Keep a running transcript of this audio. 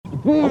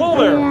Hello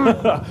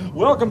there.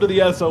 Welcome to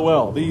the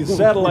SOL, the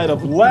satellite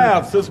of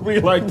laughs, as we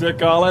like to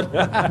call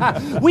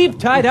it. We've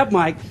tied up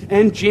Mike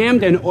and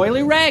jammed an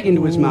oily rag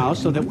into his mouth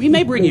so that we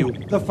may bring you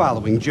the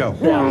following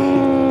joke.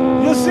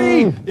 You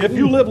see, if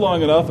you live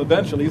long enough,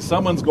 eventually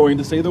someone's going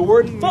to say the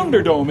word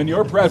Thunderdome in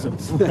your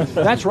presence.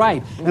 That's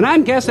right. And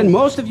I'm guessing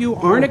most of you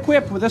aren't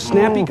equipped with a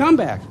snappy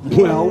comeback.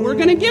 Well, we're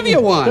going to give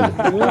you one.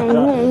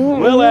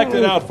 We'll act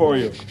it out for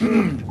you.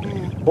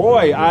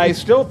 Boy, I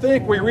still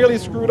think we really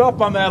screwed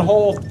up on that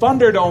whole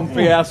Thunderdome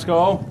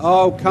fiasco.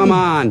 Oh, come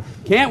on.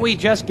 Can't we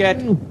just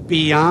get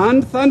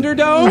beyond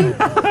Thunderdome?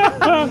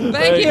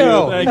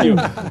 Thank you.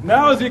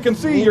 Now, as you can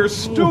see, your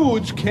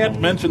stooge can't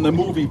mention the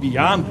movie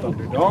Beyond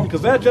Thunderdome,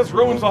 because that just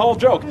ruins the whole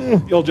joke.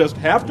 You'll just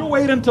have to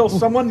wait until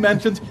someone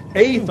mentions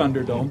a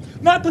Thunderdome,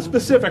 not the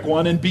specific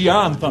one in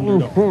Beyond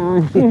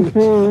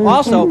Thunderdome.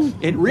 Also,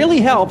 it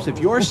really helps if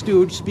your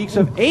stooge speaks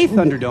of a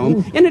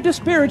Thunderdome in a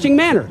disparaging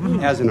manner,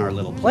 as in our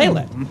little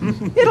playlet.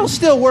 It'll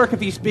still work if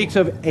he speaks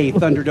of a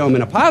Thunderdome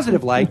in a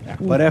positive light,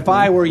 but if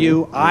I were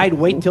you, I'd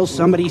wait until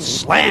somebody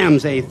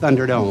slams a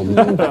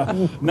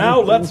Thunderdome. Now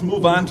let's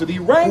move on to the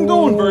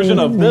Rangoon version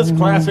of this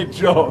classic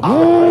joke.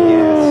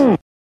 Yes.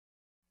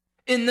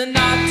 In the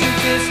not too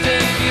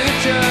distant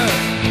future,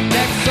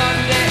 next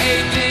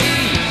Sunday AD,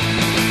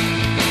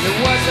 there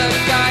was a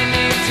guy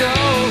named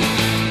Joe,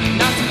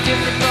 not too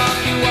different from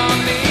you or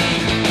me.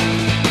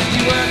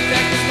 He worked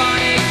at the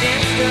Sonic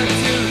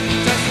Institute,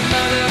 dressed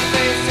another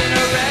face in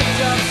a red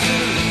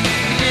jumpsuit.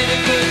 He did a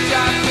good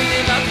job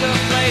cleaning up the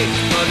place,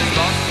 but his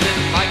boss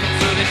didn't like him,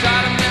 so they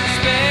shot him into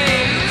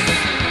space.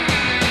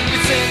 We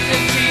send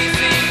him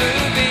cheesy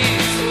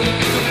movies,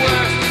 the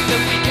worst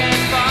that we can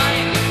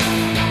find.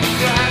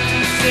 We'll have to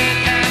sit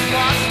and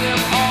watch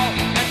them all,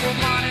 and we'll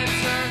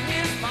monitor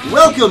his mind.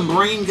 Welcome,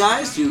 Brain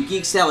Guys, to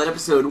Geek Salad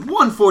episode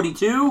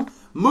 142,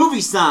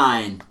 Movie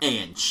Sign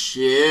and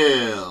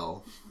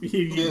Chill.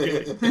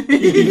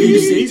 You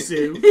say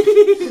so.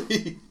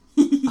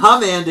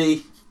 I'm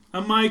Andy.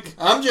 I'm Mike.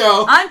 I'm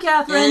Joe. I'm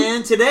Catherine.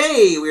 And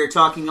today we are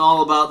talking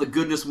all about the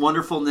goodness,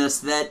 wonderfulness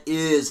that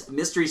is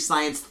Mystery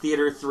Science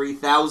Theater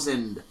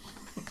 3000.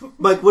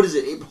 Mike, what is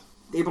it,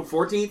 April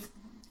 14th?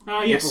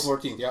 Yes. April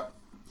 14th, yep.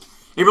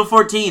 April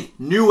 14th,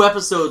 new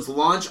episodes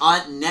launch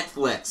on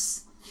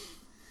Netflix.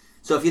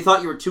 So if you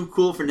thought you were too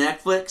cool for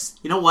Netflix,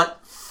 you know what?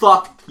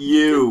 Fuck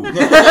you.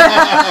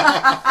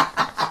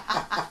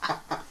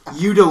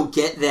 You don't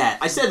get that.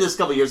 I said this a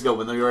couple years ago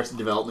when the Arrested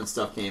Development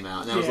stuff came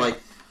out, and I was like,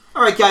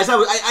 all right, guys,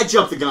 I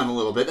jumped the gun a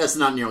little bit. That's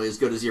not nearly as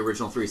good as the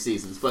original 3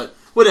 seasons, but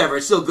whatever,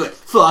 it's still good.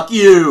 Fuck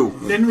you.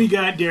 Then we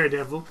got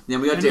Daredevil.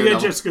 Then we got Then Daredevil.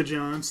 we got Jessica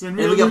Jones. Then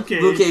we And got we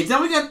got Luke Cage.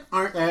 Then we got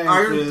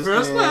Iron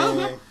Fist.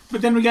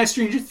 But then we got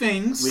Stranger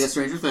Things. We got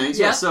Stranger Things.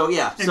 Yeah.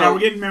 And now we're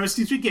getting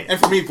MST3K. And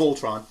for me,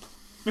 Voltron.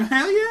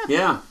 Hell yeah.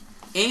 Yeah.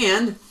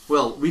 And,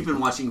 well, we've been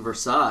watching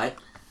Versailles.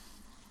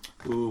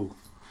 Ooh.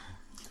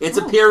 It's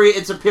a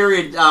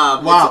period.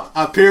 Wow,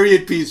 a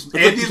period piece.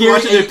 Andy's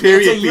watching a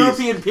period It's a piece.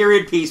 European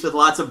period piece with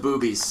lots of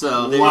boobies.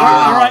 So there Wow.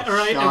 you go. All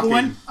right, Shocking.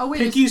 everyone. Oh,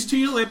 wait. Pinkies to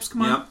your lips.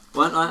 Come on. Yep.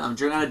 Well, I'm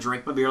trying to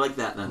drink my beer like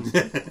that then.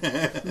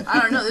 I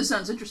don't know. This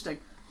sounds interesting.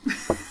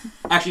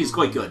 Actually, it's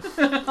quite good.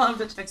 I'll have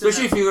to check this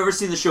Especially out. if you've ever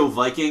seen the show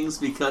Vikings.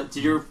 Because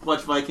did you ever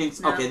watch Vikings?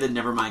 No. Okay, then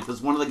never mind.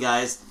 Because one of the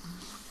guys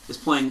is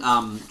playing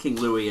King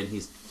Louis, and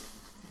he's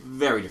a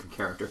very different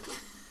character.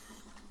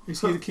 You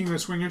see the King of the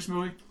Swingers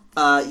movie?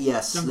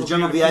 Yes, Jungle the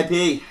Jungle VIP.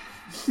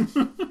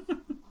 VIP.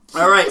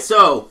 All right,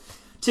 so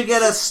to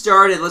get us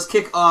started, let's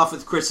kick off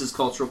with Chris's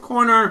Cultural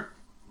Corner.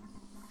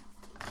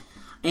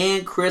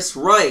 And Chris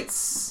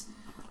writes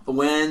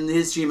when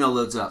his Gmail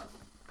loads up.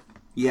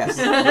 Yes,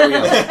 there we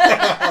go.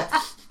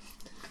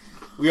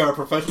 We are a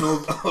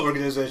professional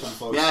organization,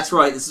 folks. Yeah, that's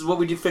right. This is what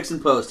we do fix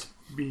and post.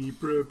 Be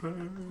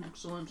prepared.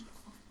 Excellent.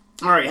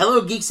 All right, hello,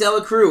 Geek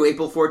Salad crew.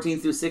 April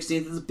 14th through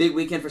 16th is a big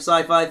weekend for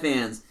sci-fi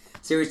fans.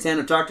 Series 10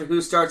 of Doctor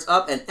Who starts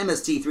up, and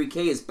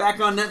MST3K is back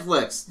on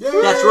Netflix. Yay!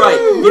 That's right.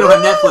 You don't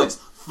have Netflix.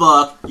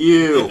 Fuck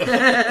you.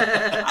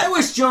 I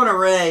wish Jonah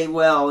Ray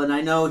well, and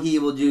I know he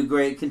will do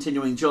great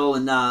continuing Joel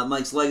and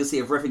Mike's legacy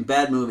of riffing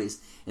bad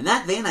movies. In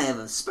that vein, I have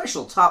a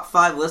special top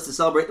 5 list to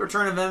celebrate the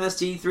return of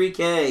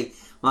MST3K.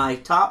 My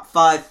top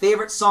 5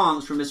 favorite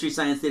songs from Mystery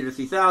Science Theater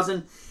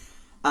 3000.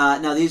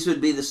 Now, these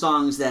would be the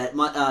songs that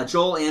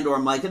Joel and or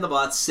Mike and the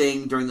Bots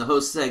sing during the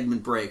host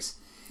segment breaks.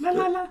 La,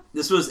 la, la.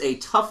 This was a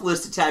tough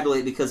list to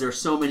tabulate because there are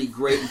so many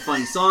great and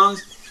funny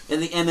songs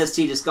in the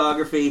MST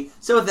discography.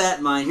 So with that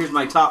in mind, here's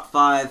my top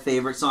 5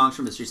 favorite songs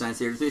from Mystery Science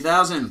Theater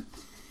 3000.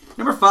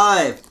 Number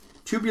 5,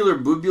 Tubular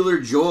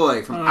Boobular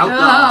Joy from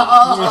Outlaw.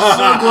 Oh, I'm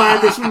so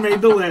glad this one made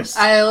the list.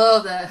 I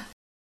love that.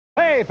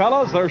 Hey,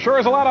 fellas, there sure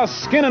is a lot of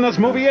skin in this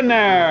movie in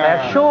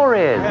there. Sure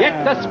is.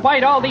 Yet,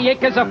 despite all the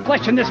acres of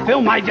flesh in this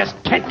film, I just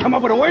can't come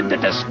up with a word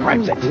that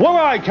describes it. Well,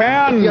 I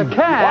can. You can?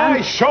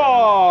 Why,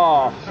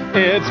 sure.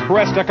 It's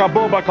breastica,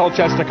 bubical,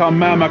 chestical,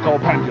 mamical,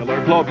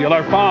 pendular,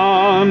 globular,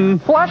 fun.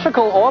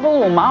 Flashical,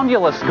 orbital,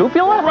 moundula,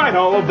 scupula?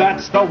 Righto,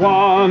 that's the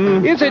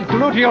one. Is it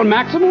gluteal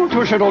maximal,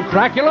 tuscital,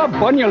 cracula,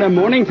 bunular,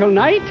 morning till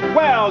night?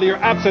 Well, you're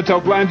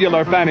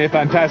absitoglandular,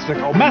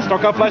 fantastical,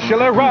 mastoca,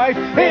 fleshular, right?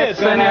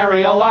 It's an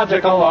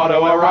areological,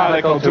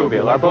 autoerotical,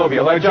 tubular,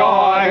 bubular,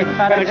 joy,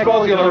 an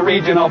exposular,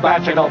 regional,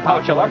 bachical,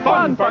 pouchular,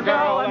 fun for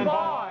girl and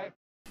boy.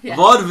 Yeah.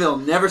 Vaudeville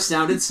never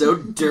sounded so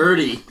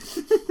dirty.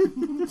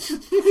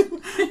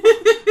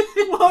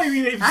 Well, I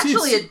mean,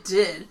 It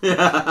did.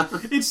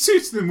 it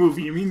suits the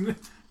movie. I mean,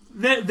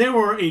 there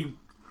were a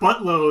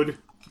buttload,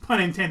 pun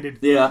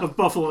intended, of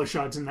buffalo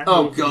shots in that movie.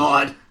 Oh,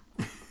 God.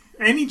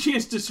 Any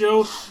chance to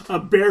show a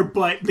bare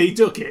butt, they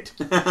took it.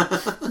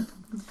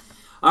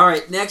 All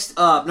right, next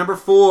up, number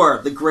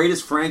 4, the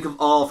greatest Frank of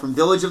all, from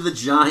Village of the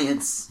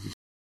Giants.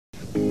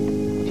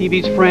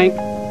 TV's Frank,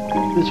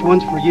 this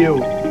one's for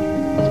you.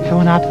 It's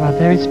going out to our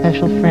very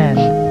special friend.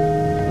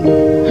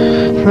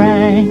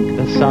 Frank,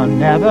 the sun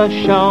never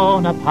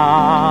shone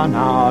upon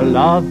our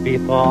love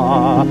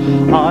before,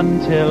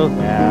 until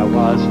there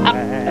was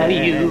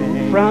rain.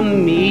 You,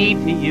 from me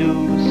to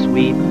you,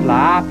 sweet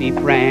floppy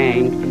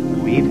Frank,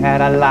 we've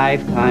had a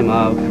lifetime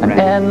of An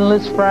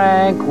endless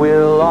Frank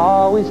will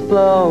always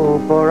flow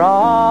for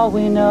all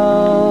we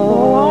know.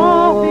 For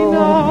all we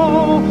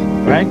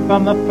know. Frank,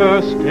 from the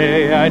first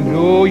day I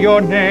knew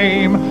your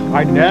name,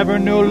 I never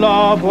knew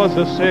love was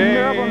the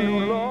same.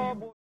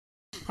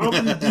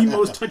 Probably the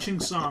most touching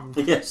song.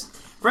 Yes.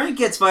 Frank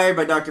gets fired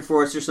by Dr.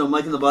 Forrester, so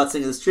Mike and the Bot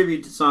sing this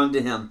tribute song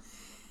to him.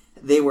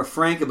 They were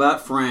frank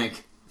about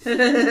Frank. You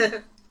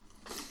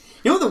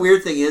know what the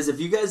weird thing is? If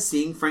you guys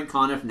seeing Frank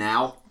Conniff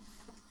now,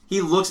 he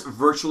looks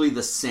virtually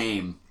the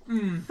same.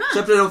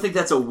 Except I don't think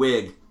that's a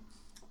wig.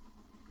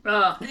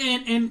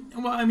 And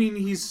well, I mean,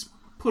 he's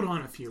put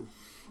on a few.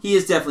 He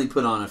has definitely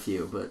put on a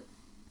few, but...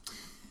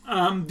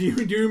 Do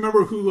you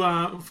remember who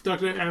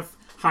Dr. F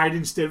hired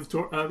instead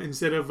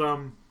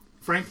of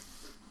Frank?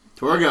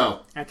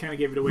 Torgo. I kind of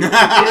gave it away. You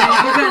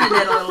kind of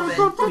did a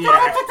little bit.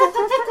 Yeah.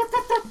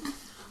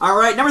 All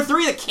right, number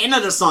 3, the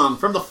Canada song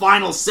from The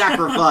Final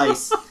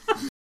Sacrifice.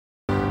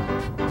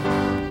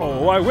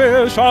 Oh, I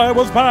wish I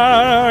was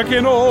back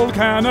in old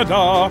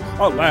Canada,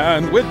 a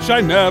land which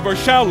I never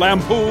shall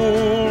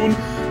lampoon.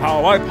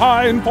 How I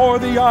pine for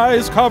the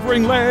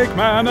ice-covering Lake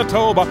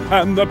Manitoba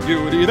and the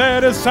beauty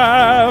that is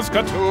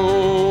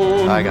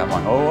Saskatoon. I got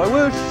one. Oh, I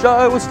wish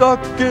I was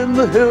stuck in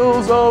the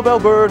hills of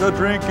Alberta,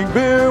 drinking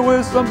beer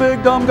with some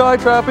big dumb guy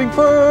trapping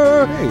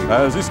fur.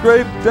 As he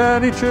scraped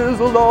and he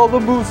chiseled all the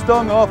moose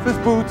dung off his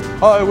boots,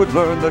 I would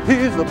learn that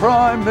he's the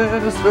Prime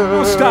Minister.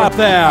 Oh, stop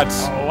that!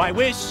 Oh, I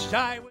wish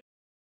I would...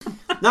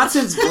 Not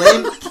since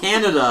Blame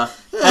Canada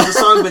has the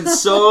song been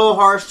so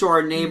harsh to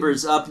our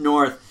neighbors up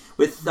north,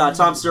 with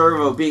Tom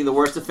Servo being the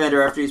worst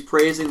offender after he's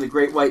praising the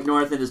Great White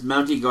North in his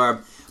Mountie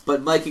garb,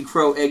 but Mike and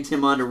Crow egged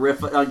him on to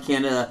riff on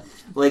Canada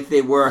like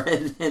they were,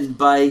 and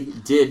by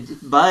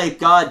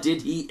God,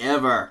 did he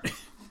ever.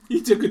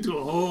 He took it to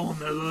a whole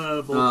nother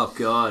level. Oh,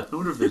 God. I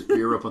wonder if there's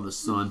beer up on the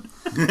sun.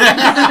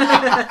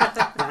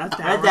 Matt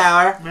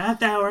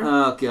Dower.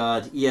 Oh,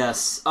 God.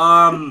 Yes.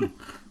 That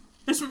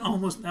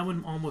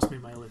one almost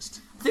made my list.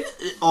 I think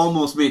it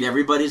almost made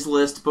everybody's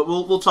list, but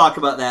we'll talk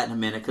about that in a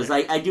minute, because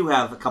I do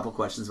have a couple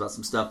questions about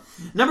some stuff.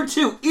 Number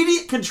 2,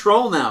 Idiot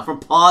Control Now from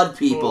Pod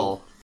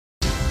People.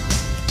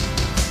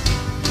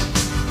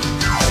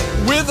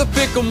 With a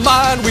pickle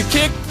mind, we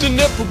kick the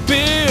nipple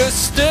beer.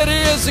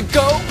 Steady as a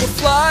goat, we're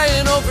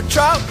flying over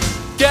trout.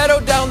 Ghetto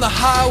down the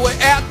highway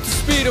at the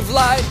speed of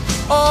light.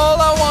 All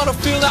I wanna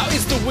feel now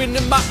is the wind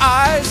in my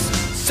eyes.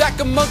 Sack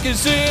of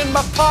monkeys in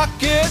my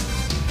pocket.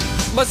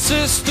 My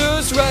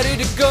sister's ready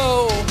to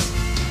go.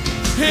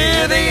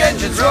 Hear the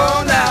engines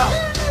roll now.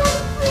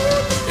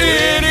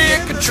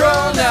 Idiot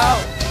control now.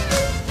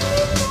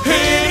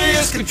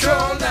 Idiot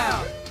control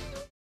now.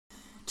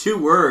 2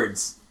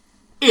 words.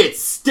 It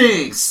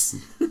stinks.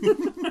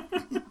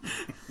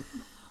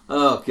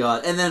 Oh,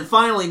 God. And then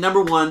finally,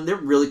 number 1, there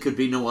really could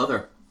be no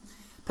other.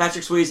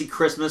 Patrick Swayze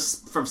Christmas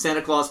from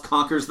Santa Claus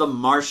Conquers the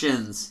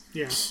Martians.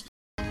 Yes.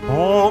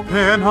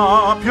 Open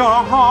up your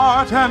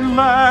heart and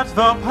let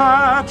the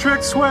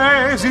Patrick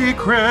Swayze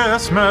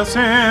Christmas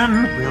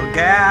in. We'll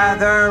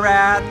gather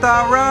at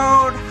the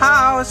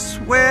roadhouse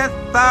with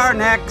our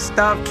next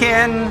of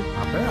kin.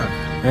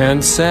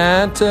 And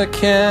Santa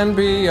can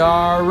be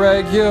our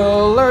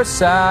regular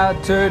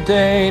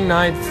Saturday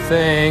night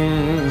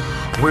thing.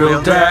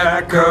 We'll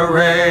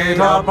decorate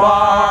a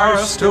bar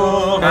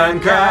stool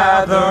and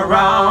gather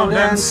round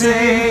and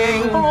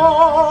sing.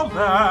 Oh,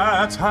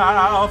 let's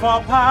have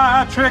a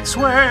Patrick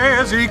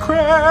Swayze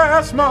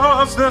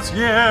Christmas this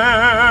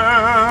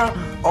year.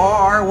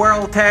 Or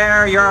we'll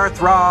tear your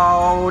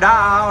throat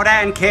out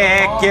and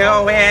kick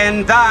you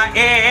in the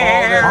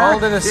ear.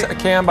 Hold it a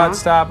Cambot,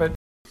 stop it.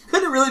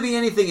 Couldn't it really be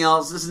anything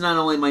else? This is not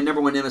only my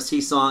number 1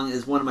 MST song,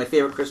 is one of my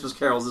favorite Christmas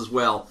carols as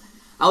well.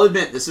 I'll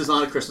admit, this is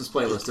not a Christmas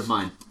playlist of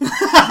mine.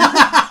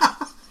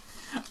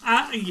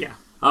 Yeah.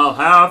 I'll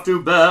have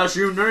to bash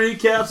you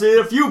kneecaps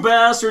if you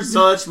bastards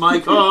touch my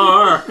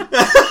car.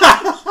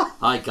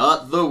 I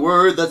got the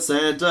word that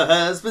Santa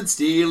has been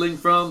stealing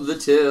from the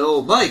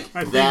till. Mike,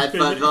 that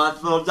but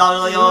thoughtful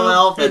darling old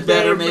elf had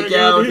better make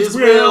out his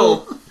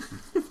will.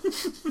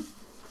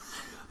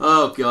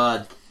 Oh,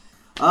 God.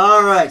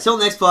 All right, till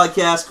next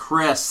podcast,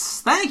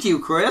 Chris. Thank you,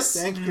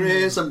 Chris. Thanks,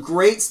 Chris. Some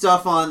great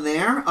stuff on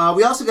there.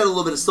 We also got a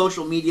little bit of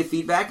social media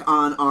feedback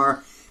on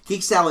our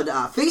Geek Salad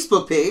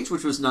Facebook page,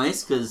 which was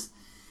nice because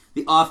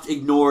the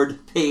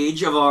oft-ignored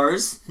page of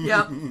ours.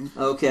 Yep.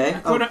 Okay.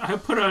 I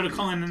put out a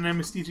call in an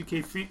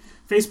MST2K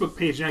Facebook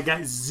page, and I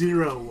got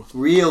 0.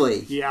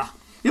 Really? Yeah.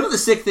 You know what the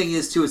sick thing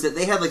is, too, is that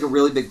they had like a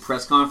really big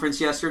press conference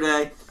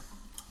yesterday.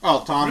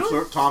 Oh, Tom and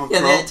Crow?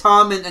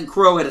 Tom and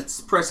Crow had a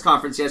press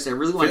conference yesterday. I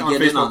really want to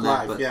get in on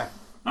that. Live,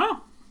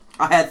 but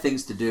I had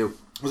things to do.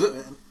 Was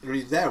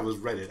it that or was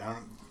Reddit? I'm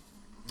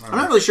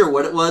not really sure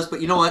what it was,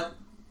 but you know what?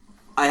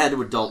 I had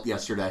to adult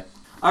yesterday.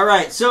 All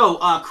right, so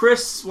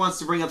Chris wants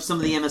to bring up some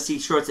of the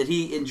MST shorts that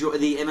he enjoyed,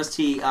 the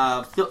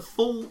MST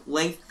full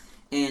length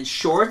and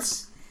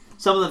shorts.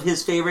 Some of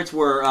his favorites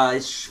were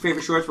his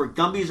favorite shorts were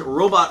Gumby's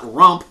Robot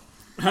Rump.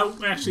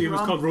 Actually, it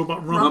was called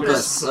Robot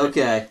Rumpus.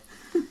 Okay.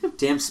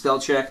 Damn spell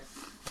check.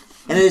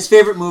 And his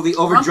favorite movie,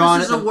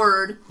 Overdrawn. Rumpus is a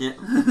word. Yeah,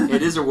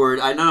 it is a word.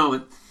 I know.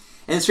 And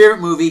his favorite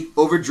movie,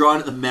 Overdrawn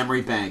at the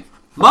Memory Bank.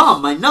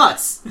 Mom, my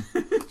nuts.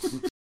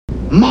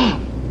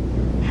 Mom.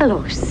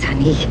 Hello,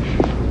 Sonny.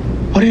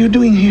 What are you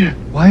doing here?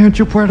 Why aren't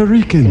you Puerto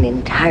Rican? An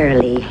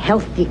entirely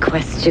healthy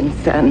question,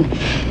 son.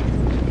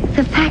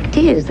 The fact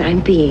is,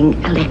 I'm being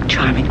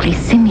electronically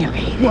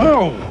simulated.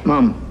 Whoa!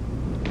 Mom,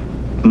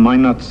 my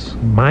nuts.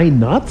 My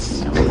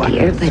nuts? Oh,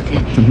 dear, but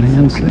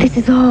this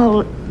is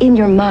all in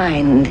your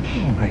mind.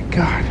 Oh, my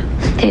God.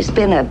 There's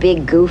been a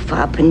big goof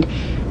up, and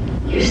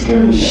you're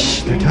still...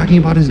 Shh, they're talking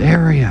about his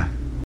area.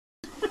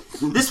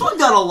 This one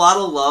got a lot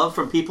of love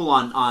from people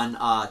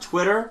on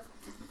Twitter.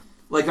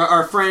 Like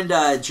our friend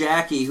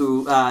Jackie,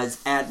 who is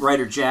at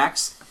Writer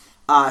Jax,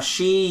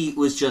 she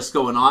was just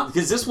going on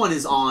because this one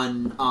is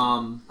on.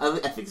 I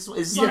think this one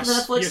is on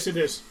Netflix. Yes, it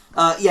is.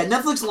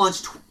 Netflix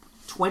launched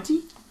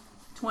 20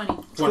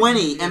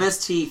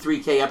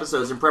 MST3K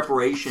episodes in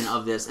preparation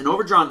of this, and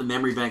Overdrawn at the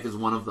Memory Bank is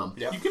one of them.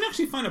 Yep. You can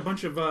actually find a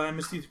bunch of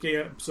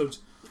MST3K episodes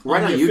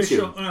right on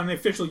YouTube. On the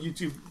official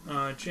YouTube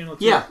channel.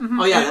 Too. Yeah.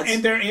 Mm-hmm. Oh yeah.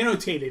 And they're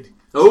annotated.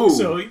 Oh.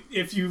 So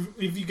if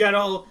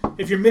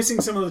you're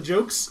missing some of the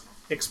jokes,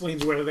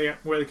 explains where they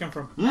come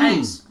from.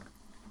 Nice.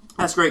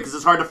 That's great because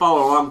it's hard to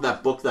follow along with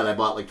that book that I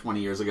bought like 20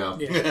 years ago.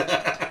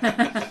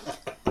 Yeah.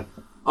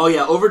 Oh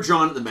yeah,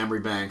 Overdrawn at the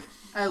Memory Bank.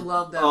 I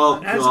love that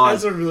one.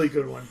 That's a really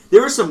good one.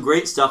 There was some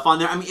great stuff on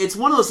there. I mean, it's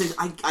one of those things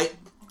I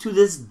to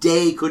this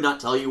day could not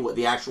tell you what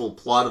the actual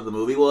plot of the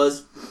movie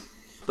was.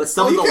 But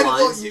some of the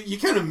lines... You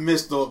kind of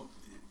missed the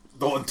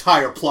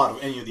entire plot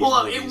of any of these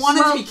movies. It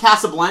wanted to be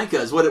Casablanca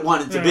is what it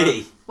wanted to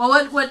be. Well,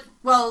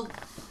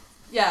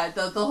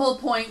 the whole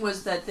point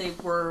was that it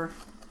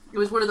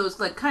was one of those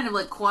kind of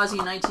quasi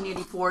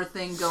 1984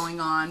 thing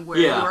going on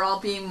where they were all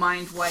being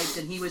mind wiped,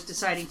 and he was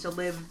deciding to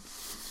live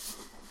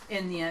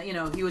in the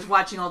he was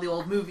watching all the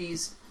old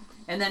movies,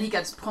 and then he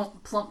gets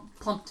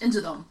plumped into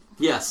them.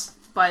 Yes.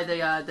 By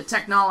the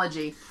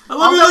technology. I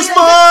love you so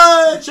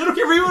much. I don't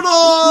care for you at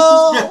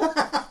all.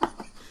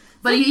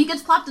 But he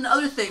gets plopped into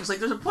other things. Like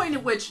there's a point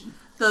at which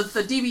the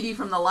DVD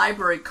from the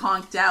library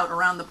conked out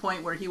around the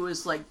point where he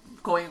was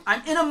going,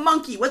 I'm in a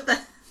monkey. What's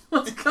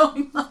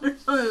going on? Or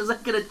something. It was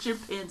like in a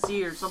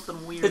chimpanzee or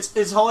something weird.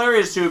 It's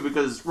hilarious too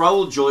because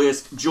Raul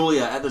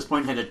Julia at this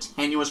point had a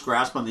tenuous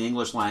grasp on the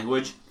English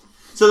language.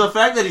 So the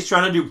fact that he's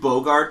trying to do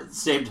Bogart at the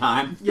same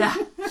time. Yeah.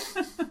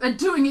 And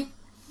doing it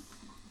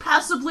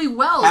passably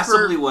well.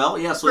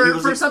 Yeah. So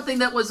for something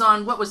that was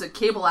on, what was it,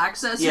 cable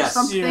access or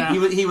something? Yeah.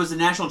 He was a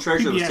national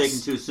treasure that was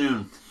taken too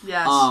soon.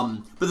 Yes.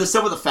 But the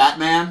stuff with the fat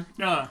man.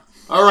 Yeah.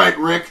 All right,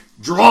 Rick,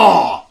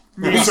 draw.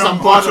 Me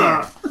some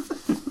butter.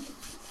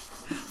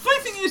 Funny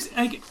thing is,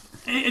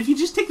 if you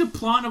just take the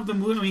plot of the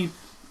movie, I mean,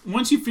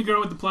 once you figure out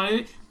what the plot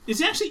is,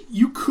 it's actually,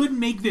 you could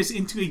make this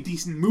into a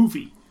decent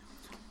movie.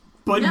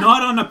 But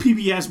not on a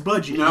PBS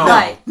budget. No.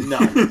 Right. No.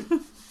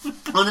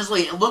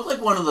 Honestly, it looked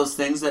like one of those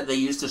things that they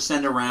used to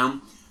send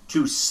around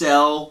to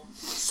sell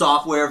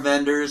software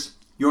vendors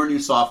your new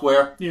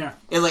software. Yeah.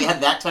 It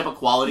had that type of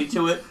quality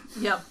to it.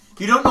 Yep.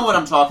 If you don't know what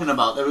I'm talking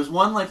about, there was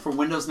one for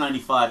Windows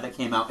 95 that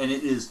came out, and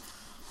it is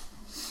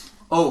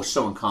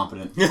so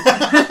incompetent.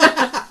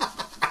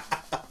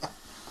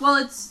 Well,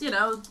 it's,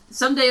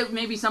 someday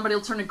maybe somebody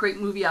will turn a great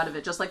movie out of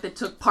it, just like they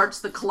took parts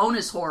of the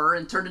Colonus horror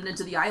and turned it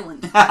into The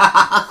Island.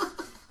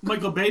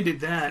 Michael Bay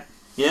did that.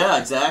 Yeah,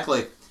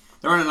 exactly.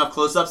 There aren't enough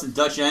close-ups and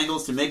Dutch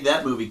angles to make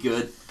that movie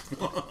good.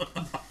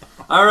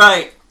 All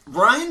right.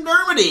 Brian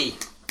Dermody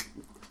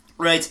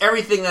writes,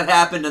 everything that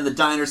happened in the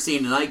diner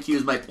scene and I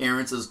accuse my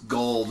parents as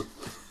gold.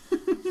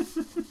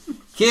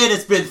 Kid,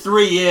 it's been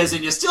 3 years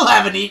and you still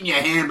haven't eaten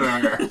your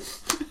hamburger.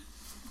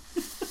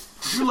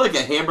 Would you like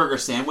a hamburger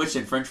sandwich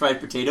and french fried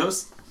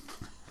potatoes?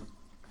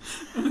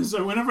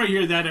 So whenever I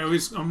hear that,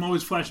 I'm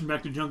always flashing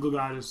back to Jungle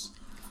Goddess.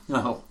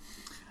 Oh.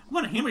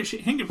 What a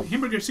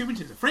hamburger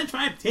sandwich and a French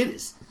fry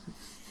potatoes.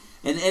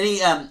 And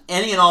any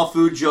and all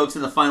food jokes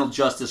in the Final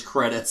Justice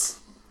credits.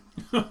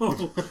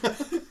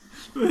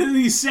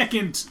 The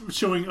second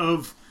showing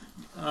of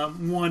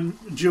one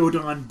Joe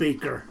Don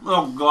Baker.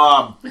 Oh,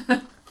 God.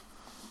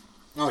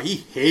 Oh, he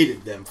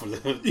hated them for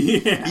the...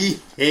 Yeah. He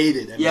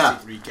hated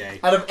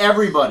MST3K. Out of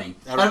everybody.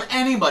 Out of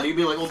anybody. He'd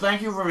be like, well,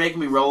 thank you for making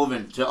me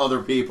relevant to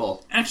other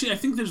people. Actually, I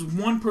think there's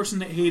one person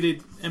that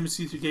hated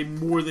MST3K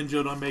more than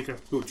Joe Don Baker.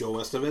 Who, Joe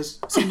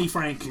Estevez? Sandy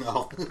Frank.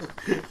 No.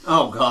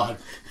 Oh, God.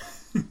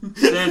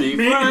 Sandy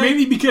Frank.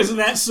 Maybe because of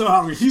that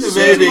song. He's a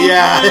Sandy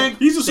Frank.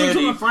 He's a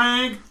Sandy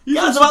Frank.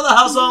 Got us about the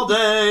house all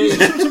day. He's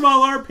a source of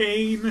all our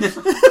pain.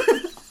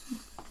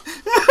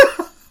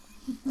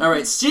 All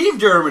right, Steve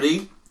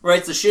Dermody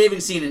writes the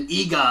shaving scene in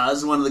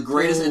Egaz, one of the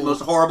greatest and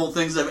most horrible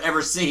things I've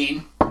ever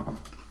seen.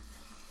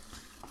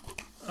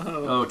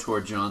 Oh,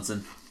 Tor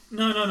Johnson.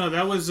 No.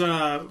 That was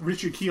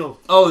Richard Keel.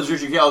 Oh, it was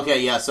Richard Keel.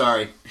 Okay, yeah,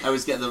 sorry. I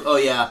was getting the... Oh,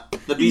 yeah.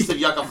 The Beast of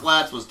Yucca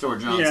Flats was Tor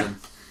Johnson.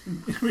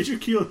 Yeah. Richard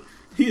Keel...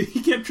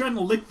 He kept trying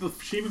to lick the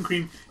shaving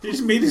cream. It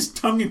just made his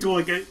tongue into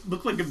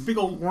looked like a big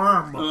old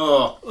worm.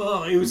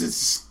 Oh, it was a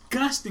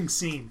disgusting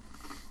scene.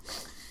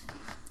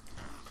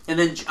 And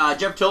then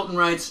Jeff Tilton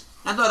writes,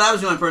 I thought I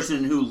was the only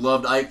person who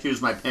loved I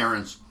Accuse My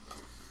Parents.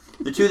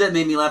 The two that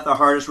made me laugh the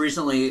hardest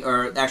recently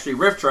are actually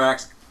riff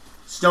tracks,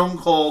 Stone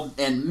Cold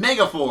and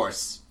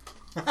Megaforce.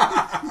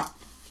 I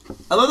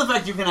love the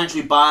fact you can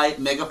actually buy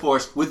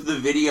Megaforce with the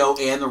video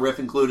and the riff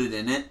included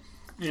in it.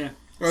 Yeah.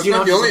 Well, it's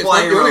not the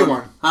only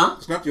one. Huh?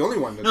 It's not the only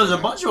one. No, there's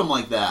a bunch of them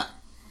like that.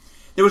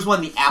 There was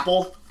one, The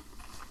Apple,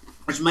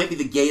 which might be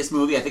the gayest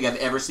movie I think I've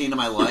ever seen in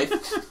my life.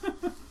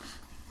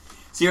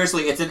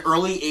 Seriously, it's an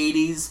early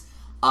 80s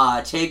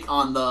take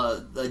on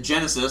the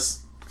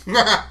Genesis.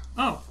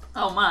 Oh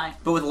my.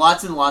 But with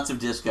lots and lots of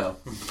disco.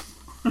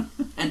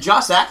 And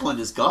Joss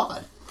Ackland is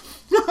God.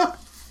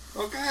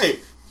 Okay.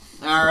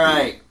 All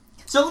right.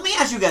 So let me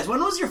ask you guys, when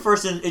was your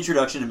first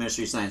introduction to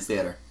Mystery Science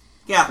Theater?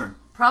 Catherine?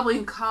 Probably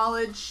in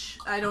college.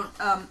 I don't...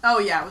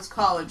 it was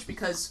college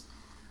because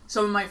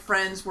some of my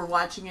friends were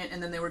watching it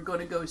and then they were going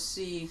to go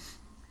see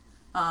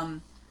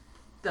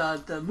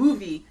the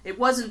movie. It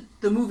wasn't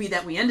the movie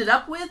that we ended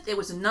up with. It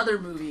was another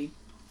movie.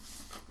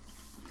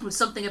 It was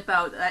something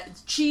about...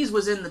 cheese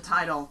was in the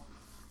title.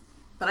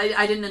 But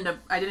I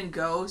didn't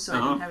go, so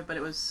I didn't have it, but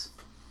it was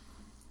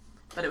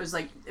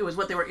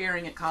what they were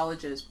airing at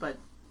colleges, but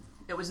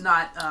it was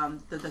not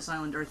the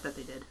Silent Earth that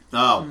they did.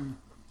 Oh.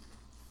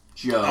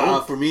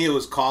 Joe? For me, it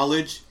was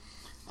college.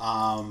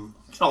 I'll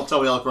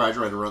tell we all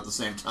graduated around the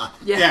same time.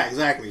 Yeah,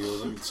 exactly. It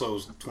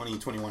was 20,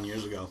 21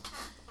 years ago.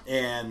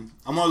 And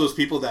I'm one of those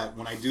people that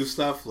when I do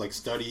stuff, like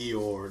study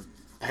or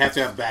I have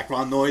to have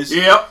background noise.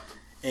 Yep.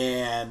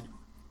 And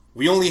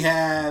we only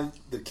had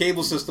the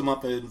cable system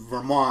up in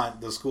Vermont.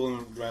 The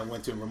school I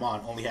went to in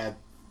Vermont only had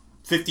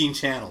 15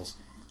 channels.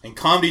 And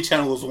Comedy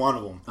Channel was one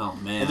of them. Oh,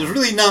 man. And there's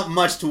really not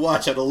much to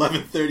watch at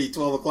 11:30,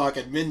 12 o'clock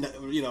at midnight,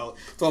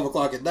 12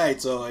 o'clock at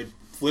night. So I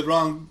flip it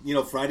on,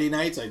 Friday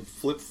nights. I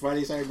flip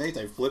Friday, Saturday nights.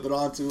 I flip it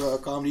on to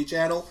Comedy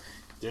Channel.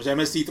 There's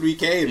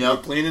MST3K, and they're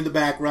playing in the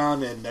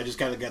background, and I just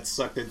kind of got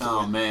sucked into it.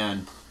 Oh,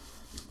 man.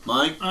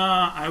 Mike?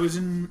 I was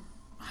in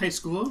high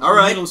school. All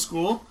right. Middle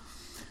school.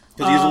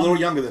 Because he's a little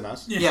younger than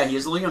us. Yeah, he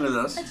is a little younger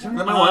than us.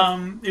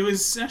 It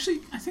was actually,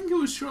 I think it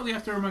was shortly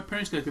after my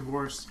parents got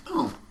divorced.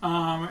 Oh.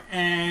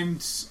 And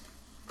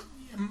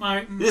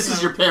this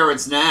is your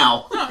parents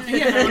now. No,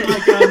 yeah,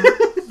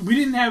 we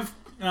didn't have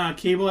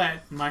cable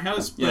at my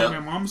house, but at my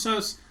mom's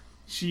house,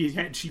 she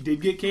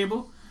did get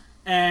cable.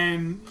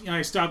 And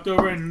I stopped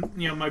over, and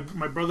my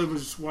brother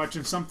was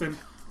watching something,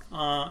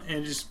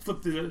 and just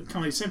flipped to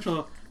Comedy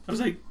Central. I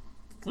was like,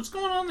 "What's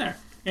going on there?"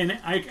 And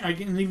I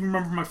can even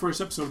remember my first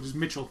episode was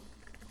Mitchell.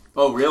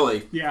 Oh,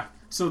 really? Yeah.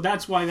 So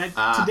that's why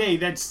today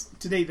that's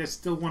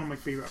still one of my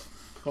favorite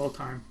of all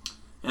time.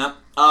 Yep.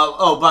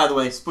 By the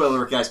way, spoiler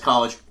alert, guys,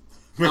 college.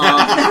 No.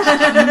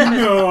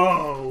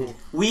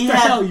 We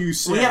had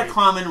a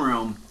common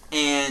room,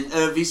 and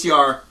a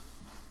VCR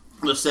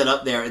was set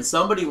up there, and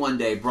somebody one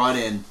day brought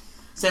in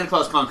Santa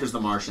Claus Conquers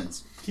the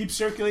Martians. Keep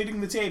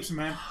circulating the tapes,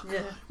 man.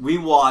 Yeah. We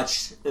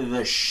watched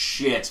the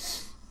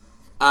shit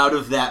out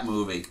of that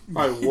movie.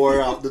 I wore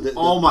out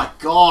Oh my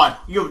god,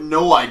 you have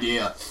no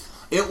idea.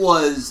 It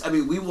was,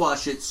 we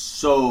watched it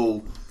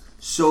so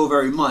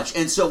very much.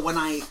 And so when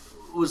I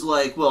was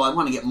like, well, I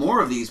want to get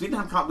more of these, we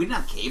didn't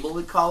have cable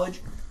at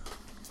college.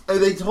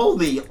 And they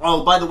told me,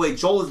 oh, by the way,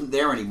 Joel isn't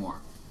there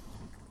anymore.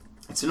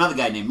 It's another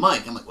guy named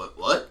Mike. I'm like,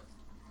 what?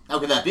 How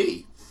could that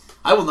be?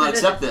 I will not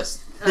accept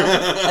this. And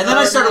then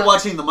I started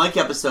watching the Mike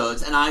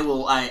episodes, and I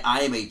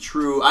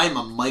am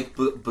a Mike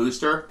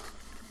booster.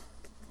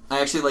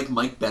 I actually like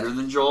Mike better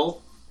than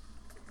Joel.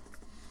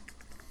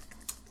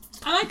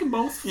 I like them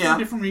both for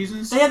different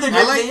reasons. They have their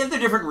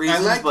different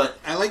reasons, but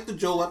I like the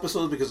Joel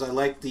episode because I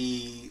like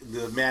the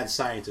mad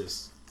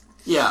scientist.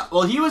 Yeah,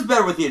 well, he was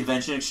better with the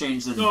Invention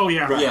Exchange than... Oh,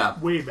 yeah. Right. Yeah.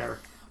 Way better.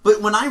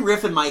 But when I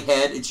riff in my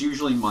head, it's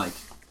usually Mike.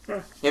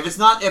 If it's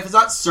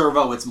not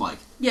Servo, it's Mike.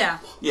 Yeah.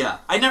 Yeah.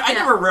 I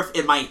never riff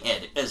in my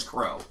head as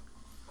Crow.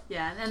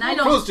 Yeah, and I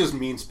don't. Crow's just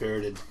mean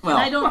spirited. Well,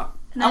 I don't.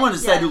 I want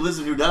to decide who lives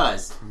and who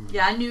dies.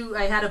 Yeah, I knew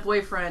I had a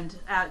boyfriend.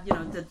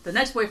 The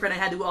next boyfriend I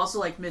had who also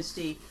liked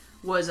Misty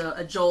was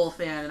a Joel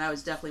fan, and I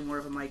was definitely more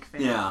of a Mike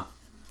fan. Yeah.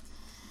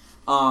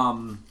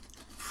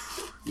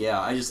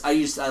 Yeah.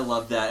 I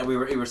love that. And we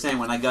were saying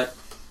when I got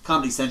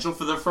Comedy Central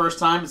for the first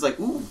time, it's like,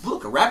 ooh,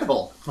 look, a rabbit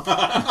hole.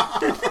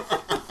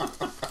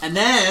 And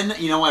then,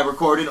 I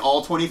recorded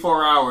all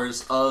 24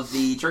 hours of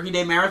the Turkey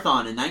Day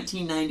Marathon in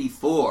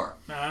 1994.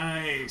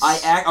 Nice.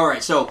 All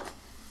right, so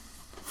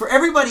for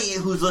everybody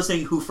who's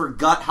listening who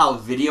forgot how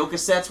video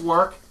cassettes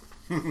work,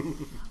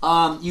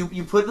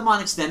 you put them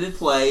on extended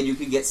play, and you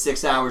can get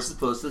 6 hours as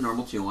opposed to the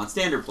normal 2 on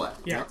standard play.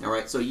 Yeah. All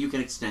right, so you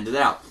can extend it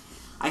out.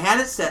 I had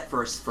it set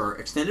for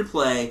extended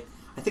play.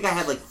 I think I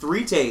had like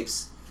 3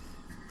 tapes.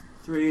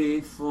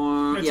 3,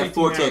 4... That's yeah,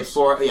 4 tapes.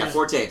 4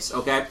 tapes,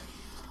 okay?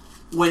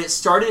 When it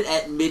started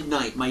at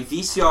midnight, my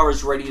VCR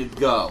was ready to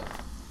go.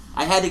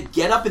 I had to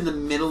get up in the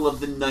middle of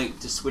the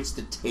night to switch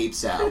the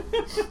tapes out.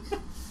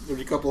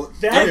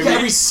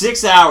 Every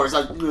 6 hours,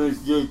 and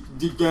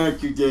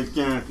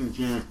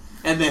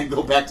then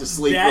go back to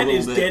sleep for a little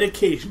bit. That is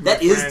dedication.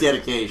 That is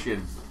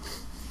dedication.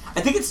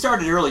 I think it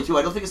started early, too.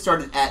 I don't think it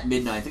started at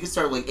midnight. I think it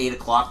started like 8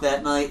 o'clock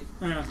that night.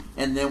 Yeah.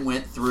 And then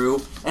went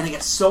through. And I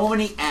got so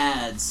many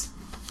ads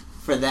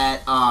for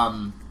that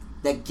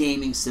that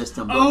gaming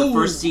system. The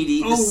first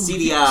CD, the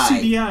CDI.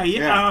 CDI,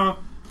 yeah.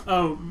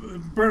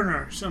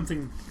 Burner,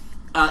 something.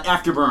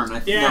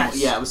 Afterburn.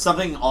 Yes. No, it was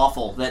something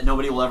awful that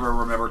nobody will ever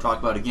remember or talk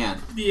about again.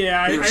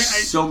 Yeah. There were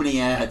so many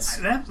ads.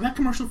 That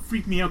commercial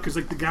freaked me out because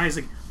the guy's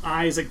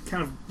eyes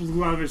kind of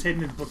blew out of his head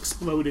and it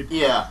exploded.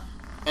 Yeah.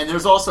 And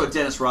there's also a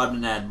Dennis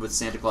Rodman ad with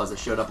Santa Claus that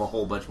showed up a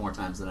whole bunch more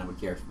times than I would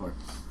care for.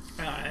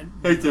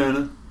 Hey,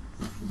 Dana.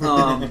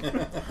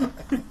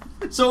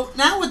 So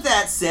now with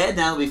that said,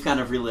 now that we've kind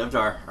of relived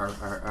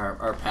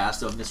our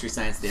past of Mystery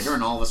Science Theater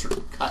and all of us were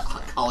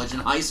college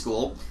and high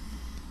school,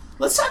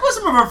 let's talk about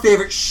some of our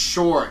favorite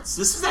shorts.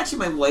 This is actually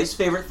my wife's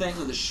favorite thing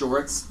with the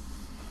shorts.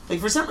 Like,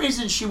 for some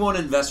reason, she won't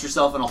invest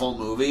herself in a whole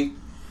movie,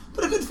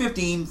 but a good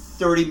 15,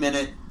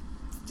 30-minute,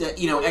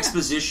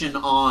 exposition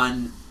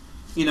on,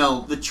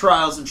 the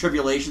trials and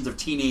tribulations of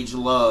teenage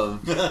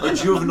love or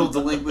juvenile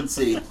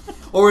delinquency,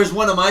 or as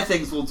one of my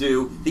things will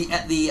do,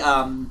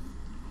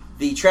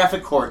 the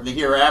traffic court in the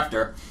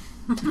hereafter.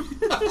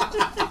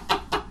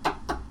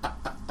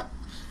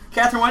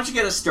 Catherine, why don't you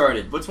get us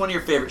started? What's one of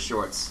your favorite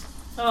shorts?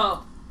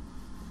 Oh,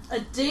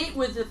 A Date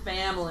with the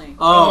Family.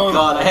 Oh,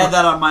 God, I had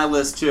that on my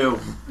list, too.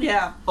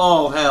 Yeah.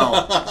 Oh,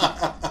 hell.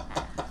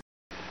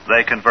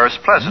 They converse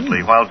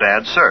pleasantly while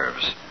Dad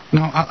serves.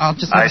 No, I'll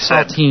just have I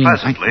said saltine.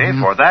 pleasantly,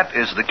 for that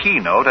is the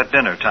keynote at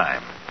dinner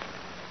time.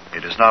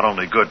 It is not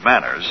only good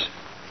manners,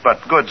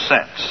 but good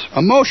sense.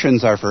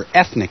 Emotions are for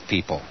ethnic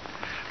people.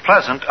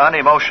 Pleasant,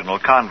 unemotional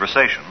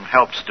conversation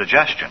helps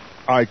digestion.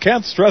 I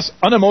can't stress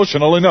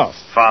unemotional enough.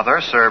 Father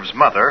serves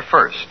mother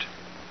first,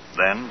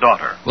 then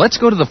daughter. Let's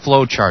go to the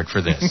flow chart for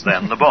this.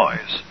 Then the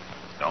boys.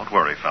 Don't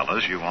worry,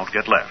 fellas, you won't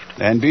get left.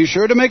 And be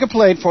sure to make a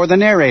plate for the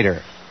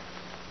narrator.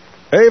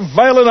 A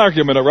violent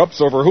argument erupts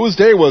over whose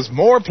day was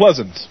more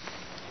pleasant.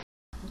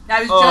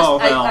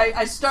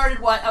 I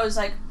started I was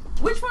like,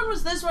 which one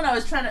was this one? I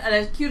was trying to, and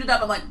I queued it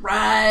up. I'm like,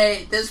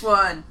 right, this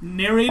one.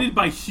 Narrated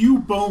by Hugh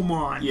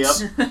Beaumont.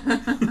 Yep.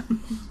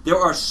 There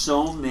are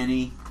so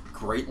many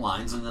great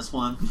lines in this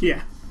one.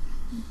 Yeah.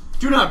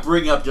 Do not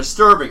bring up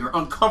disturbing or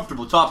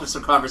uncomfortable topics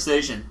of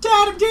conversation.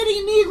 Dad, I'm dating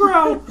a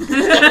Negro.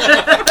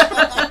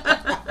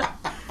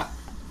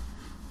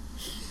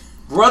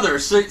 Brother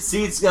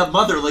sees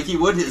mother like he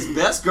would his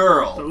best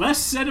girl. The less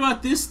said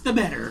about this, the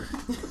better.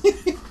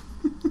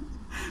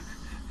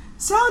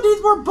 Salad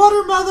needs more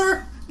butter,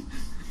 mother.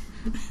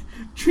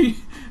 Treat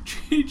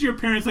your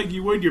parents like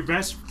you would your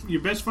best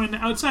friend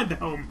outside the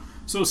home.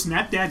 So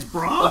snap Dad's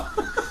bra.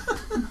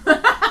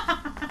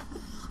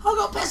 I'll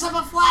go piss up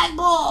a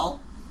flagpole.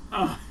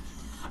 I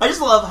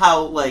just love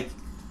how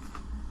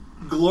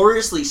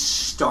gloriously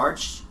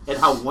starched and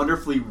how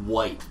wonderfully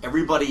white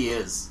everybody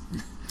is.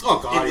 Oh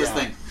God, in this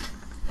thing.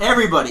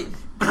 Everybody,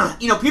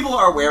 people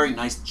are wearing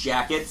nice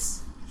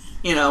jackets.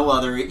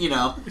 While they're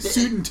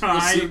suit and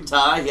tie. Suit and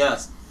tie,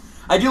 yes.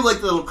 I do like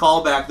the little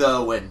callback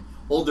though when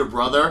older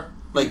brother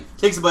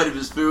takes a bite of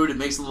his food and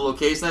makes a little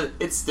case and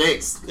it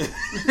stinks.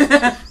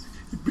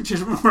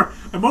 Just remember,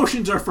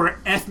 emotions are for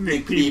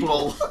ethnic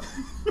people.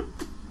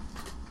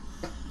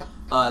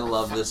 I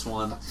love this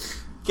one.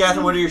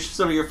 Catherine, what are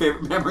some of your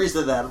favorite memories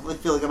of that? I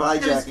feel like I'm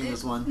hijacking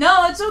this one.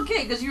 No, it's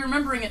okay, because you're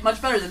remembering it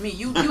much better than me.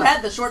 You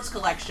had the shorts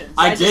collection.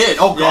 I did.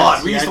 Oh, God.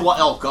 Yes, we used to watch...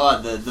 Oh,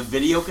 God. The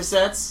video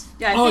cassettes?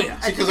 Yeah,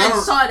 I think I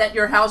saw it at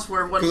your house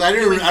where one... Because I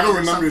don't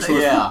remember the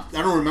shorts. Yeah.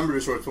 I don't remember the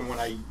shorts from when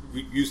I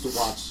used to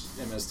watch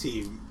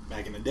MST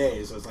back in the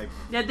day, so it's like...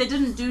 Yeah, they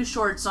didn't do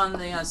shorts on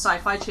the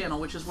Sci-Fi Channel,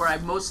 which is where I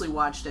mostly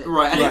watched it.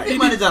 Right. I think they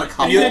might have done a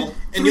couple.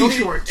 And the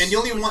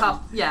only one...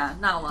 Yeah,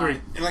 not a lot.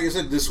 And like I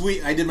said, this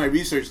week, I did my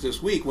research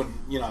this week when,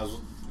 I was...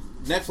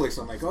 Netflix,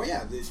 I'm like, oh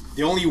yeah,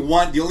 the only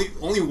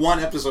one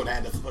episode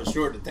had a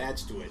short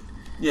attached to it.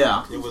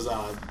 Yeah. It was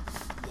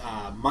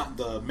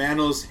the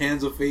Manos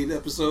Hands of Fate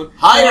episode.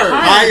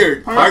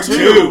 Hired. Part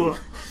 2.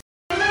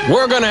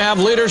 We're gonna have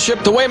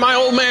leadership the way my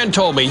old man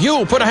told me.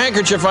 You put a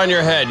handkerchief on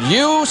your head.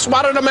 You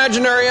swatted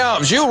imaginary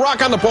elves. You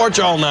rock on the porch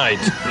all night.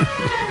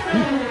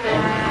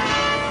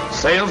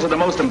 Sales are the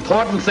most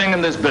important thing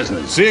in this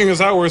business. Seeing as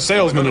how we're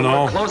salesmen and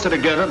all. We're closer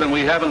together than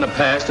we have in the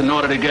past in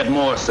order to get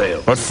more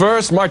sales. But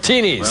first,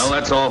 martinis. Well,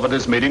 that's all for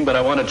this meeting, but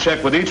I want to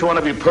check with each one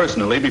of you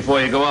personally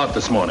before you go out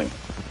this morning.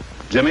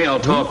 Jimmy, I'll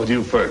talk with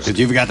you first. Because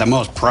you've got the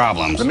most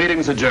problems. The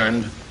meeting's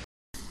adjourned.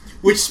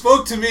 Which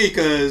spoke to me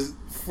because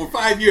for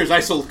 5 years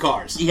I sold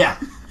cars. Yeah.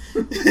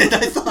 And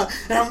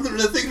I'm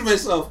thinking to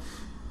myself,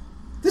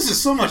 this is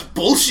so much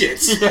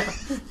bullshit. Yeah.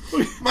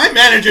 My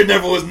manager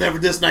was never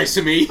this nice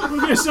to me. I'm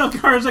gonna sell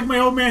cars like my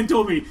old man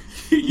told me.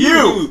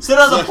 You sit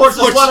on the porch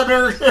of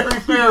Waterbury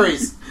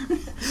Ferries.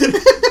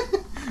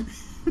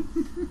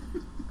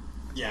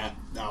 Yeah,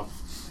 no.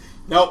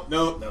 Nope.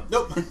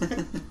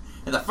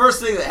 And the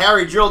first thing that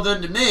Harry drilled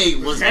into me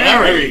was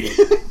Harry.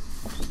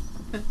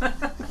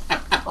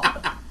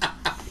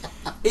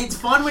 It's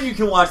fun when you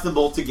can watch them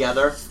both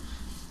together.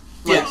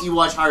 Like you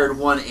watch Hired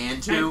 1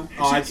 and 2.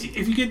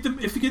 If you get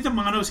the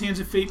Manos Hands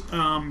of Fate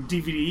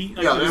DVD,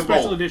 like the they're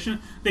special both. edition,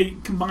 they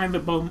combine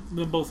them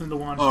both into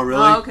one. Oh, really?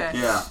 Oh, okay.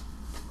 Yeah.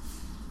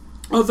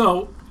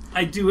 Although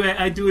I do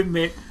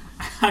admit,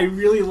 I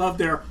really love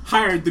their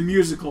Hired the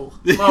musical.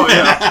 Oh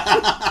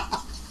yeah.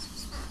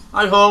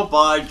 I hope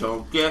I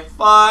don't get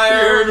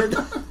fired.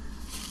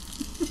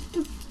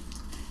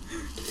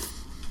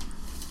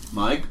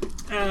 Mike?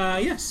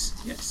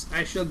 Yes.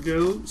 I shall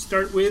go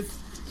start with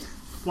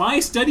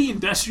why study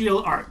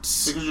industrial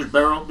arts? Because you're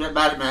bad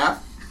at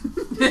math?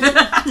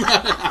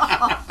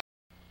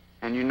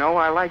 And you know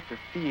I like the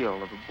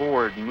feel of a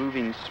board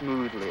moving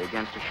smoothly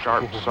against a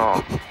sharp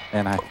saw.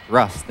 And I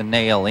thrust the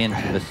nail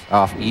into the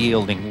soft,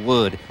 yielding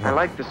wood. I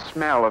like the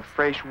smell of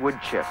fresh wood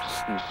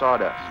chips and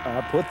sawdust.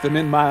 I put them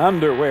in my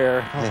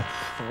underwear.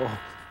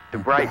 The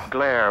bright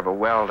glare of a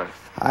welder.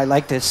 I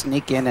like to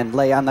sneak in and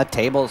lay on the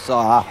table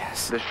saw.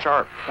 The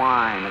sharp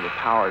whine of a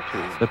power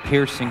tool. The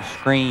piercing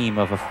scream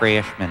of a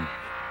freshman.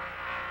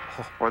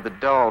 Or the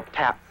dull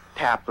tap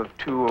of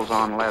tools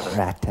on leather.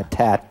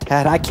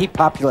 Rat-tat-tat-tat. I keep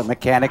Popular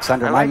Mechanics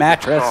under my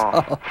mattress.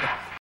 I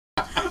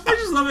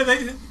just love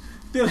it.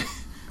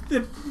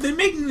 They're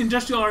making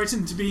industrial arts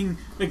into being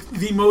like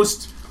the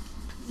most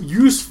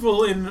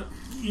useful, and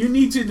you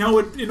need to know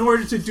it in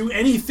order to do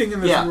anything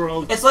in this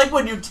world. It's like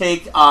when you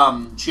take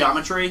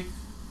geometry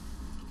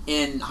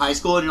in high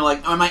school and you're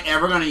like, am I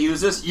ever going to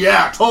use this?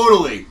 Yeah,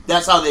 totally.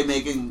 That's how they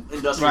make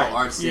industrial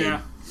arts seem.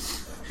 Yeah.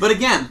 But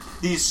again,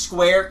 these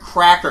square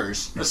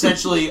crackers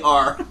essentially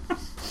are...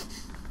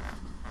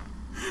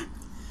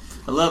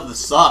 I love the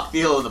soft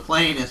feel of the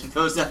plane as it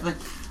goes down there.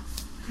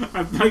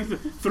 I like to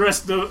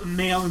thrust the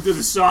nail into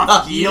the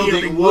soft,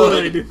 yielding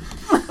wood.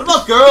 What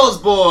about girls,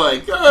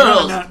 boy?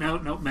 Girls!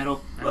 No,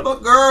 metal. What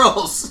about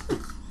girls?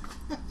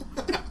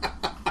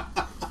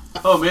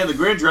 Oh man, the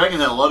Grand Dragon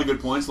had a lot of good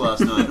points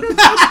last night.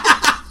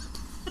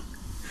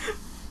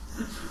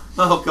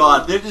 Oh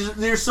god,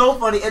 they're so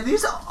funny, and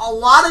a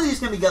lot of these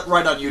can be got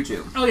right on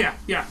YouTube. Oh yeah.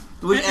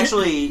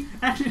 Actually,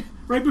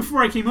 right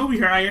before I came over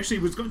here, I actually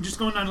was just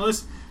going down the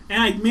list,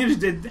 and I managed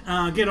to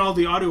get all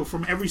the audio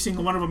from every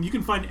single one of them. You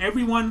can find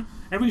every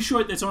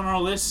short that's on our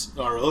list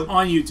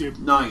on YouTube.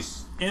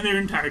 Nice. In their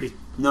entirety.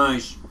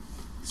 Nice.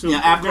 So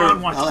after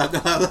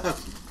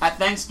at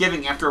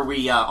Thanksgiving, after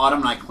Autumn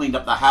and I cleaned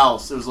up the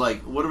house, it was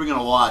like, what are we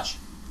gonna watch?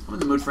 I'm in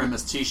the mood for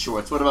MST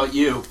shorts. What about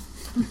you?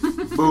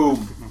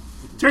 Boom.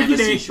 Turkey MST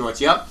Day.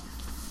 shorts. Yep.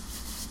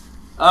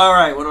 All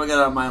right, what do I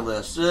got on my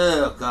list?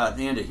 Oh God,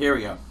 Andy, here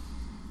we go.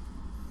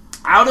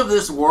 Out of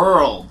This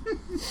World,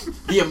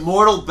 the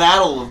immortal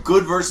battle of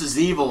good versus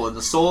evil and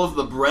the soul of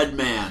the bread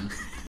man.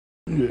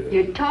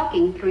 You're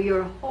talking through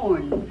your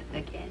horns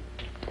again.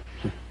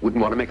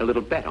 Wouldn't want to make a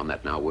little bet on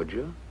that now, would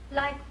you?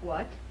 Like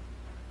what?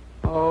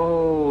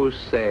 Oh,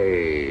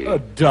 say...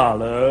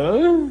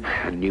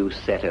 $1. A new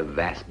set of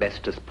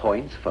asbestos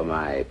points for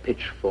my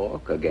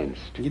pitchfork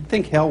against... You'd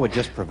think hell would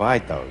just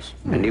provide those.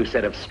 A new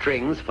set of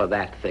strings for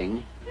that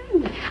thing.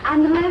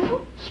 On the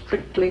level?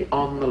 Strictly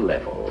on the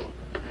level.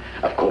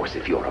 Of course,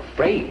 if you're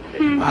afraid...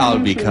 I'll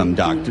become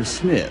Dr.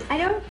 Smith. I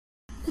don't...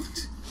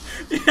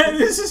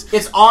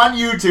 It's on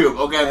YouTube,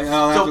 okay?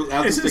 I'll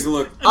have to take a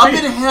look. Up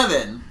in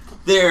heaven,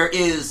 there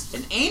is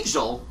an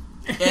angel,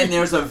 and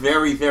there's a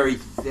very, very,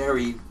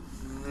 very,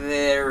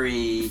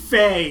 very...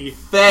 Fey.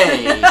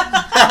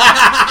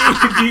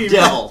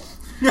 Devil.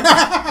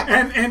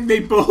 and they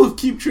both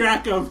keep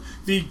track of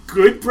the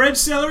good bread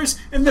sellers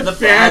and the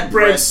bad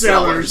bread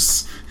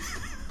sellers.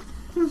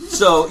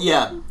 So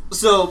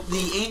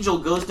the angel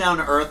goes down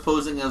to Earth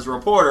posing as a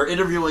reporter,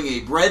 interviewing a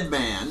bread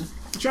man.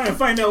 Trying to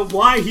find out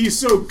why he's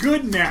so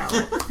good now.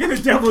 And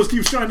the devil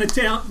keeps trying to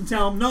tell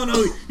him, no,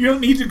 you don't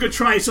need to go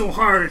try so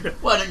hard.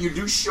 Why don't you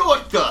do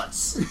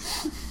shortcuts?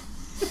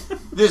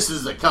 This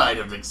is the kind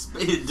of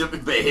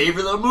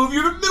behavior that'll move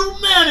you to middle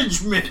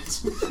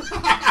management.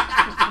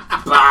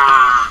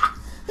 Bah!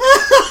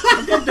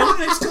 And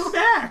then it's still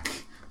back.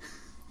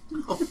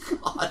 Oh,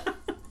 God.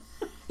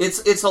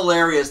 It's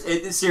hilarious.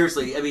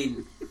 Seriously, I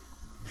mean,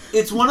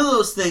 it's one of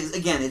those things.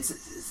 Again,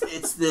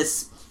 it's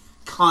this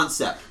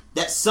concept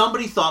that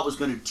somebody thought was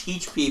going to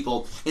teach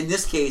people, in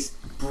this case,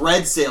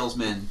 bread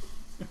salesmen,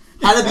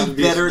 how to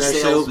be better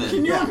salesmen.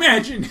 Can you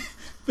imagine?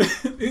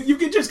 You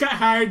just got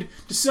hired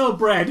to sell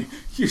bread.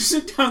 You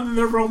sit down in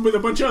the room with a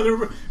bunch of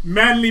other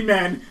manly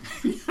men.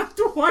 You have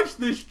to watch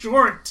this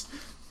short.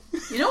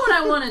 You know what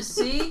I want to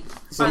see?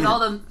 With all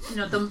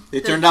the,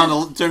 They turn down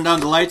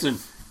the lights and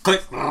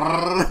click. You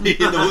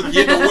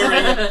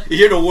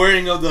hear the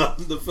whirring of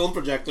the film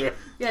projector.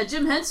 Yeah,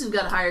 Jim Henson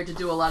got hired to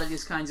do a lot of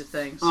these kinds of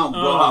things. Oh,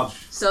 God.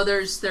 So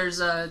there's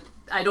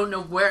I don't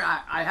know where,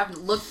 I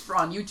haven't looked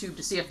on YouTube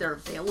to see if they're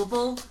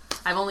available.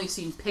 I've only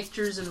seen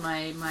pictures in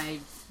my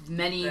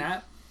many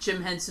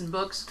Jim Henson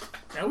books.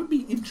 That would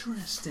be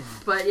interesting.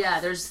 But yeah,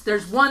 there's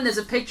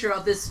a picture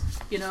of this,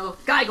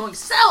 guy going,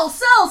 sell,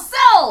 sell,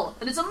 sell!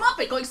 And it's a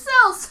Muppet going,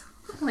 sell, sell.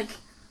 I'm like,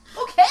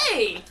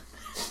 okay.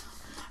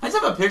 I just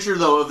have a picture,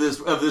 though, of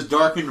this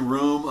darkened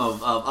room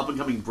of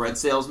up-and-coming bread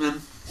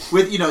salesmen.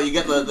 With, you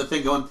get the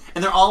thing going,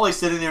 and they're all like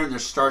sitting there in their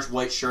starched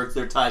white shirts,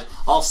 their ties,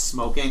 all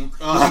smoking,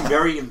 looking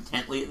very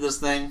intently at this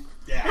thing.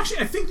 Yeah. Actually,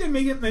 I think they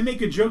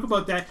make a joke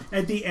about that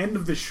at the end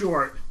of the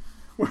short,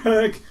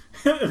 where like,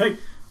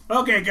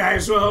 okay,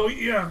 guys, well,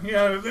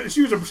 let's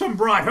use some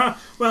broad, huh?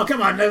 Well,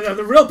 come on,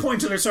 the real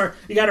point of this, sir,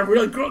 you got to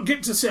really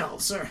get to sell,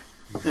 sir.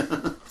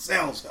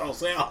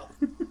 Sell.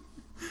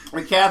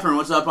 Hey, Catherine,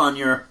 what's up on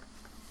your?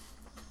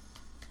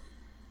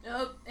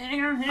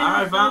 Hang on. All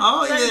right, fine.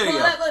 Oh, yeah, there you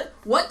go.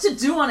 What to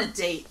do on a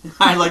date?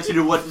 I'd like to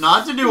do what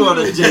not to do on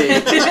a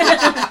date.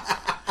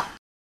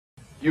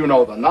 You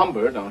know the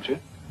number, don't you?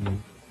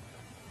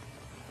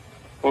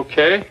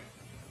 Okay.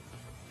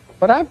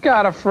 But I've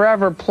got a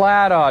Forever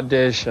Plaid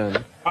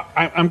audition.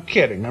 I'm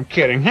kidding.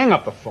 Hang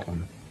up the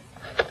phone.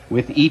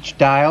 With each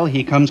dial,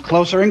 he comes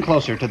closer and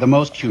closer to the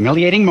most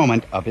humiliating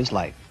moment of his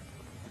life.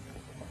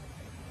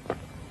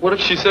 What if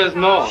she says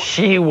no?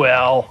 She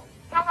will.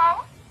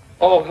 Hello?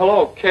 Oh,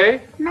 hello,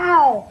 Kay?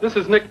 No. This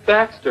is Nick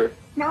Baxter.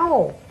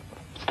 No.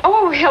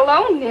 Oh,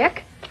 hello,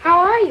 Nick. How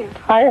are you?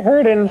 I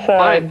heard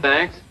inside. Fine,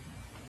 thanks.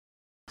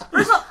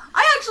 First of all,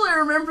 I actually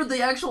remember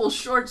the actual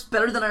shorts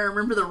better than I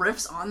remember the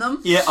riffs on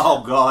them. Yeah,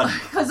 oh, God.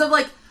 Because I'm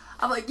like,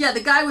 yeah,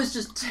 the guy was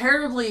just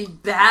terribly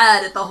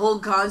bad at the whole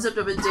concept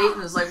of a date,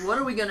 and was like, what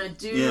are we going to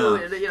do? Yeah.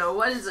 And,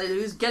 what is it? He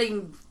was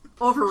getting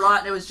overwrought,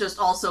 and it was just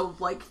also,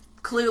 like,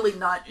 clearly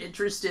not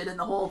interested in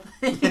the whole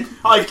thing.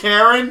 Hi,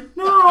 Karen.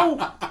 No.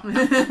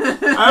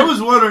 I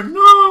was wondering.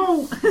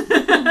 No.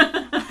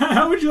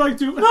 How would you like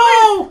to? No.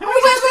 I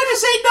was going to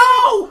say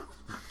no.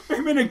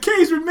 I'm in a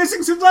case been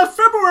missing since last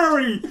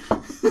February.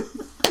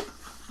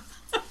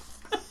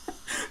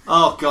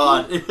 Oh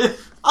God.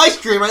 Ice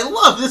cream. I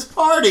love this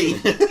party.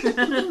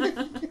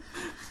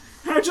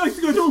 How'd you like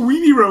to go to a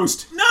weenie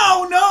roast?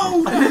 No.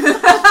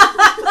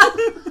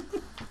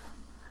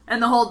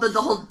 And the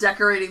whole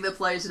decorating the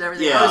place and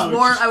everything. Yeah.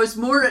 I was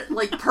more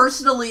like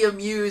personally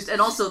amused,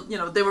 and also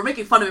they were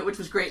making fun of it, which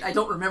was great. I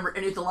don't remember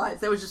any of the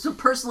lines. I was just so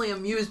personally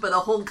amused by the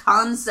whole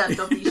concept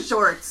of these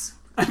shorts.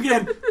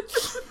 Again,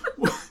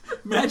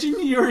 imagine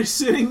you're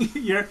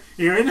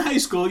in high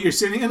school, you're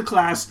sitting in a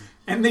class,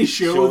 and they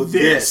show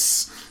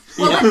this.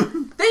 Well,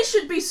 they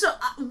should be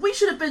we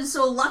should have been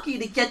so lucky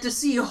to get to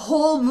see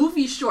whole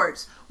movie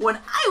shorts when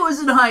I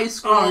was in high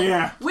school. Oh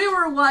yeah, we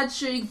were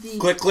watching the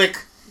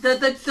click.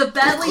 The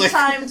badly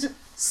timed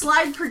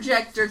slide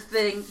projector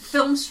thing,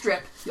 film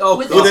strip. Oh,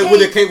 with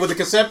the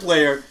cassette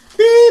player.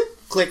 Beep,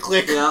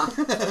 click. Yeah.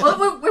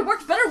 Well, it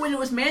worked better when it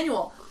was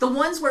manual. The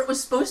ones where it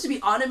was supposed to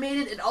be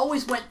automated, it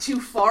always went too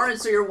far, and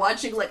so you're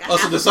watching like a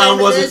half so the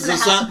sound wasn't the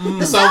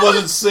sound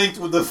wasn't synced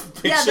with the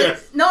picture. Yeah,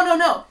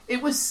 no.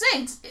 It was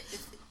synced.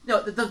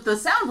 The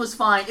sound was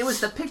fine. It was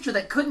the picture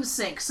that couldn't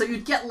sync. So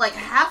you'd get like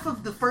half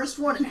of the first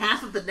one and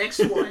half of the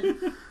next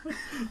one.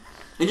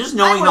 And just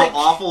knowing how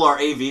awful our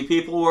AV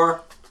people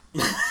were.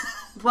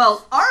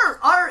 Well,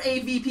 our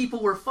AV people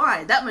were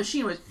fine. That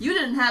machine was. You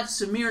didn't have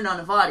Samir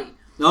Nanavati.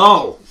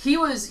 No. He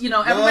was.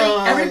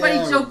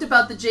 Everybody joked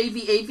about the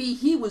JV AV.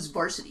 He was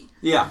varsity.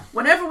 Yeah.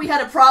 Whenever we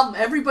had a problem,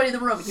 everybody in the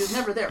room. He was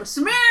never there.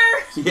 Samir.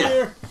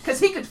 Yeah. Because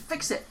he could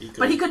fix it,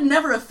 but he could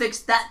never have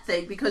fixed that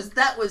thing because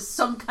that was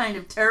some kind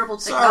of terrible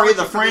technology. Sorry,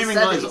 the framing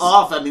was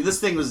off. I mean, this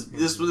thing was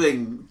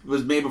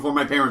made before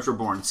my parents were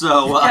born.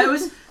 So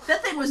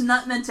that thing was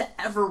not meant to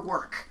ever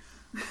work.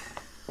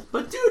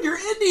 But dude, you're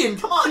Indian.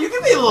 Come on, you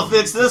can be able to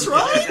fix this,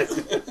 right?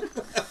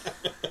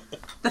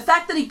 The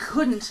fact that he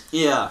couldn't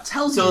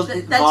tells you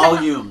that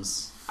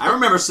volumes. I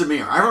remember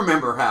Samir. I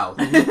remember how.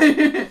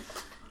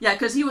 Yeah,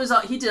 because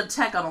he did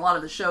tech on a lot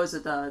of the shows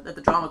at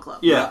the drama club.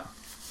 Yeah.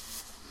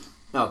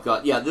 Oh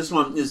God, yeah. This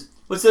one is.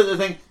 What's the other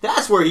thing?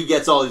 That's where he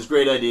gets all these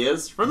great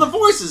ideas from the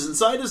voices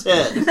inside his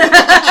head.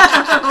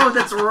 Oh,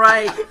 that's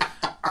right.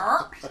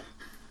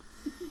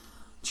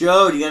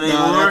 Joe, do you got any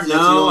more?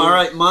 No. All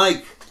right,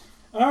 Mike.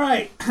 All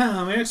right.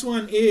 My next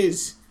one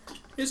is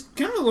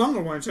kind of a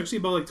longer one. It's actually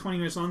about like 20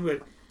 minutes long,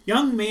 but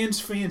Young Man's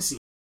Fancy.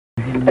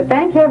 But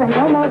thank heaven,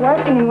 no more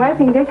washing and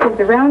wiping dishes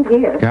around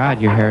here. God,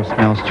 your hair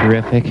smells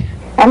terrific.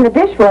 And the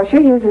dishwasher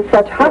uses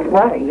such hot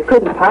water you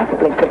couldn't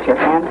possibly put your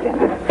hands in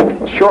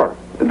it. Sure.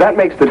 That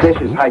makes the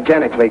dishes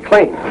hygienically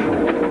clean.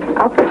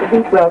 I'll put the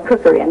Heatwell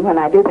cooker in when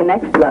I do the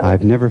next load.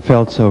 I've never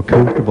felt so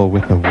comfortable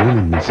with a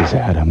woman, Mrs.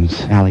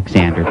 Adams.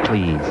 Alexander,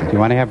 please. Do you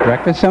want to have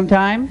breakfast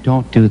sometime?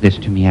 Don't do this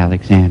to me,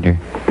 Alexander.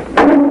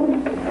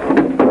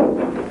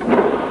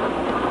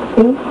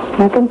 See?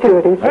 Nothing to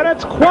it, is it? And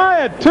it's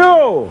quiet,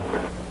 too!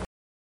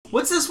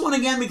 What's this one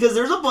again? Because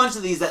there's a bunch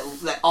of these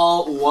that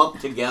all lump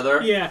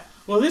together. Yeah.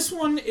 Well, this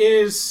one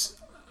is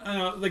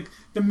like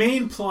the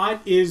main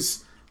plot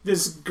is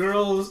this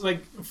girl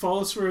like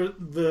falls for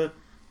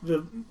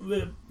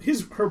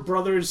her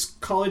brother's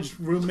college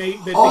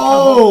roommate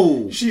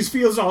that she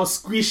feels all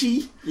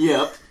squishy.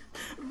 Yep.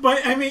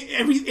 But I mean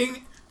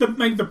everything.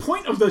 The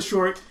point of the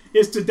short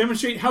is to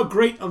demonstrate how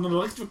great an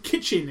electric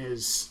kitchen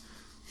is.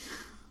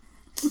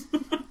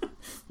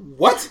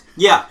 What?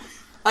 Yeah.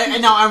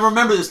 I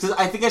remember this because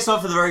I think I saw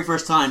it for the very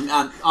first time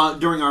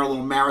during our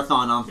little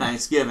marathon on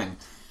Thanksgiving.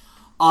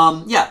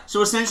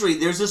 So essentially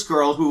there's this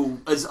girl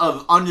who is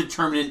of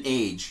undetermined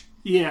age.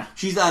 Yeah.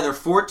 She's either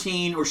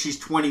 14 or she's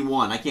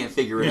 21. I can't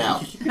figure it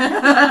out. She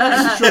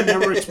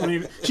never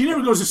explained it. She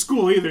never goes to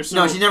school either. So.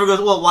 No, she never goes.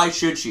 Well, why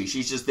should she?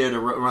 She's just there to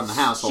run the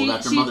household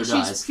after mother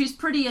dies. She's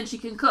pretty and she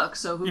can cook,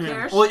 so who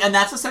cares? Well, and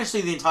that's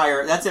essentially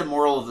that's the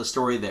moral of the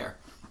story there.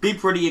 Be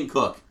pretty and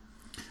cook.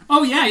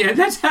 Oh yeah.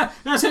 That's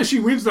how she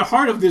wins the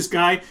heart of this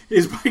guy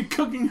is by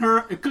cooking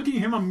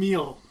him a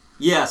meal.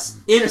 Yes,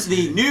 it's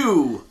the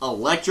new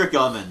electric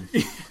oven.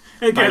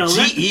 By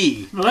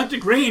GE.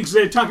 Electric range.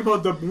 They talk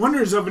about the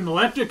wonders of an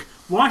electric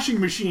washing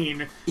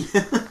machine.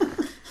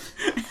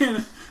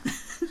 And,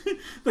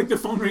 like the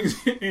phone rings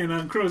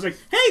and Crow's like,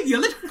 "Hey,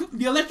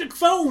 the electric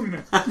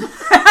phone."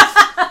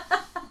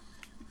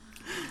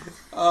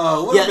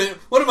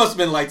 What it must have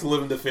been like to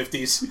live in the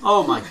 50s.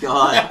 Oh my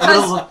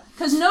God.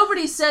 Because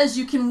nobody says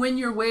you can win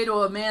your way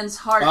to a man's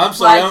heart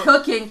by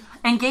cooking.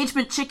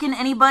 Engagement chicken,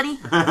 anybody?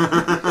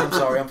 I'm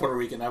sorry, I'm Puerto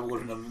Rican. I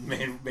wouldn't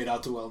have made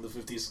out too well in the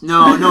 50s.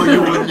 No,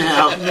 you wouldn't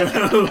have.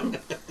 No.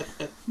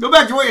 Go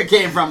back to where you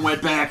came from,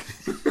 wetback.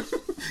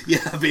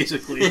 Yeah,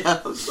 basically.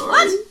 Yeah, I'm sorry.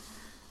 What?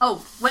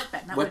 Oh,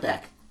 wetback, not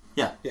wetback.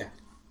 Yeah.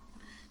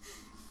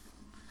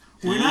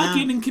 We're not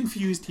getting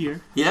confused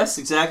here. Yes,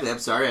 exactly. I'm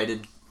sorry, I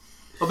did.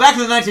 Well, back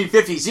in the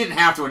 1950s, you didn't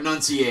have to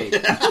enunciate.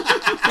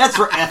 That's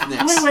for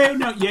ethnics. Wait,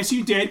 no. Yes,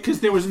 you did, because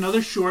there was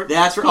another short.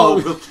 That's for...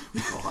 God.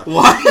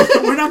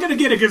 What? We're not going to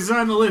get a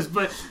on the list,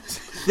 but...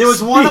 There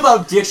was one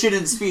about diction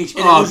and speech.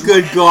 And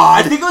good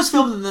God. I think it was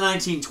filmed in the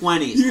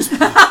 1920s. There's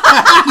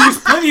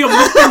plenty of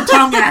lip and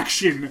tongue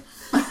action.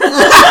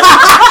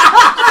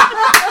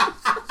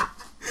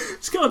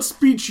 It's called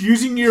speech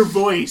using your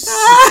voice.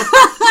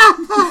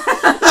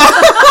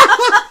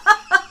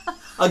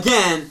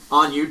 Again,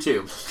 on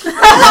YouTube.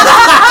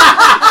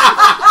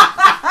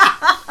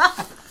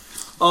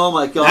 Oh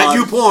my God. Not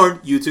you porn,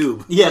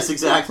 YouTube. Yes,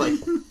 exactly.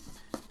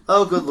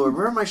 Oh, good Lord.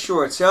 Where are my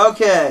shorts?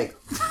 Okay.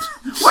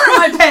 Where are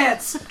my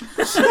pants?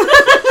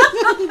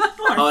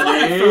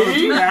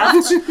 Honey.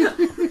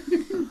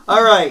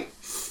 All right.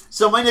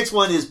 So my next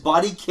one is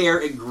body care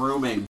and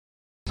grooming.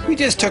 We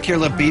just took your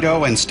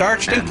libido and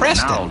starched and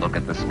pressed now it. Look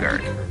at the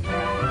skirt.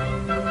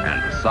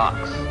 And the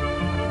socks.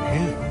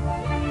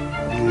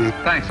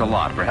 Thanks a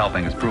lot for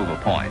helping us prove a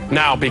point.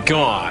 Now be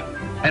gone.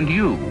 And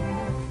you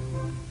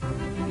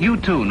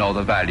too know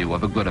the value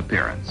of a good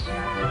appearance.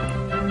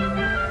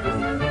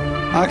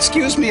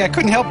 Excuse me, I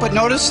couldn't help but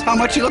notice how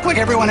much you look like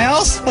everyone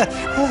else.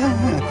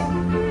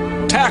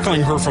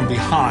 Tackling her from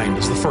behind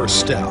is the first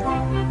step.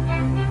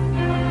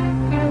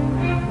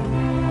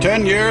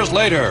 10 years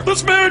later.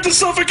 This marriage is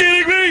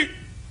suffocating me!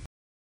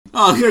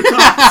 Oh, here it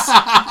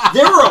comes.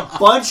 There were a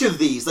bunch of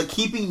these, like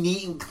keeping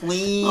neat and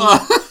clean.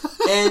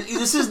 And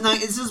this is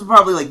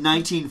probably like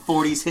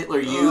 1940s Hitler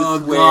Youth. Oh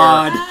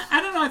God!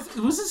 I don't know.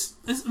 Was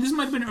this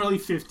might have been early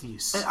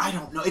 50s? I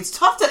don't know. It's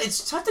tough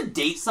to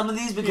date some of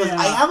these because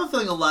I have a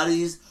feeling a lot of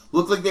these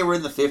look like they were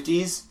in the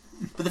 50s,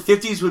 but the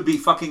 50s would be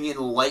fucking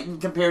enlightened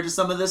compared to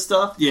some of this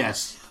stuff.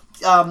 Yes.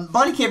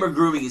 Body camera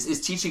grooming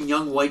is teaching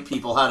young white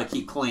people how to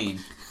keep clean.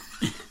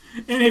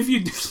 And if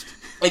you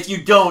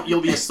don't,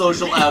 you'll be a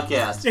social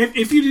outcast.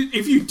 If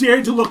you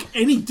dare to look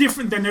any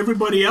different than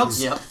everybody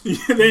else,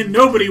 then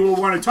nobody will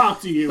want to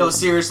talk to you. No,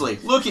 seriously,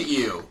 look at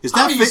you. Is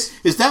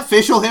that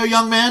facial hair,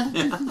 young man?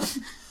 Yeah.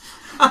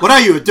 What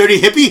are you, a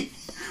dirty hippie?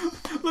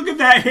 Look at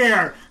that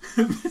hair.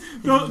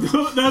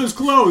 Those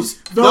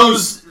clothes.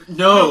 Those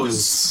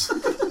nose.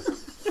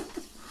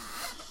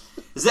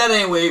 Is that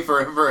any way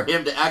for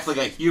him to act like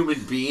a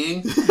human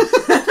being?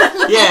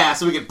 Yeah,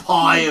 so we can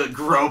paw you and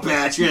grope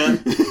at you.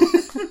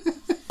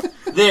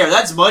 There,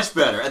 that's much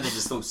better. And they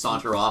just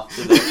saunter off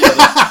to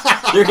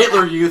their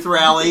Hitler Youth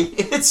rally.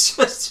 It's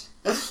just...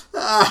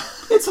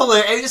 it's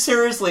hilarious.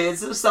 Seriously,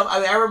 it's stuff.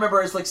 I remember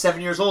I was like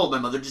 7 years old. My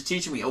mother just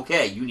teaching me,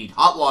 okay, you need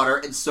hot water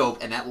and soap,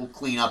 and that will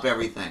clean up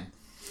everything.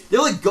 They're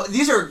like,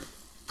 these are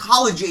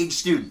college-age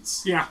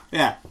students. Yeah.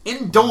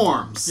 In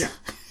dorms. Yeah.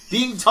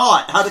 Being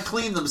taught how to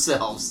clean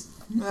themselves.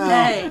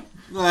 Hey.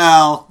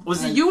 Well,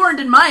 you weren't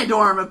in my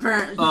dorm,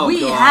 apparently. Oh,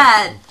 we God.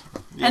 had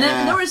And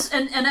then there was,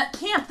 and at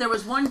camp there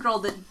was one girl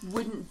that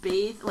wouldn't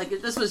bathe. Like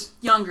this was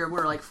younger, we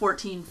were like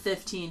 14,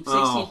 15,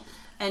 16,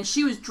 and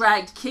she was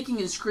dragged kicking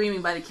and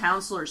screaming by the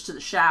counselors to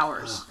the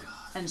showers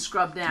and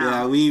scrubbed down.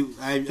 Yeah, I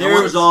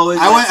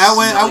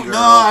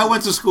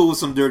went to school with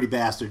some dirty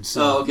bastards.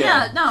 So.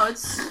 Yeah, no,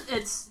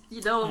 it's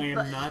you know. I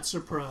am not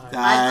surprised.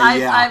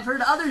 I've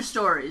heard other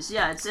stories.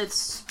 Yeah,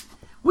 it's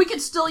we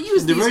could still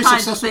use these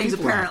kinds of things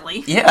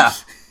apparently. Yeah.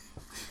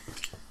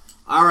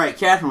 All right,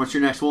 Catherine, what's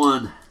your next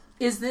one?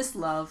 Is this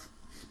love?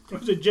 Or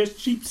was it just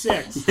cheap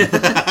sex?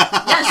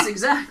 Yes,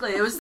 exactly.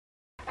 It was.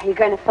 Are you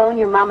going to phone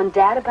your mom and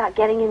dad about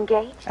getting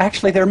engaged?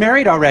 Actually, they're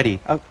married already.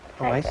 Oh,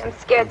 I see. I'm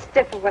scared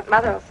stiff of what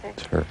Mother will say.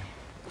 Sure.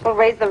 We'll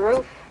raise the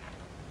roof.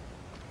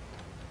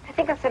 I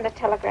think I'll send a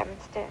telegram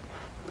instead.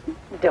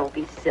 Don't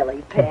be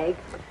silly, Peg.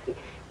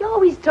 You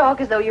always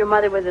talk as though your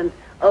mother was an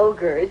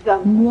ogre.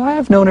 Well,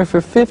 I've known her for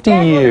 50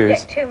 Dad years.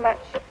 won't get too much.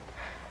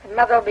 And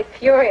Mother will be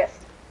furious.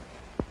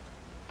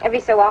 Every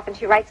so often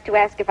she writes to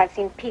ask if I've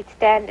seen Pete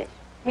Standish.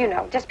 You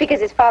know, just because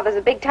his father's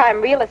a big-time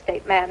real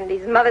estate man and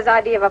his mother's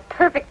idea of a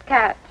perfect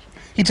catch.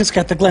 He just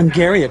got the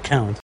Glengarry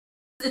account.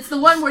 It's the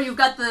one where you've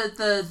got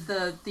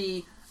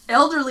the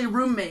elderly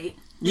roommate.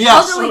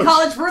 Yes. Elderly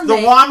college roommate. The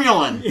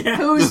Romulan. Yeah.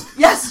 Who's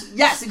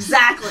yes,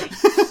 exactly.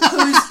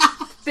 Who's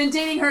been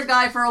dating her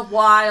guy for a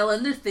while,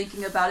 and they're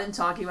thinking about it and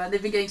talking about it.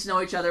 They've been getting to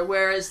know each other.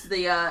 Whereas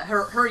the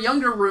her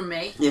younger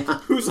roommate,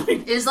 who's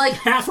is like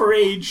half her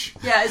age.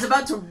 Yeah, is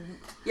about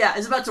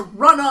to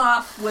run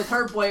off with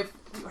her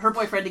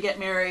boyfriend to get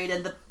married,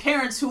 and the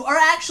parents, who are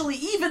actually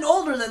even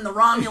older than the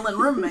Romulan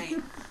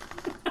roommate,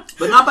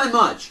 but not by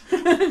much.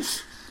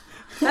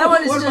 That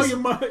one is What about just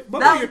your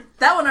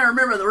that one. I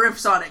remember the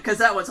riffs on it because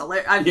that was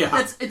hilarious.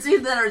 Yeah. It's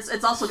either that or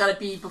it's also got to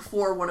be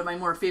before one of my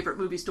more favorite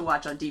movies to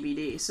watch on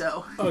DVD.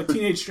 So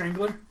Teenage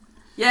Strangler.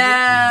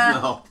 Yeah.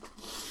 No.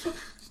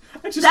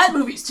 That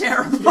movie's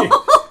terrible.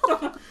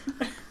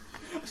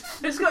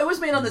 It was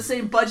made on the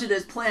same budget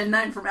as Plan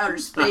 9 from Outer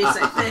Space,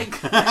 I think.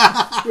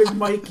 With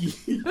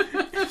Mikey.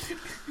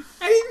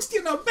 I didn't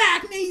steal no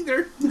back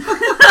neither.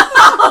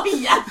 Oh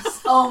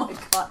yes! Oh my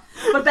god!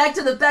 But back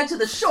to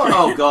the short.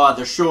 Oh god,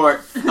 the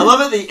short. I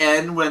love at the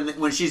end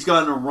when she's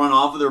going to run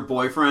off with her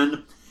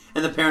boyfriend,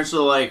 and the parents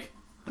are like,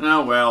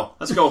 "Oh well,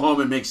 let's go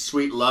home and make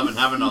sweet love and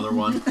have another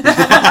one."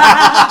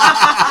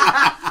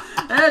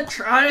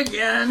 Try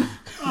again.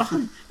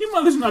 Your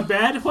mother's not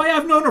bad. Why,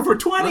 I've known her for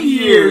 20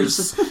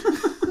 years.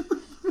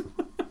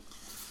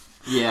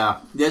 Yeah,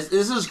 this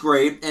is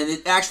great, and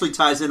it actually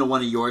ties into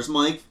one of yours,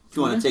 Mike. If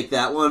you want to take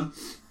that one.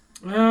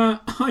 Oh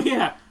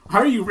yeah.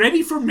 Are you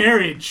ready for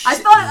marriage? I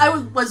thought I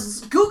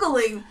was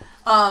Googling,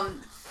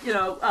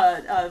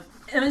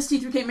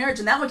 MST3K marriage,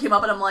 and that one came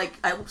up, and I'm like,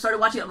 I started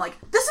watching it, I'm like,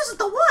 this isn't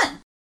the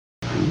one!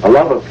 A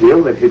love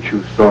appeal that hits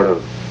you sort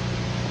of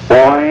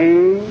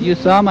boing. You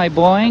saw my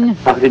boing?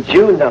 How did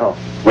you know?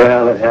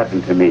 Well, it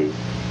happened to me.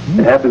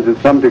 It happens in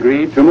some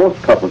degree to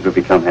most couples who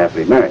become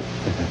happily married.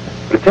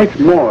 But it takes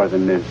more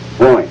than this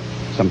boing.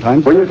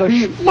 Sometimes Well, you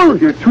see,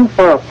 you're too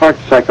far apart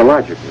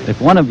psychologically. if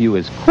one of you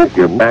is If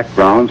your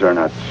backgrounds are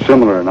not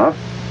similar enough,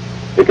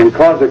 it can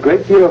cause a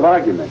great deal of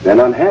argument and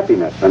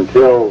unhappiness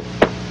until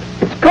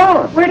it's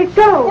gone. Where'd it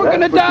go? We're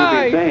gonna That's what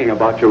die. you've been saying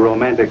about your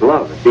romantic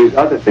love. If these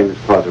other things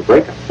cause a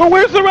breakup. But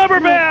where's the rubber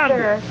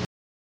band?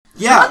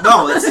 Yeah,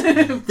 no,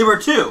 there were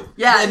two.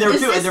 Yeah, and there were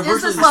two, and Is they're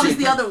This virtually Love the is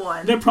same the thing. other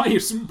one. They're probably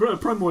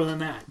more than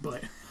that,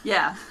 but...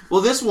 Yeah.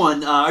 Well, this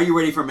one, Are You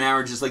Ready for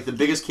Marriage, is like the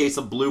biggest case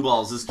of blue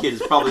balls this kid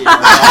has probably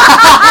ever had.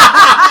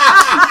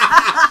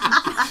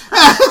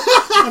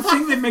 The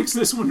thing that makes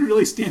this one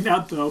really stand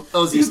out, though,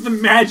 is is the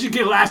magic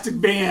elastic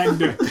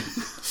band.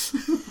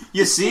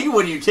 You see,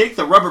 when you take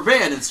the rubber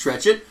band and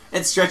stretch it,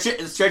 and stretch it,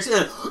 and stretch it,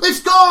 and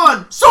it's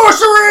gone!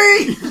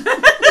 Sorcery!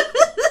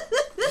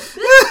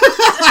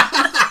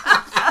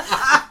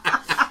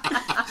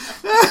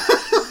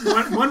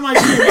 One of my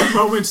favorite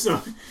moments,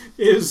 though,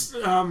 is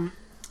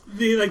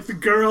the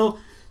girl,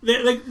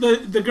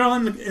 the girl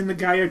and the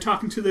guy are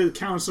talking to the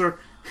counselor,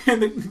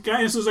 and the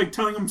guy is like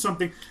telling him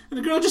something, and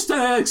the girl just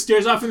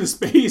stares off into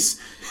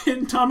space,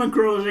 and Tom and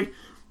Crow is like,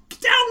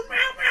 "Get down,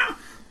 meow, meow,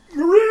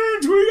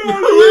 Marines, we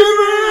gotta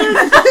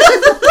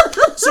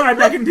leave." Sorry,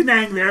 back in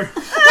Penang there.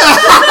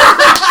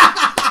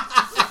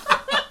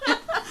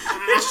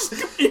 It's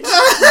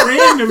just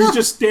random. He's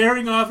just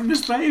staring off into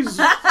space.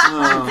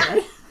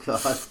 Okay.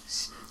 God.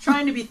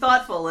 Trying to be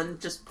thoughtful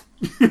and just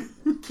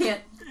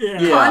can't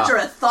Yeah. conjure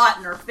a thought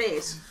in her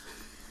face.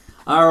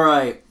 All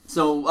right.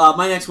 So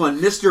my next one,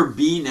 Mr.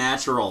 B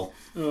Natural,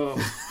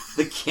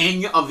 the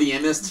king of the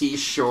MST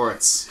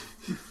shorts.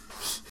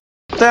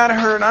 That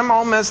hurt. I'm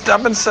all messed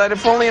up inside.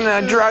 If only an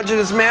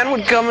androgynous man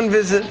would come and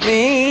visit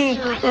me.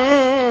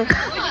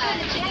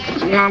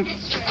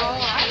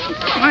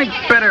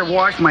 I better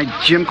wash my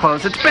gym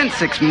clothes. It's been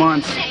 6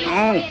 months.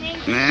 Oh,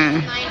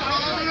 man.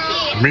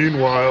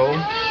 Meanwhile,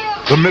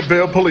 the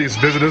Midvale police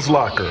visit his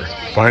locker,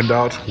 find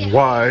out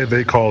why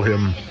they call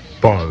him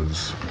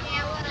Buzz.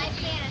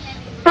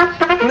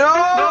 No!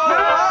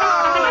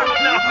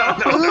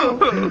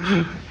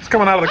 He's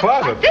coming out of the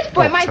closet. This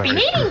boy might be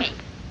needing me.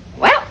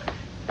 Well,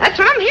 that's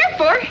right.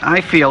 boy?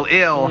 I feel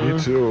ill. Me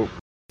too.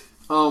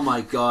 Oh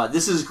my god,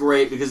 this is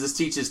great because this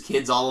teaches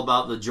kids all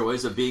about the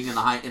joys of being in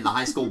the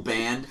high school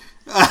band.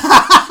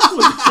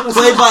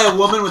 Played by a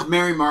woman with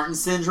Mary Martin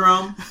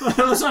syndrome.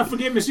 Let's not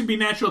forget Mr. B.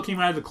 Natural came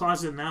out of the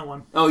closet in that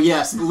one. Oh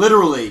yes,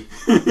 literally.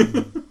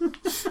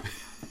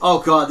 Oh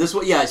god, this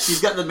one, yeah,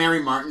 she's got the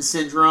Mary Martin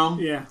syndrome.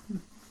 Yeah.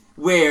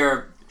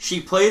 Where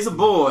she plays a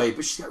boy,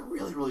 but she's got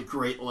really, really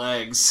great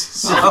legs.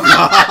 So.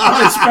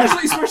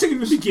 especially in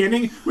the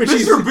beginning, where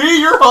Mr. B,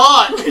 you're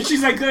hot.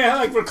 She's like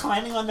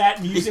reclining on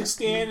that music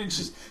stand, and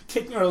she's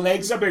kicking her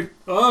legs up, and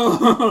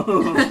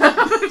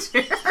oh.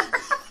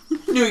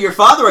 Knew your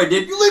father, I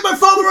did. You leave my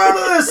father out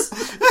of this.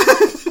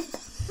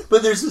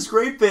 But there's this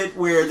great bit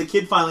where the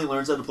kid finally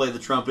learns how to play the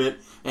trumpet,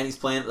 and he's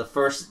playing the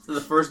first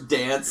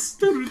dance.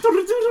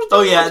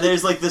 Oh yeah,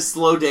 there's like this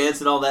slow dance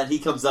and all that. He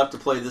comes up to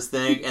play this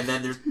thing, and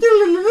then there's.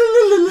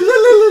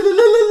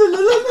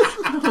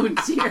 Oh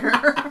dear.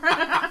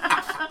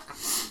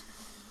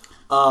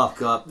 Oh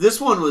god,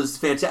 this one was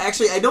fantastic.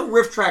 Actually, I know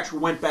Riff Tracks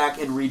went back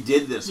and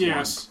redid this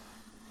one.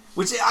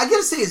 Which I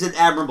gotta say is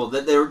admirable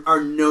that there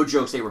are no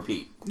jokes they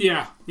repeat.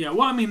 Yeah.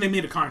 Well, I mean, they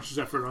made a conscious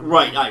effort on that.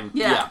 Right,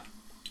 yeah.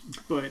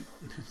 But,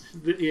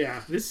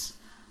 yeah,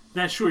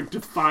 that short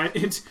defied...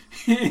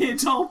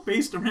 It's all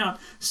based around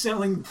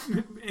selling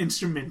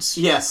instruments.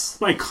 Yes.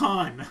 By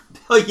Khan.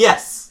 Oh,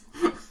 yes.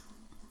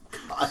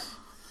 God.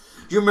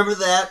 Do you remember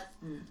that?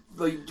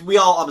 We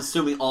all, I'm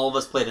assuming all of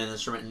us played an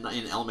instrument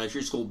in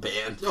elementary school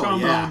band. Oh,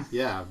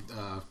 yeah.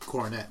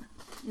 Cornet.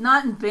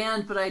 Not in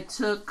band, but I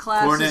took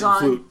classes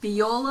on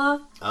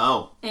viola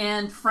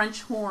and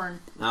French horn.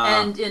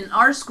 And in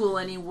our school,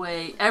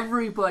 anyway,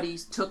 everybody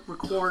took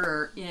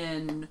recorder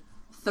in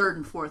 3rd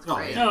and 4th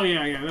grade. Oh,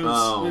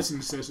 yeah. That's a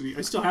necessity.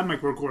 I still have my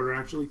recorder,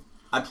 actually.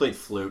 I played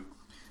flute.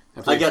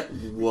 I got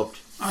whooped.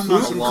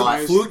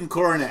 Flute and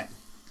cornet.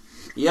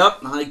 Yep,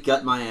 I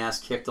got my ass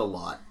kicked a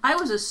lot. I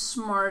was a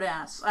smart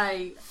ass.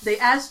 They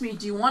asked me,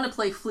 do you want to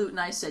play flute? And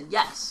I said,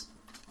 yes.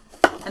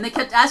 And they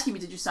kept asking me,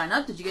 did you sign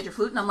up? Did you get your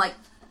flute? And I'm like,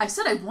 I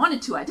said I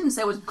wanted to. I didn't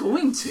say I was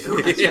going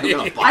to. I'm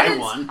gonna buy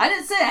one. I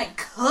didn't say I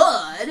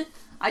could.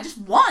 I just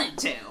wanted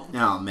to.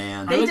 Oh,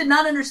 man. They did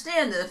not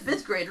understand that a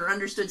 5th grader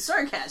understood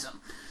sarcasm.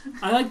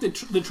 I like the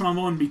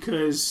trombone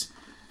because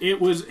it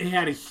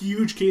had a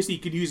huge case that you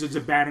could use as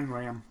a battering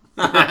ram.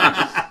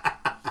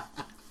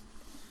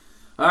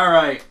 All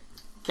right.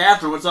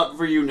 Catherine, what's up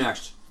for you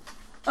next?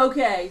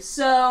 Okay,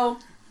 so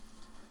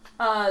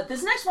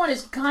this next one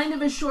is kind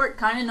of a short,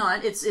 kind of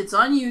not. It's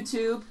on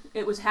YouTube.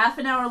 It was half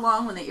an hour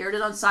long when they aired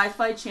it on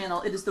Sci-Fi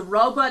Channel. It is the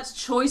Robots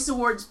Choice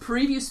Awards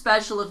preview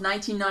special of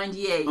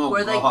 1998,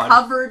 where they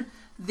covered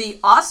the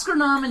Oscar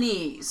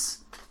nominees.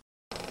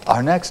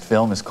 Our next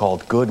film is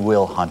called Good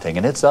Will Hunting,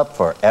 and it's up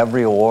for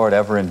every award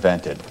ever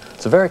invented.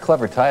 It's a very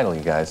clever title,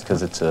 you guys,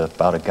 because it's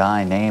about a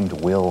guy named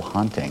Will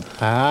Hunting.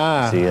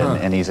 See,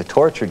 and he's a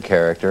tortured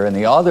character, and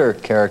the other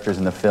characters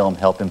in the film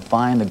help him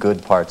find the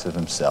good parts of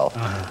himself.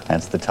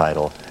 Hence the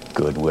title,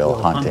 Good Will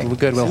Hunting.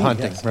 Good Will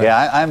Hunting. Right.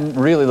 Yeah, I'm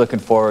really looking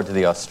forward to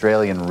the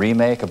Australian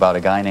remake about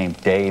a guy named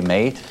Day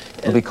Mate.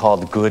 It'll be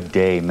called Good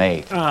Day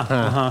Mate.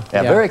 Yeah,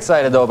 very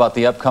excited, though, about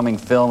the upcoming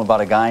film about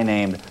a guy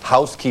named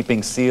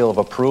Housekeeping Seal of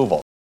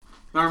Approval.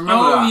 I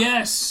remember that.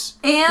 Yes.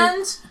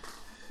 And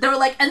they were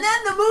like, and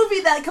then the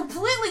movie that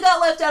completely got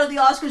left out of the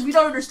Oscars, we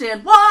don't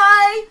understand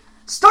why,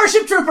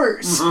 Starship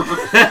Troopers.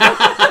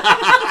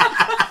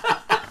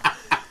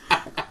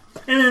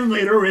 And then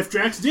later, Riff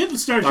Tracks did the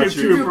Starship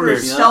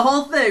Troopers. The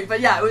whole thing.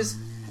 But yeah,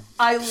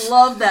 I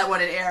loved that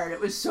when it aired.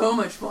 It was so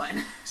much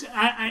fun.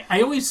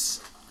 I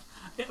always,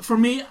 for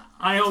me,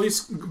 I always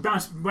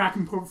bounce back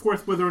and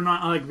forth whether or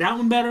not I like that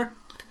one better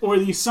or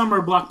the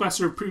summer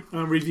blockbuster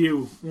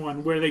review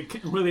one where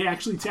they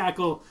actually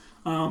tackle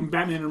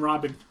Batman and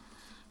Robin.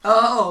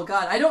 Oh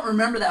God, I don't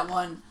remember that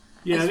one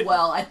as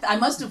well. I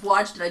must have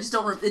watched it. I just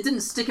don't. It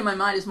didn't stick in my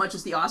mind as much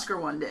as the Oscar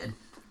one did.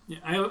 Yeah,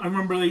 I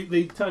remember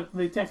they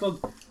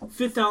tackled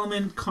Fifth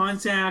Element,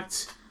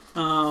 Contact,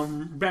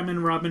 Batman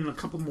and Robin, and a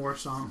couple more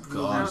songs.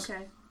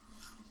 Okay.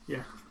 Yeah.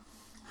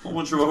 A whole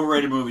bunch of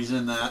overrated movies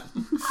in that.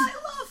 I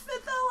love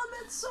Fifth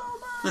Element so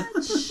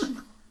much.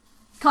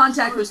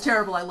 Contact was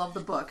terrible. I love the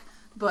book,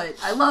 but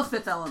I love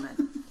Fifth Element.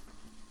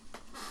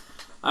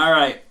 All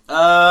right.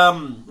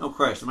 Oh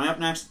Christ, am I up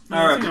next?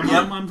 All right.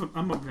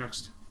 I'm up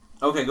next.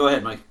 Okay, go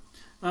ahead, Mike.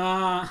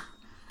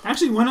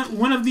 Actually,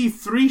 one of the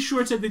 3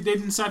 shorts that they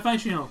did in Sci-Fi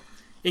Channel,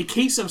 A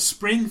Case of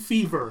Spring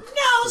Fever.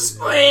 No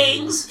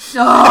springs.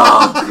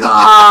 Oh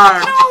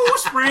God. No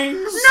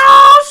springs.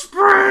 No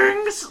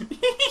springs.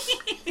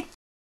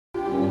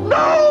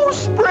 No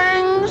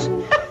springs.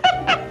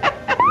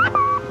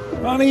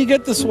 Honey,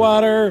 get the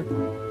swatter.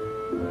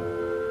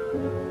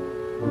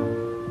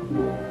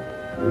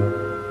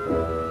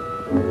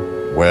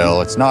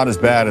 Well, it's not as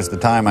bad as the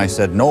time I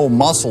said no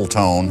muscle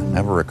tone.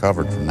 Never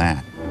recovered from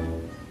that.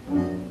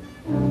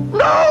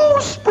 No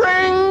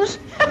springs.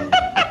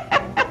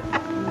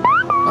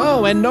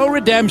 Oh, and no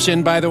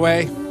redemption, by the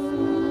way.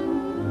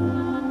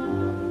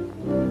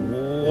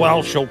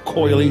 Welsh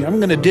O'Coily,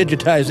 I'm going to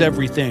digitize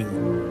everything.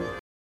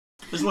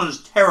 This This one is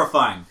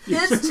terrifying.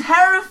 It's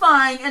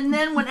terrifying, and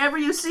then whenever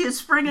you see a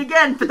spring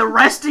again for the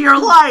rest of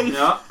your life,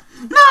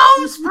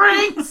 no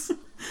springs.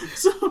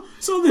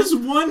 So this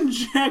one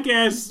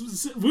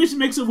jackass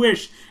makes a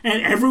wish,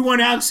 and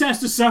everyone else has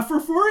to suffer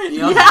for it?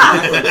 Yeah.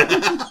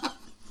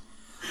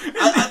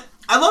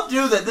 I love,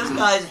 too, that this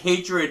guy's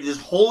hatred, his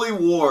holy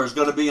war, is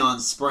going to be on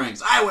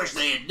springs. I wish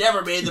they had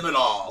never made them at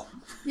all.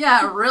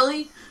 Yeah,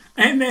 really?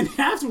 And then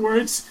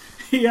afterwards,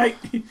 he's like,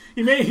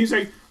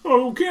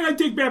 oh, can I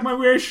take back my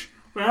wish?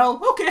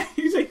 Well, okay.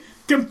 He's like,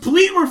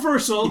 complete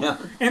reversal. Yeah.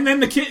 And then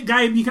the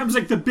guy becomes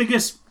like the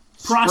biggest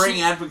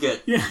spring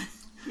advocate. Yeah.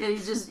 Yeah,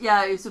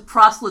 he's a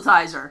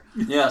proselytizer.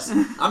 Yes.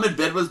 I'm in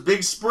bed with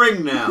Big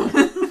Spring now.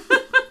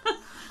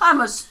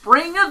 I'm a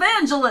spring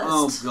evangelist.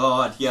 Oh,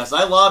 God, yes.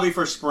 I lobby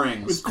for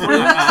springs. With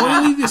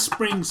clearly the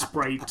spring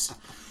sprite.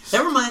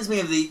 That reminds me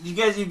of you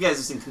guys have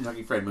seen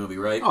Kentucky Fried Movie,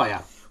 right? Oh,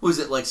 yeah. Was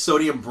it like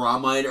sodium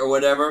bromide or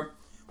whatever?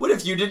 What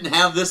if you didn't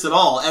have this at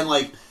all, and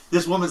like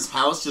this woman's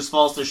house just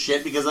falls to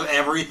shit because of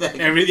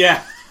everything?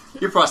 Yeah.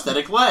 Your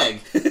prosthetic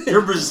leg,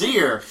 your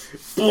brassiere,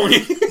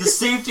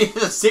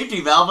 the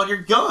safety valve on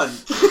your gun.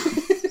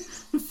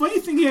 The funny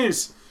thing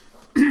is,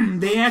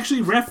 they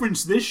actually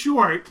referenced this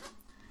short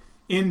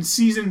in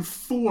season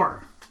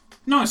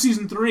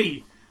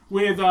 3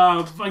 with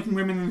Viking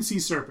Women and the Sea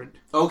Serpent.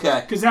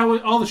 Okay. Because that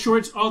was all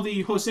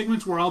the whole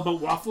segments were all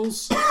about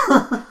waffles.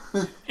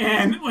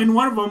 And in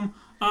one of them,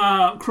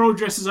 Crow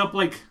dresses up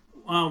like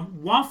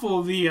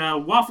Waffle, the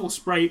waffle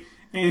sprite,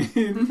 and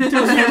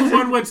tells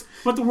everyone what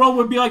the world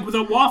would be like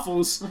without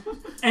waffles.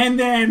 And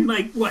then,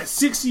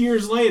 6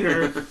 years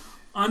later,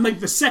 on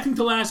the second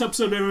to last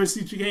episode of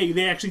MST3K,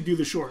 they actually do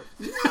the short.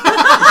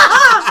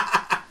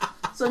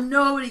 So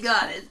nobody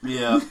got it.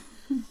 Yeah.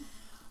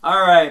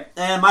 All right,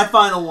 and my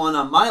final one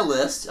on my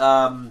list.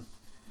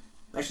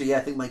 Actually, yeah,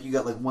 I think Mike, you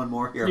got one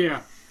more here.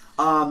 Yeah.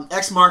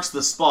 X marks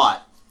the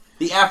spot.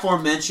 The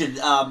aforementioned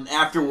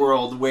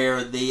afterworld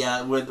where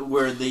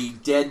the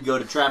dead go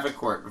to traffic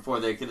court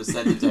before they can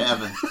ascend into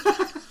heaven.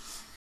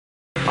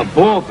 A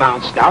ball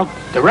bounced out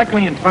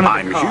directly in front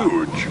of the car. I'm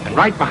huge. And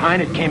right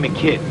behind it came a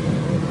kid.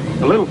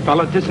 The little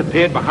fella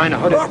disappeared behind the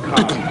hood of the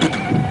car.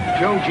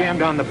 Joe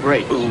jammed on the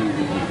brakes.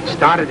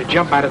 Started to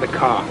jump out of the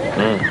car.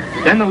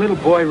 Then the little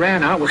boy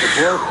ran out with the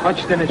ball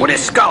clutched in his With hand.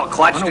 his skull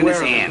clutched in his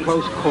unaware of hand. a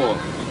close call.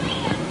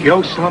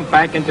 Joe slumped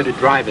back into the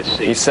driver's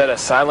seat. He said a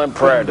silent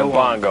prayer to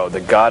Bongo, the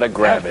god of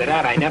gravity. After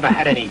that, I never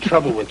had any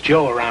trouble with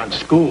Joe around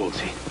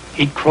schools.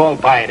 He'd crawl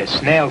by at a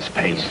snail's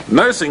pace.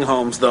 Nursing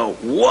homes, though.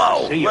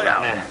 Whoa! See you look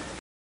out. there.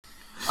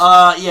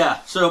 Yeah,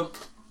 so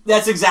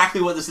that's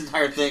exactly what this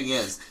entire thing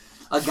is.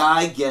 A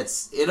guy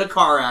gets in a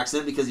car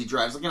accident because he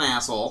drives like an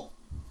asshole.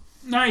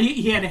 No,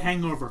 he had a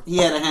hangover. He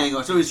had a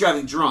hangover, so he was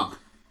driving drunk.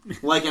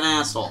 Like an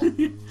asshole.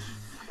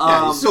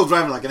 Yeah, he's still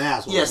driving like an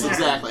asshole. Yes,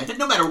 exactly.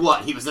 No matter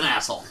what, he was an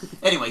asshole.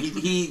 Anyway,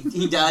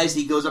 he dies,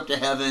 he goes up to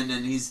heaven,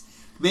 and he's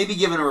maybe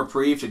given a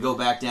reprieve to go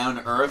back down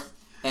to Earth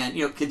and,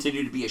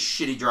 continue to be a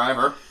shitty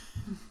driver.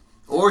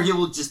 Or he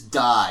will just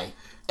die.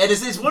 And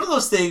it's one of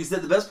those things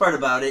that the best part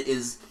about it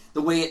is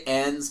the way it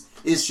ends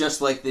is just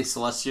like the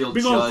celestial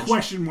Big judge. old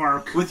question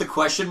mark. With the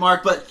question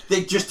mark, but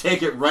they just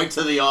take it right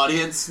to the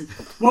audience.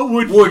 What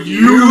would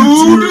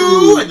you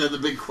do? And then the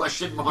big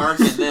question mark,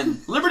 and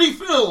then Liberty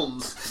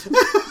Films.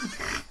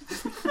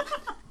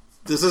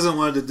 This isn't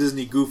one of the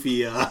Disney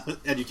goofy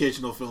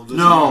educational films.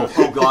 No.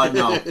 Oh, God,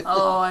 no.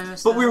 Oh, I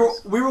missed But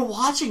those. we were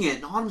watching it,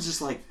 and Autumn's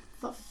just like,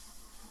 the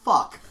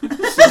fuck is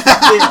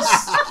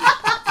this?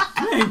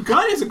 Man,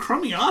 God has a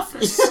crummy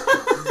office.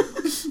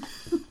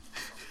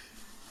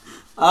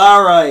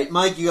 All right,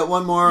 Mike, you got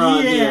one more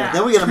on here. Yeah.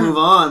 Then we got to move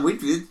on. We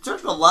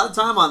took a lot of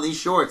time on these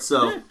shorts,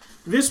 so...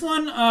 This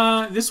one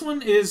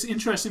is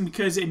interesting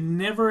because it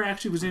never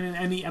actually was in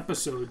any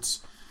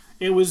episodes.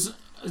 It was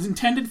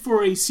intended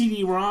for a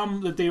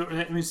CD-ROM that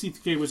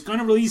MST3K was going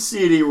to release.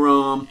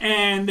 CD-ROM.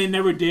 And they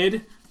never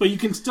did. But you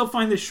can still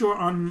find this short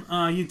on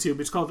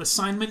YouTube. It's called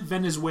Assignment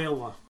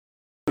Venezuela.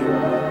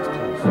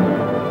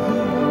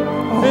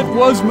 It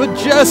was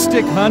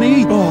majestic,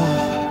 honey.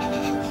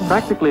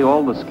 Practically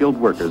all the skilled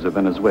workers are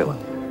Venezuelan,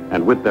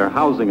 and with their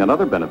housing and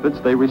other benefits,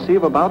 they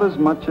receive about as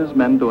much as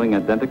men doing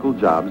identical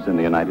jobs in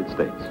the United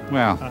States.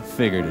 Well, I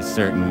figured a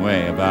certain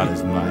way, about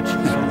as much.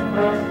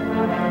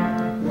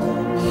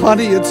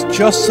 Honey, it's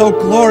just so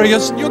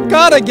glorious. You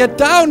gotta get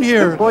down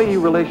here. Employee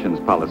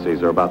relations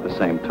policies are about the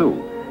same, too,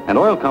 and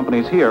oil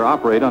companies here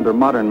operate under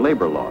modern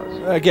labor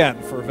laws.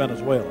 Again, for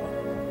Venezuela.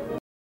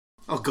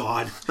 Oh,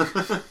 God.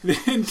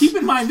 And keep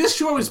in mind, this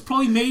short was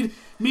probably made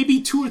maybe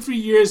 2 or 3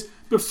 years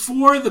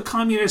before the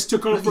communists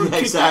took over and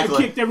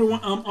kicked everyone,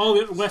 all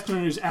the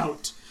Westerners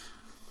out.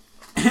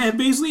 And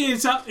basically,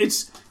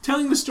 it's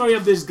telling the story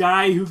of this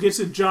guy who gets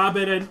a job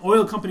at an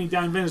oil company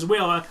down in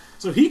Venezuela.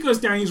 So he goes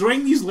down, he's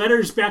writing these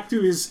letters back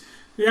to his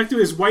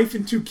wife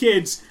and 2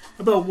 kids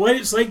about what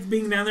it's like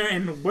being down there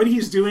and what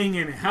he's doing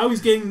and how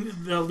he's getting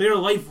their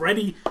life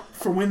ready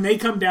for when they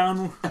come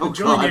down and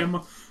join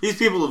him. These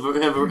people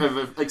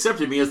have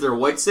accepted me as their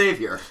white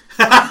savior.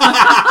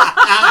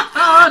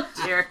 Oh,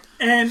 dear.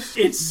 And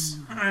it's,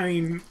 I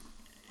mean...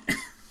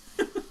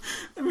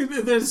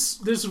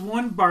 there's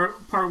one part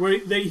where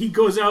he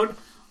goes out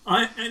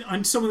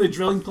on some of the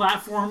drilling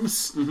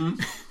platforms, and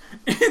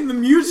the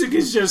music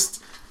is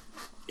just,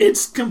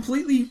 it's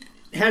completely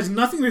has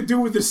nothing to do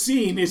with the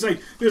scene. It's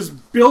like this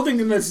building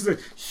and this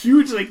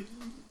huge, like,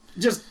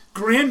 just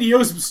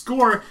grandiose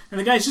score, and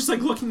the guy's just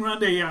like looking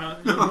around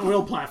an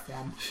oil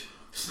platform.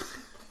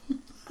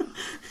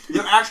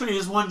 There actually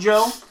is one,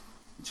 Joe.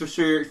 Just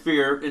for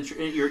your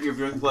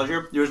viewing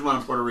pleasure, there's one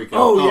in Puerto Rico.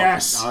 Oh,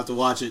 yes, I'll have to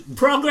watch it.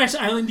 Progress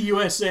Island,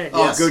 USA.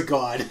 Oh, yes. Good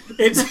God!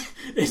 It's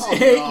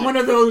one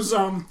of those.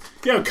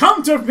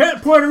 Come to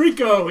Puerto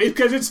Rico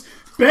because it's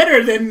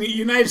better than the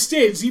United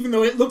States, even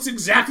though it looks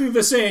exactly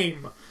the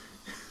same.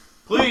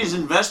 Please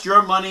invest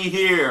your money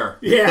here.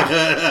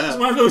 Yeah, it's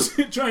one of those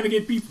trying to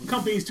get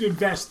companies to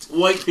invest.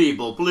 White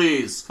people,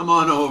 please come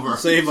on over.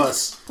 Save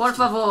us. Por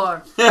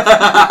favor.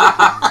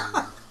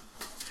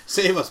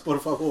 Save us, por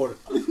favor.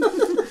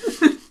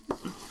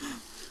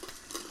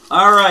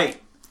 All right.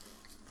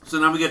 So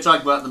now we get to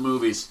talk about the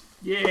movies.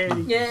 Yay.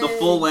 The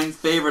full-length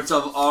favorites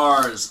of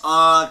ours.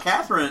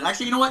 Catherine.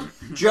 Actually, you know what?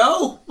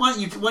 Joe, why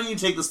don't you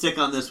take the stick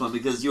on this one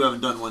because you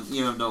haven't done one.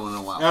 You haven't done one in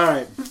a while. All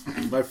right.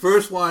 My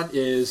first one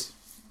is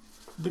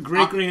The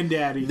Great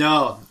Granddaddy.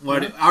 No,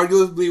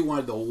 arguably one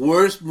of the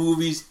worst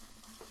movies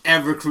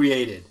ever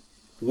created.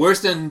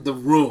 Worse than The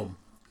Room.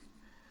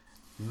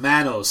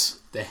 Manos,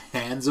 The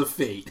Hands of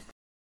Fate.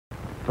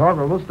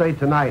 Torgel, we'll stay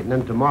tonight and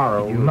then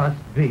tomorrow. You must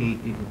be.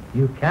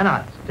 You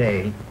cannot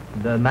stay.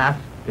 The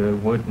master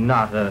would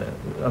not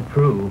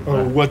approve.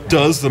 Oh, what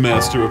does the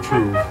master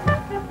approve?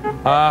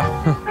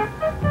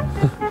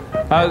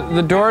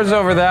 The door's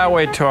over that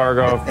way,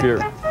 Torgo. If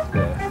you're...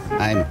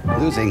 I'm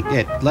losing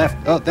it. Left.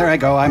 Oh, there I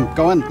go. I'm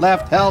going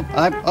left. Help.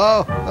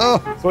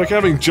 It's like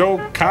having Joe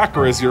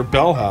Cocker as your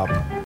bellhop.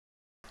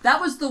 That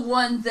was the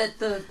one that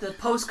the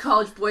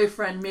post-college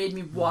boyfriend made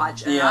me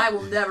watch, and I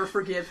will never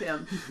forgive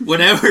him.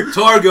 Whenever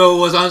Torgo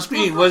was on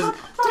screen, was that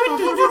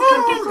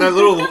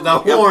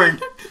horn.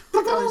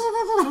 It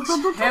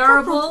was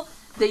terrible.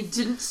 They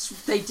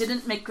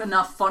didn't make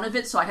enough fun of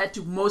it, so I had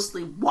to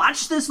mostly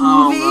watch this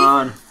movie.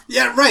 Oh, God.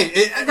 Yeah, right.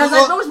 Because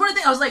that was one of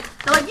the things. I was like,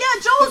 they're like,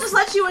 yeah, Joe will just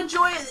let you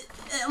enjoy it.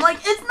 Like,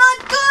 it's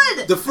not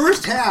good. The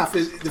first half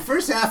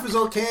is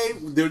okay.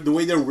 The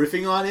way they're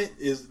riffing on it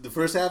is the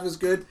first half is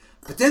good.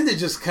 But then they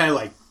just kind of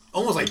like,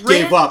 almost like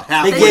gave up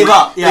halfway. They gave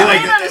up, yeah.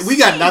 Like, we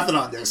got nothing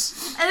on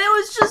this. And it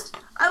was just,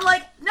 I'm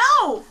like,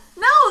 no,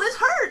 this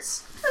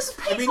hurts. This is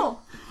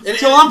painful.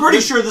 So I'm pretty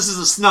sure this is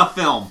a snuff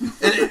film.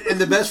 And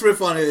the best riff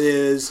on it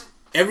is,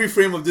 every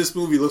frame of this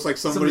movie looks like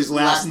somebody's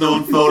last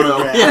known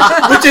photograph.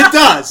 Yeah. Which it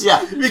does.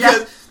 Yeah.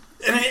 Because,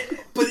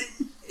 but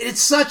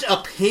it's such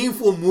a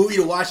painful movie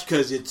to watch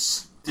because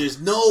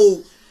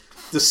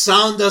the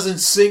sound doesn't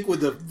sync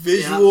with the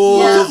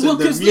visuals and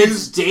the music.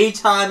 It's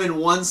daytime in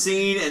one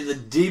scene and the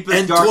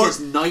deepest,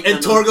 darkest night. And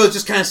Torgo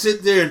just kind of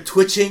sitting there and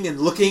twitching and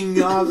looking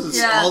all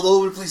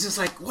over the place. It's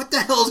like, what the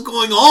hell is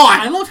going on?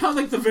 I love how,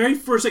 like, the very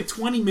first,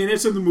 20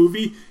 minutes of the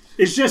movie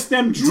is just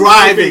them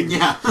driving.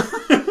 Yeah.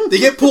 They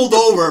get pulled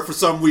over for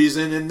some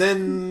reason, and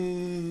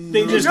then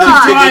they just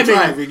keep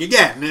driving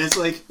again. And it's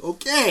like,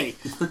 okay.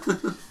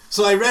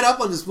 So I read up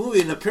on this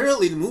movie, and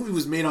apparently the movie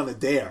was made on a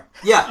dare.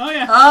 Yeah. Oh,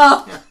 yeah.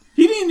 Oh. Yeah.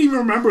 He didn't even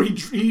remember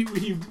he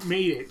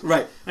made it.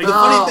 Right. Like, the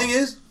funny thing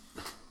is,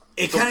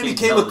 it kind of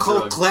became a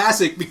cult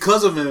classic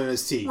because of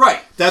MST.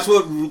 Right. That's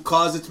what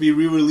caused it to be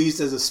re-released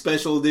as a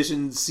special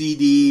edition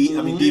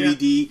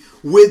DVD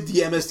with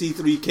the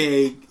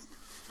MST3K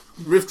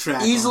riff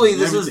track. Easily,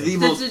 this is the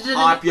most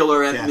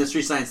popular at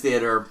Mystery Science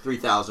Theater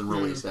 3000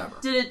 release ever.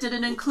 Did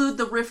it include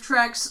the riff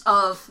tracks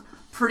of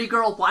Pretty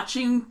Girl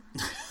watching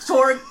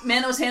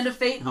Manos Hand of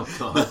Fate? Oh,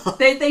 God.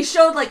 They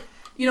showed, like,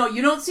 you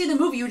don't see the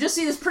movie, you just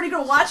see this pretty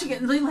girl watching it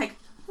and being like,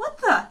 what's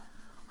going,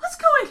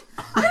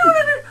 I don't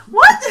understand,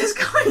 what is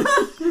going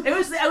on?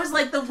 It was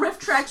like the riff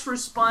track's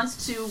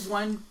response to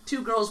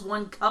Two Girls,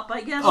 One Cup, I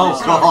guess. Oh,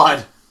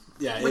 God.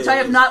 Yeah, which I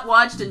have not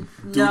watched and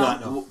do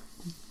not know.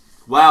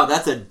 Wow,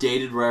 that's a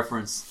dated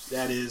reference.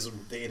 That is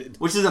dated.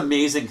 Which is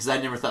amazing, because I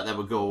never thought that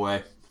would go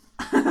away.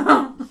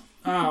 Oh,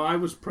 I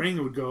was praying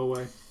it would go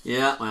away.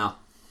 Yeah, well.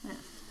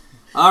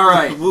 All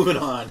right. Moving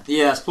on.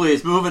 Yes,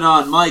 please, moving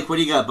on. Mike, what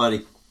do you got,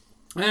 buddy?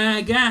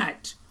 I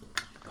got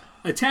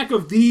Attack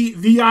of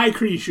the Eye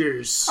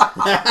Creatures.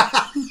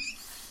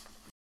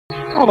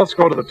 Oh, let's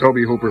go to the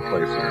Toby Hooper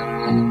place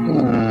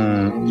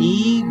here.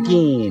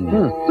 Eugene.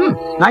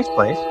 Nice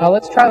place. Now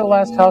let's try the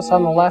last house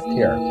on the left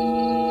here.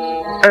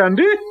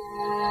 Andy?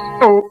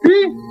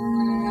 Opie?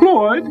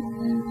 Floyd?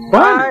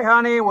 Bye,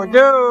 honey. We're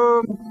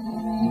doomed.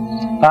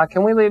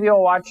 Can we leave you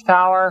a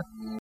watchtower?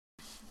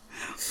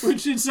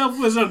 Which itself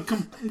was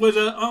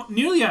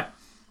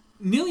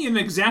nearly an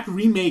exact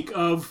remake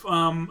of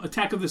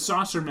Attack of the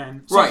Saucer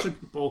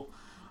People.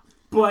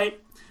 But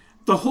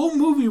the whole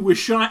movie was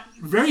shot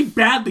very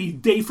badly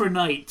day for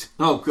night.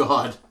 Oh,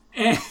 God.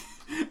 But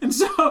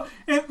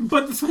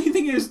the funny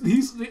thing is,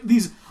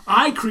 these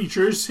eye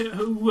creatures,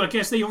 who I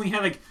guess they only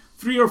had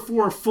 3 or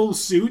 4 full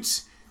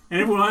suits,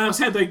 and everyone else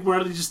had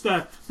just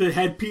the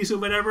headpiece or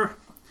whatever,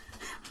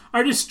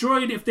 are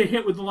destroyed if they're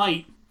hit with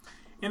light.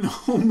 and the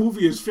whole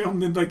movie is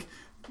filmed in like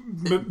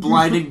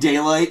blinding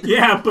daylight.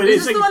 Yeah, but Is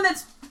it's this like the one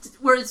that's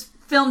where it's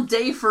filmed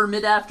day for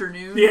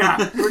mid-afternoon?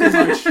 Yeah, pretty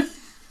much.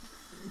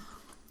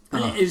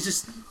 And it's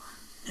just.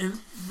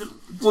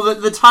 Well,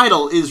 the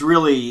title is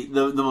really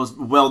the most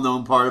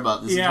well-known part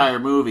about this entire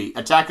movie.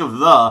 Attack of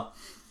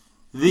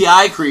the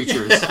Eye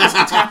Creatures.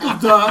 Attack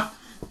of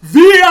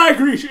the Eye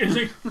Creatures.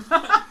 Like,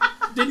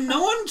 did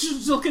no one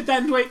just look at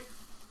that and wait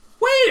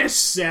a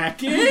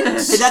second? Hey,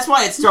 that's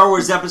why it's Star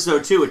Wars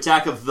Episode 2,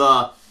 Attack of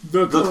the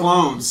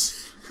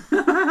Clones.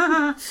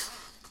 Good.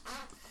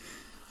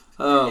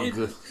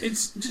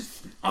 It's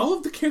just all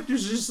of the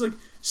characters are just like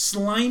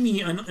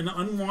slimy and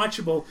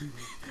unwatchable.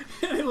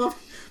 And I love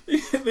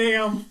they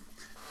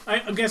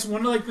I guess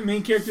one of like the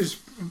main characters'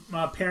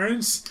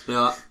 parents.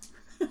 Yeah.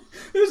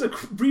 There's a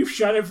brief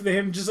shot of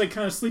him just like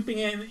kind of sleeping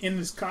in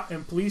this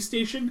police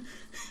station,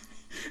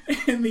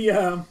 and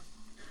the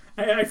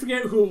I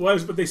forget who it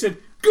was, but they said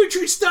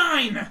Gertrude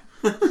Stein.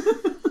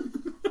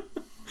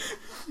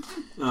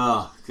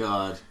 Oh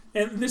God.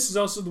 And this is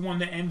also the one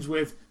that ends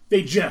with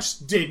they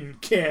just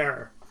didn't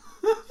care.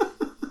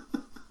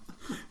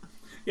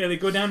 Yeah, they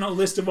go down a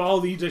list of all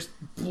these just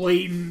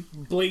blatant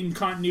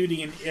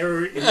continuity and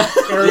errors. They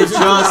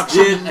just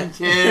didn't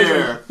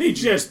care. They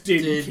just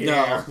didn't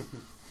care.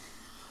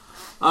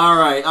 All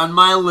right, on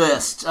my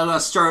list, I'm going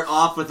to start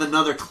off with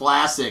another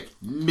classic,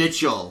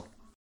 Mitchell.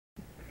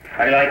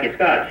 How do you like your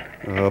scotch?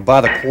 By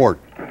the quart.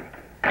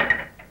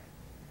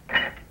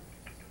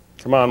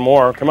 Come on,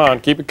 more. Come on,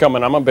 keep it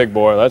coming. I'm a big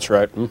boy. That's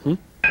right. Mm-hmm.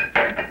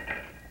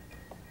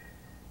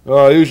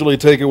 I usually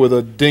take it with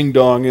a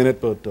ding-dong in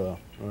it, but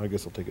I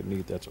guess I'll take it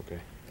neat. That's okay.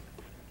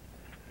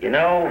 You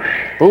know,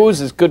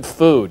 booze is good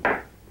food.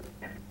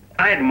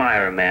 I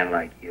admire a man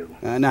like you.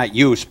 Not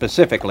you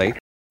specifically.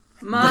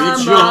 My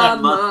Mitchell. My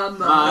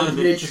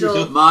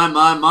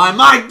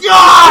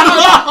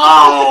God!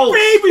 No!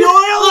 Baby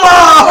oil!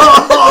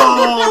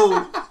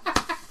 No!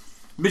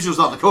 Mitchell's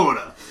not the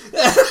corner.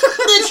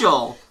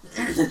 Mitchell!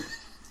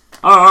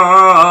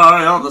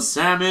 I on the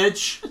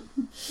sandwich.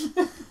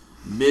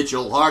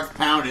 Mitchell heart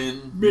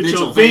pounding.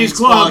 Mitchell veins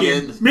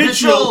clogging.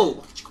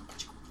 Mitchell!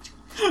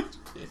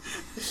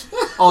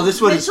 Oh,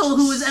 this one Mitchell,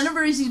 who was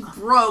ever as he's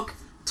broke,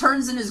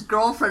 turns in his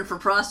girlfriend for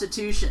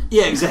prostitution.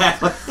 Yeah,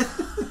 exactly.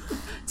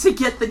 to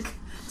get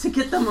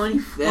the money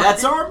for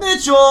That's our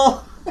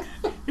Mitchell!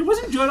 It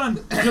wasn't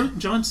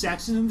John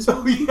Saxon in this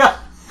movie? Yeah.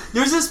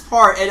 There's this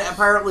part, and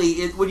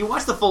apparently, when you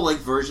watch the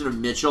full-length version of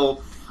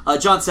Mitchell,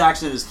 John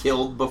Saxon is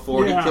killed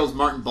before he kills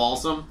Martin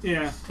Balsam.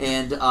 Yeah.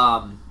 And,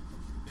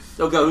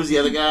 who's the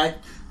other guy?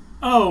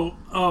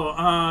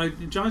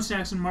 John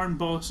Saxon, Martin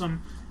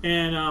Balsam,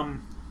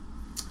 and,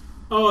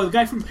 the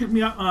guy from Pick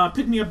Me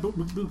Up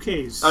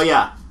Bouquets. Oh,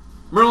 yeah.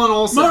 Merlin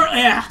Olsen.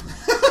 Yeah.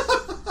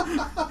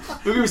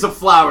 Give me some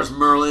flowers,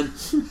 Merlin.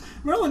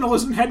 Merlin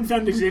Olsen hadn't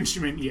found his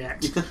instrument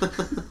yet.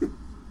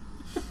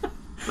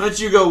 Why don't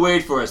you go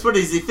wait for us? What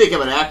does he think?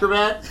 I'm an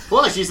acrobat?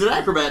 Well, she's an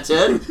acrobat,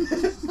 Ted.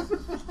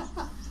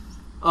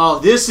 Oh,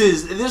 this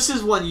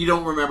is one you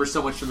don't remember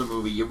so much from the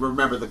movie. You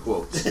remember the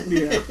quotes.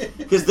 Yeah.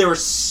 Because there were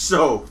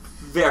so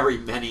very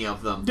many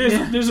of them.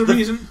 There's a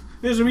reason.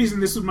 There's a reason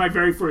this was my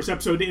very first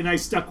episode, and I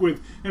stuck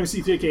with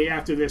MST3K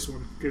after this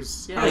one.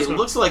 Because it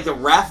looks like the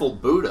Raffle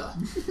Buddha.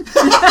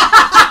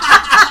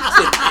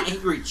 It's an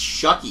angry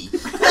Chucky.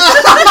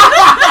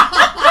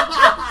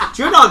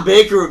 Jordan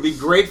Baker would be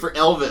great for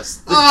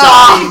Elvis. The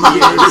dying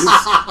years.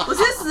 Well,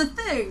 this is the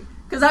thing.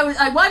 Because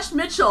I watched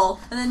Mitchell,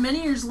 and then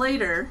many years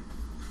later,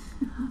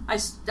 I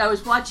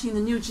was watching the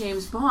new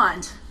James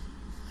Bond.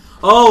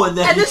 Oh, and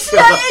then the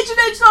CIA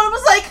agent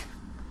was like,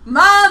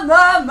 Ma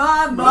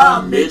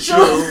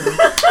Mitchell.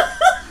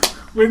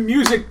 With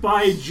music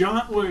by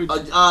John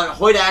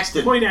Hoyt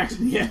Axton. Hoyt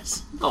Axton,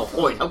 yes. Oh,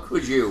 Hoyt, how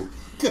could you?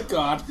 Good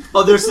God.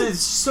 Oh, there's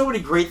so many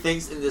great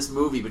things in this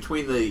movie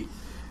between the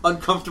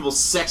uncomfortable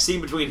sex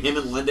scene between him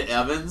and Linda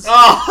Evans.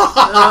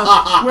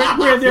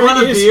 Where there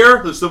want a is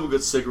beer? There's someone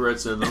got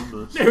cigarettes in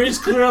them. There is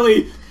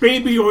clearly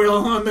baby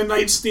oil on the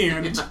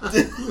nightstand.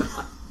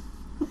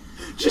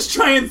 Just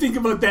try and think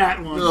about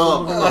that one.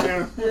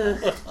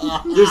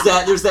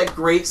 There's that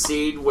great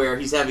scene where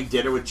he's having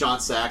dinner with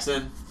John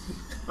Saxon.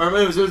 Or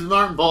it was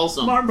Martin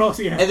Balsam. Martin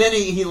Balsam, yeah. And then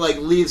he like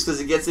leaves because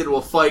he gets into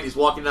a fight. He's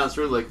walking down the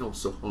street like, I'm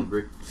so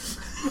hungry.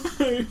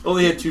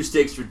 Only had 2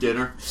 steaks for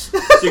dinner. So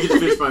you get to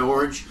finish my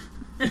orange.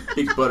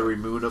 Big buttery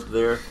moon up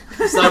there.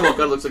 The sidewalk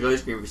God looks like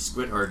ice cream if you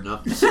squint hard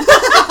enough. Hey,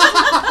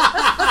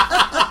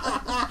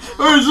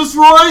 is this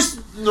rice?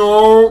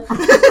 No.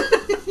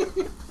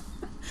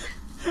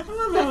 I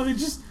love how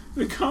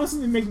they're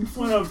constantly making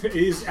fun of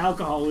his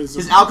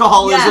alcoholism.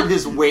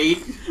 His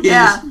weight.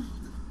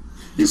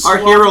 His our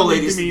hero,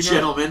 ladies and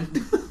gentlemen.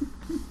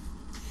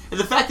 And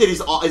the fact that he's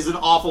an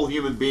awful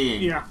human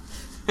being. Yeah.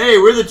 Hey,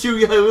 we're the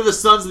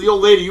sons of the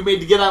old lady you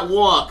made to get that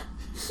walk.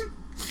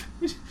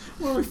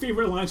 One of my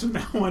favorite lines from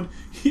that one,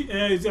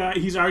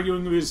 he's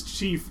arguing with his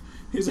chief.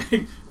 He's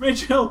like,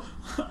 Mitchell,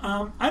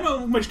 I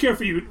don't much care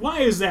for you. Why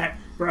is that?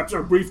 Perhaps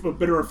our brief but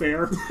bitter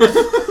affair.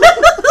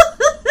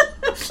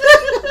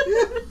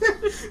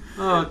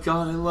 Oh,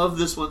 God, I love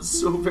this one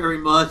so very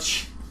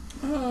much.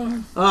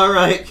 All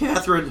right,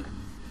 Catherine.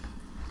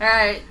 All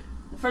right.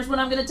 The first one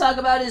I'm going to talk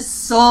about is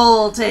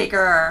Soul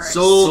Taker.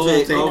 Soul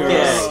Taker.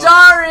 Okay.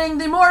 Starring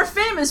the more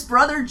famous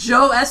brother,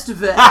 Joe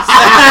Estevez.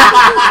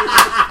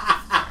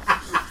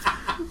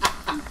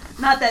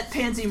 Not that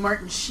pansy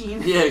Martin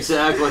Sheen. Yeah,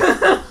 exactly.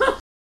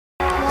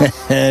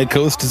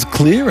 Coast is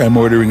clear. I'm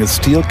ordering a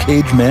steel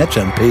cage match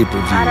on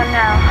pay-per-view. I don't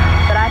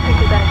know, but I think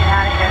we better get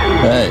out of here.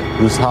 Hey,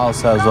 whose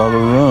house has all the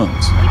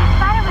rooms? We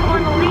decided we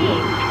want to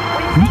leave.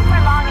 We've been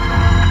for long.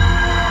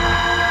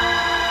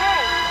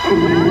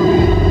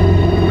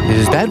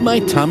 Is that my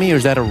tummy or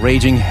is that a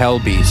raging hell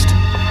beast?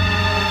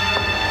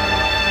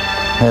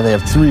 Hey, they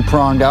have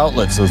three-pronged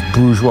outlets, those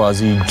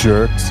bourgeoisie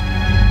jerks.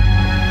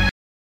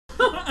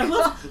 I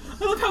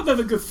love how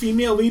the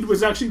female lead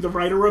was actually the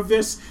writer of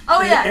this.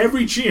 Oh, yeah.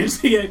 Every chance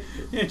they had.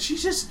 And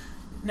she's just...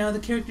 Now the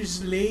character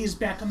just lays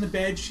back on the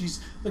bed.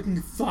 She's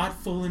looking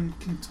thoughtful and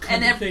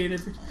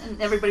contemplative.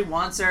 And everybody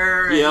wants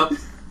her. Yep.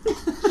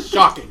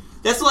 Shocking.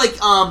 That's like,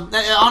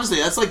 honestly,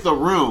 that's like The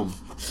Room.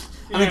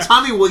 I mean,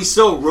 Tommy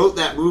Wiseau wrote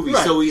that movie,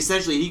 so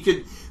he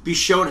could be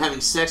shown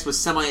having sex with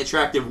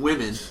semi-attractive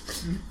women.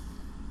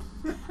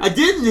 I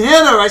didn't hit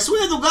her. I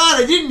swear to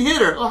God, I didn't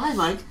hit her. Oh, hi,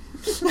 Mike.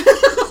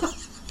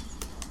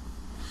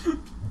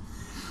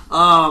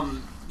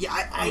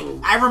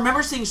 I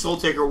remember seeing Soul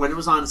Taker when it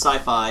was on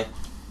Sci-Fi.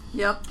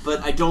 Yep.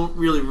 But I don't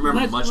really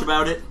remember much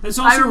about it.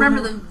 I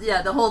remember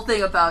the whole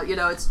thing about,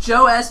 it's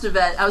Joe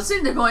Estevez. I was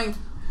sitting there going,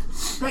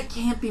 that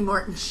can't be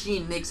Martin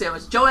Sheen. They say it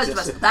was Joe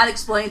Estevez. That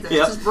explains it.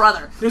 It's his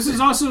brother. This is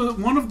also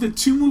one of the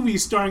 2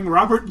 movies starring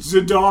Robert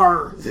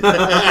Zadar.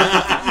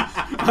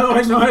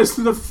 Otherwise known as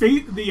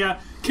the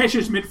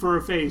catcher's mitt for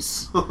a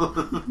face.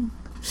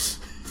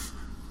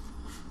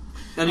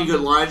 Any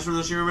good lines from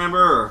this you remember?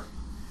 Or?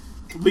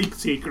 Leak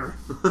Taker.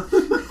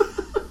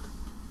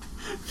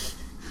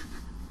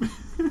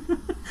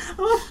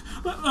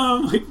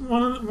 Like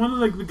one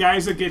of the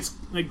guys that gets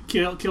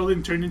killed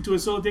and turned into a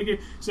Soul Taker.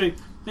 It's like,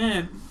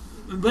 man,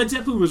 Led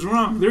Zeppelin was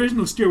wrong. There is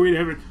no Stairway to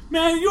Heaven.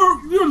 Man,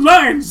 you're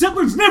lying.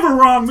 Zeppelin's never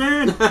wrong,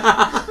 man.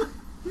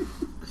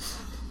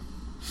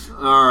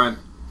 All right.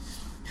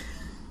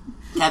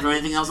 Catherine,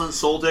 anything else on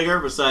Soul Digger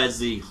besides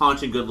the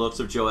haunting good looks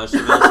of Joe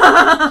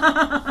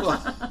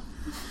Estevez?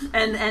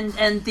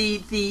 and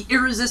the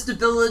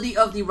irresistibility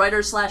of the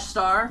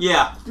writer/star?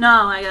 Yeah.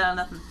 No, I got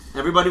nothing.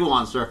 Everybody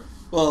wants her.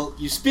 Well,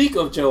 you speak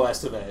of Joe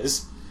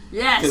Estevez.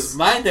 Yes. Because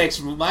my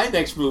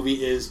next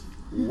movie is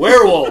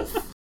Werewolf.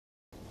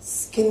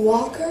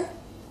 Skinwalker?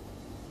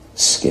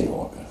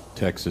 Skinwalker.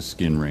 Texas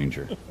Skin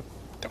Ranger.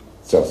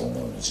 It's also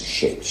known as a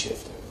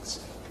shapeshifter.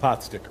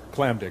 Pot sticker,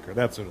 clam dicker,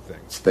 that sort of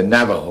thing. It's the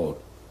Navajo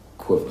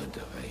equivalent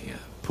of a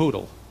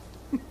poodle.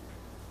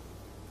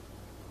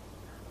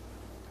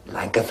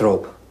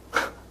 Lycanthrope.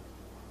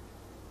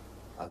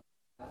 A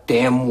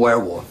damn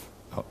werewolf.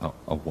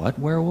 A what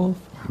werewolf?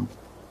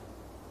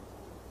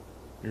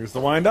 Here's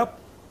the wind-up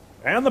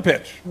and the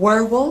pitch.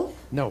 Werewolf?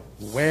 No,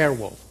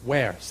 werewolf.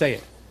 Where? Say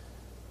it.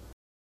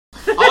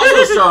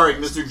 Also starring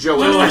Mr. Joe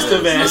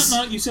Estevez.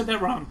 No, you said that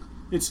wrong.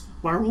 It's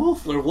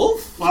werewolf.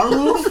 Werewolf?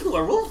 Werewolf?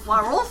 Werewolf?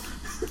 Werewolf?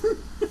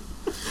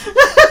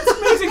 It's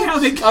amazing how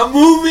they... A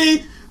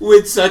movie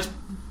with such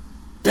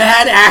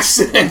bad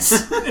accents.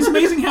 It's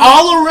amazing how...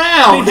 all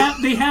around.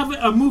 They have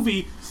a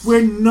movie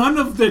where none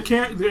of the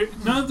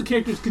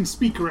characters can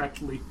speak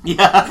correctly.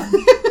 Yeah.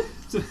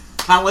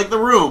 Kind of like The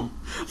Room.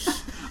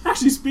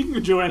 Actually, speaking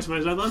of Joe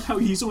Estevez, I love how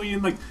he's only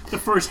in the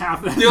first half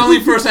of that The only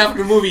first half of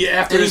the movie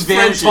after his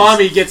friend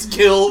Tommy gets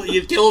killed,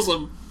 he kills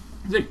him.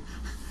 And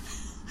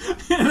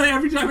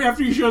every time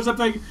after he shows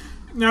up,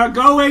 now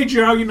go away,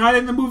 Joe. You're not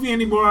in the movie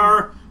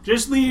anymore.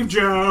 Just leave,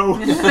 Joe.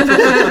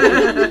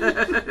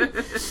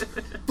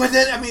 But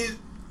then,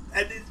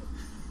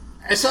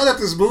 I saw that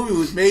this movie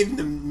was made in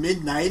the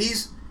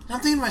mid-'90s, and I'm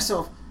thinking to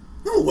myself,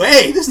 no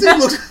way, this thing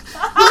looks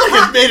like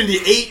it's made in the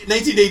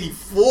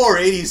 1984,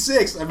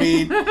 86.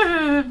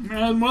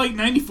 More like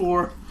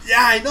 94. Yeah,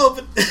 I know,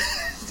 but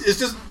it's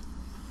just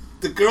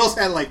the girls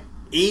had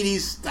 80s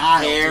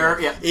style hair,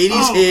 yeah.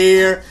 80s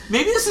hair.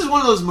 Maybe this is one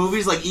of those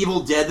movies like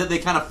Evil Dead that they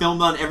kind of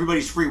filmed on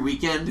everybody's free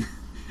weekend,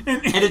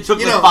 and it took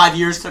 5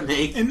 years to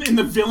make. And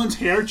the villain's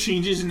hair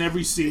changes in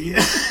every scene.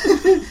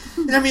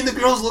 And the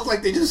girls look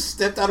like they just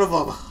stepped out of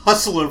a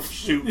Hustler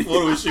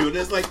photo shoot.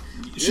 It's like,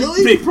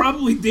 really? They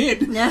probably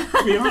did. To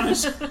be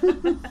honest,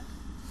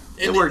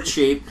 they were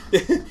cheap.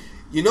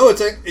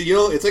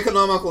 It's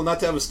economical not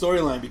to have a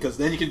storyline because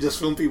then you can just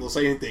film people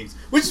saying things,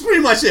 which is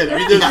pretty much it.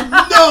 There's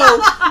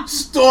no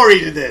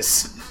story to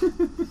this.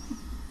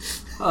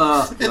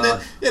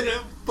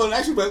 But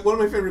actually, one of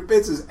my favorite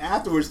bits is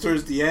afterwards,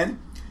 towards the end,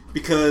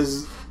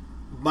 because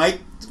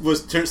Mike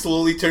was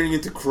slowly turning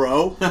into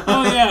Crow.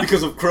 Oh yeah,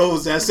 because of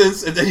Crow's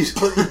essence, and then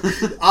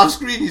off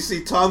screen you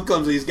see Tom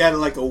comes and he's got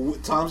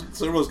Tom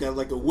Servo's got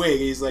a wig.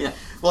 And he's like,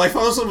 well, I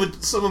found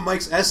some of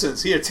Mike's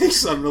essence. Here, take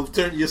some.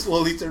 You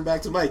slowly turn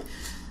back to Mike.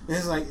 And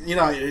it's like,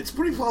 it's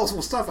pretty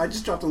powerful stuff. I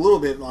just dropped a little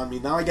bit on me.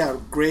 Now I got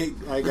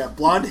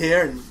blonde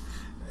hair, and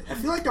I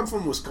feel like I'm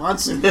from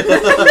Wisconsin. and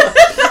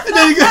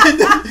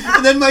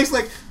then Mike's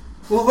like,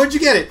 well, where'd you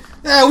get it?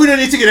 We don't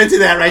need to get into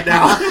that right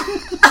now.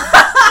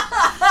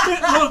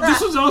 Well,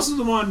 this was also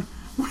the one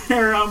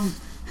where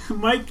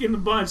Mike and the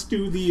Bunch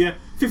do the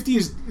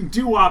 50s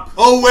doo-wop.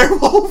 Oh,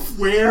 werewolf!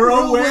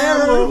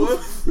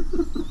 Werewolf!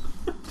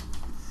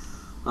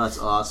 That's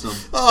awesome.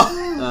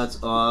 Oh. That's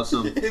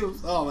awesome.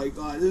 Oh my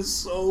god, this is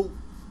so...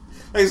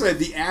 Like I said,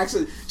 the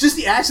accent... Just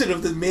the accent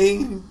of the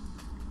main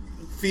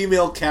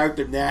female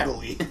character,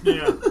 Natalie.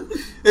 Yeah.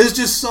 Is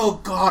just so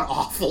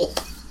god-awful.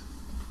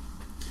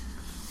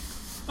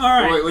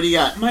 Alright. Wait, what do you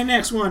got? My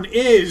next one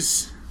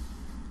is...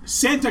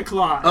 Santa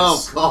Claus.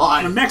 Oh,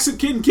 God. A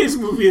Mexican kids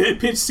movie that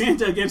pits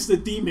Santa against the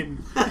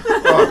demon.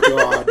 Oh,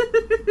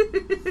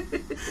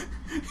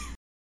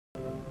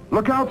 God.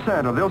 Look out,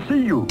 Santa. They'll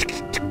see you.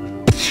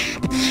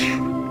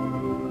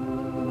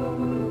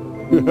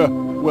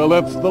 Well,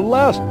 that's the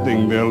last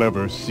thing they'll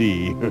ever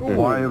see.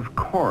 Why, of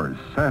course,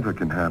 Santa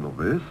can handle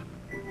this.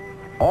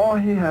 All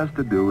he has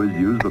to do is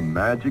use the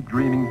magic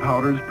dreaming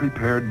powders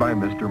prepared by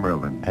Mr.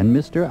 Merlin. And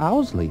Mr.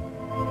 Owsley.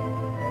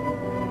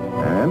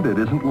 And it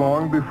isn't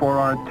long before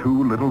our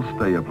two little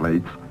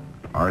stay-a-plates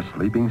are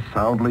sleeping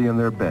soundly in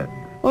their bed.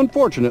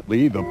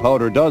 Unfortunately, the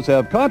powder does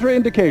have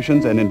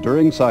contraindications and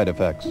enduring side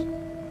effects.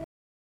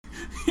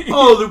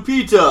 Oh,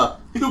 Lupita!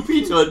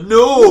 Lupita,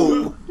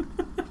 no!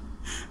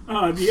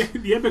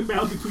 The epic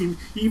battle between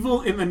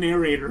evil and the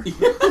narrator.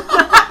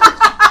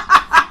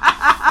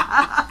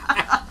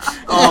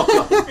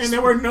 Oh, God. And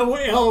there were no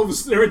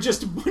elves. There were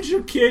just a bunch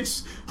of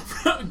kids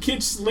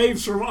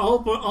slaves from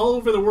all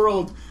over the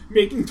world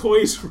making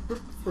toys for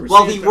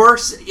While Santa. he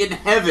works in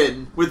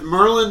heaven with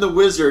Merlin the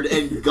Wizard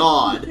and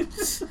God.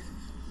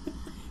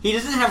 He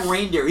doesn't have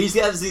reindeer. He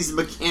has these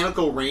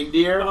mechanical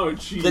reindeer. Oh,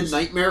 jeez. The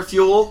nightmare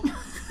fuel.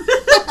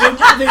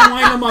 They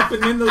line them up,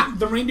 and then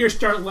the reindeer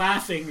start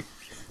laughing.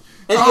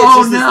 And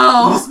Oh, it's just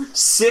no. this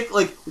sick,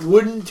 like,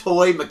 wooden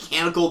toy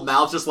mechanical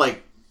mouth just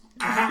like...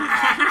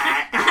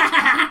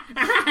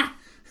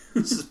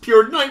 This is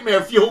pure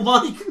nightmare fuel,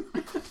 Mike.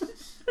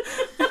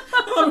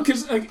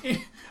 Because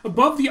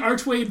above the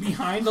archway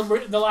behind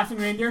the laughing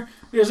reindeer,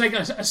 there's like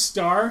a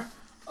star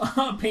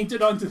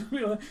painted onto the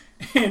wheel.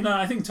 And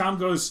I think Tom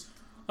goes,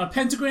 a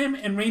pentagram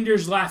and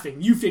reindeers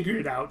laughing. You figure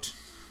it out.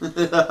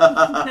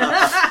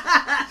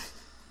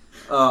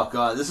 Oh,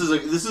 God. This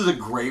is a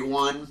great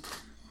one.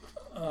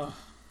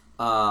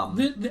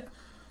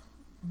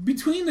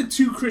 Between the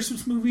two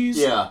Christmas movies,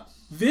 Yeah.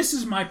 this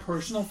is my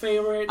personal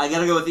favorite. I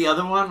gotta go with the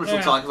other one, which we'll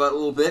Yeah. talk about a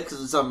little bit,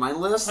 because it's on my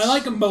list. I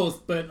like them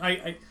both, but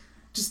I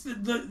just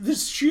the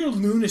sheer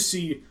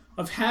lunacy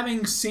of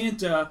having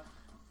Santa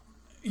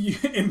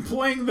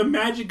employing the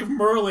magic of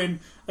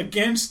Merlin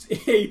against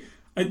a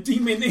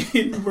demon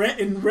in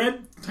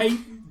red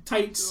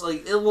tights,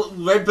 like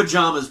red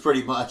pajamas,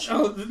 pretty much.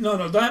 Oh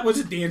no, that was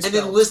a dance. And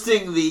belt.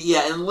 enlisting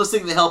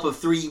the help of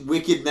 3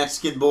 wicked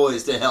Mexican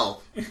boys to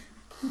help.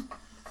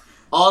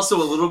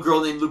 Also, a little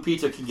girl named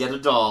Lupita can get a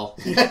doll.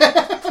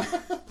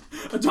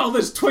 A doll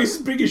that's twice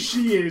as big as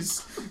she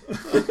is.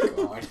 Oh,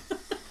 God.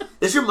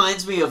 This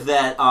reminds me of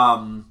that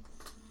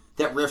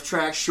riff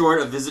track short,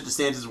 A Visit to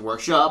Santa's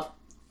Workshop.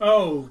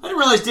 Oh. I didn't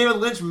realize David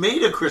Lynch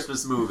made a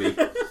Christmas movie.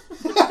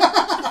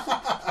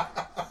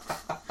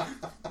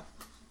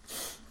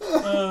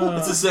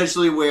 It's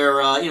essentially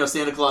where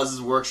Santa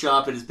Claus's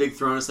workshop and his big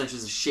throne essentially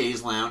is a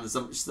chaise lounge,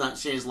 it's not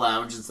chaise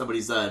lounge, and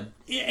somebody's and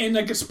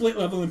like a split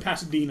level in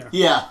Pasadena.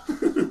 Yeah.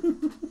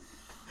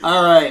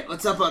 All right,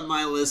 what's up on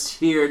my list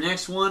here?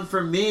 Next one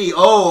for me.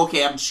 Oh,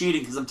 okay, I'm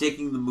cheating because I'm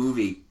taking the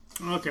movie.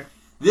 Okay.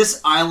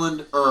 This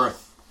Island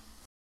Earth.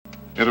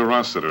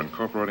 Interocitor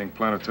incorporating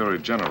planetary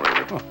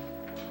generator.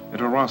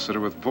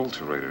 Interocitor with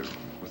Volterator,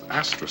 with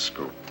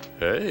astroscope.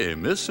 Hey,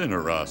 Miss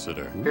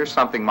Interocitor. Here's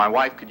something my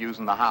wife could use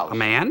in the house. A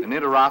man? An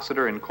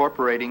interocitor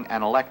incorporating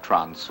an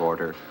electron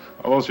sorter.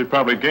 Although she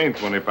probably gained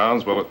 20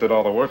 pounds, well, it did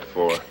all the work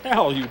for her.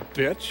 Hell, you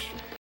bitch.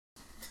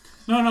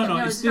 No,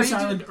 it's This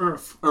Island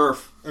Earth.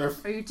 Earth.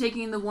 Are you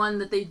taking the one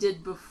that they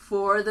did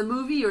before the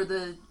movie, or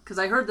because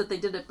I heard that they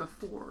did it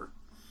before?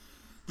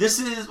 This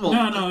is This no,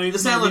 Island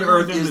they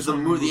Earth done is this the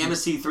one movie, the movie.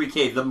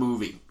 MST3K, the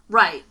movie.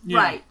 Right, Yeah.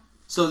 right.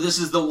 So this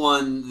is the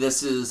one.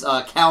 This is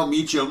Cal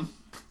Meacham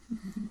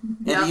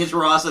and Yep. the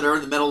Interocitor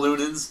and the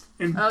Metalunans.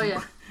 Oh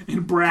yeah.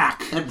 And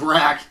Brack.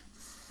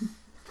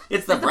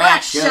 It's the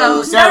Brack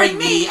Show, starring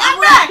me, I'm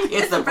Brack.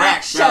 It's the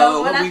Brack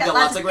Show, and we've got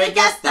lots of great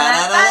guests.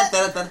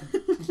 I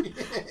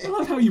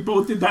love how you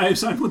both did that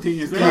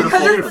simultaneously.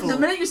 Because the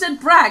minute you said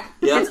Brack,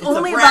 Yep, it's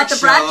only about the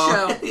Brack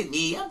Show.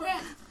 Me, I'm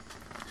Brack.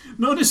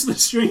 Notice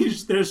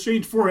their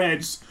strange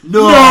foreheads.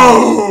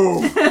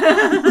 No!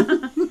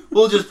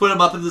 We'll just put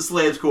him up in the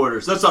slaves'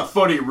 quarters. That's not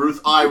funny, Ruth.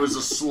 I was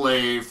a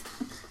slave.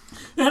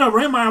 And I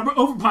ran my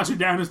ovipositor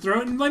down his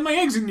throat and laid my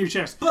eggs in your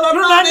chest. But I'm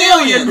You're not an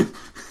alien.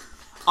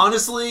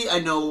 Honestly, I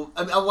know.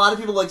 I mean, a lot of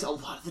people liked a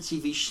lot of the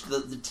TV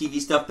the TV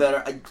stuff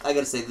better. I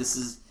gotta say, this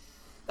is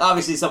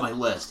obviously it's on my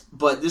list,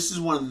 but this is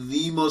one of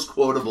the most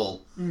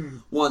quotable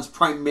ones,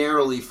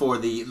 primarily for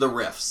the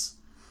riffs.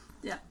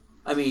 Yeah.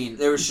 I mean,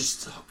 there was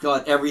just,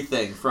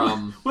 everything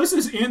from... What's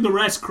this and the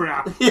rest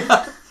crap?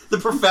 Yeah, the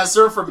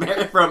professor from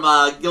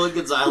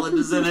Gilligan's Island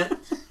is in it.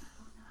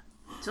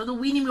 So the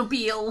Weenie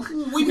Mobile.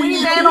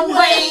 Weenie Man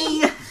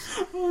away!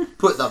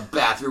 Put the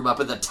bathroom up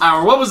in the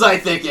tower. What was I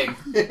thinking?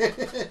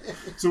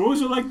 So what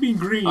was it like being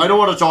green? I don't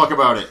want to talk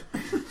about it.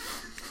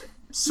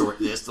 Sort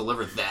this,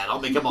 deliver that.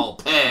 I'll make them all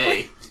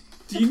pay.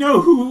 Do you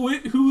know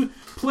who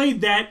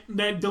played that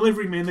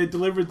delivery man that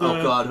delivered the...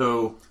 Oh, God,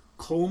 who?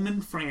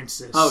 Coleman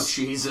Francis. Oh,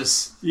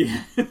 Jesus.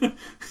 Yeah.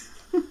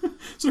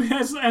 So he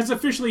has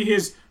officially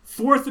his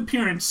 4th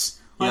appearance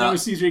on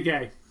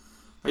MST3K.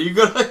 Are you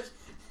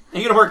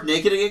gonna work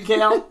naked again,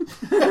 Cal?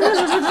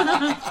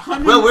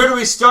 Well, where do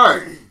we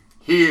start?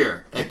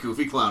 Here, at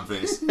Goofy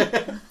Clownface.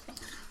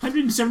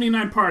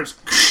 179 parts.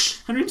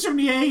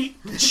 178.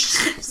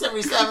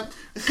 77.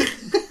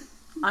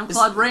 I'm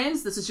Claude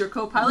Rains. This is your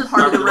co-pilot,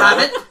 Harvey the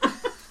Rabbit.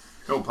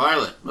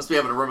 Co-pilot. Must be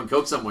having a rum and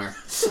coke somewhere.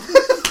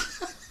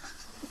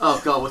 Oh,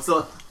 God, what's the...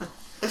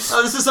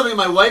 Oh, this is something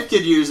my wife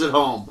could use at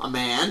home. A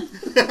man.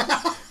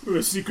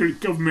 A secret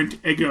government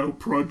ego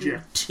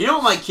project. You know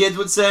what my kids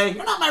would say?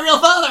 You're not my real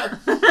father.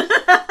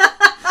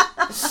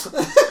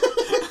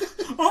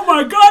 Oh,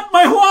 my God,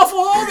 my waffle,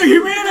 all the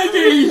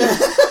humanity.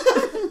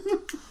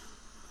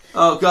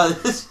 Oh, God,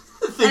 this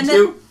thing,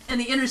 And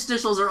the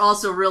interstitials are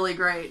also really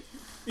great.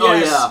 Oh,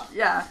 yes.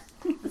 Yeah.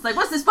 It's like,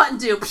 what's this button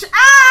do?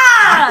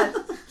 Ah!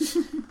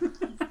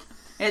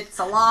 It's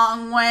a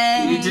long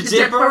way to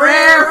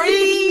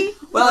Tipperary.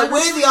 Well, I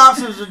weighed the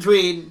options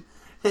between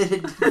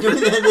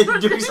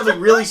doing something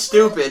really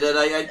stupid, and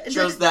I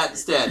chose that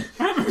instead.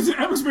 I was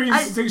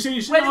experiencing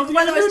sensation when I was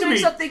doing new to me.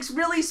 something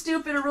really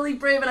stupid or really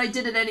brave, and I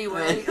did it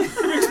anyway.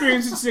 I'm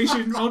experiencing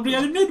sensation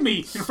altogether new to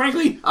me, and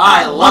frankly,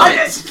 I love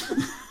it.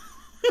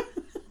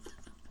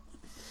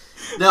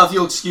 Now, if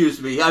you'll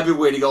excuse me, I've been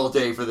waiting all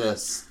day for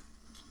this.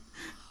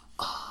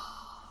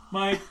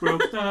 Mike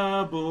broke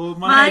the bull.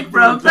 Mike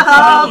broke the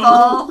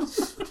hubble.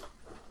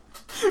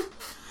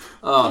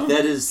 Oh,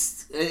 that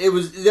is... It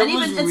was... That And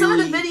was even really... and some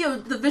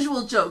of the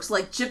visual jokes,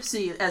 like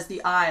Gypsy as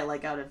the eye,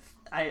 like out of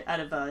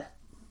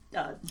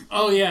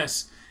oh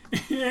yes,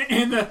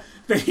 and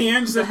the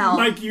hands that helm.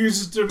 Mike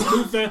uses to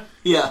move the...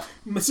 Yeah.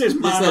 It says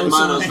Manos. It says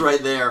Manos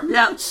right there.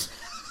 Yeah.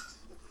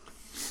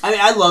 I mean,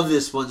 I love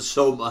this one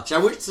so much. I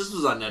wish this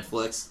was on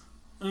Netflix.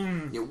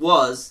 It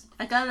was.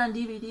 I got it on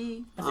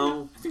DVD.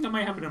 I think I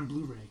might have it on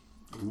Blu-ray.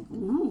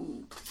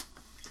 Ooh.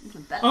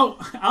 Even better. Oh,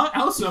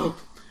 also,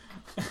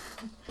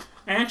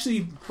 I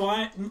actually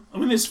bought,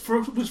 when this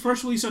was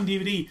first released on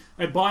DVD,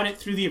 I bought it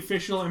through the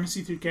official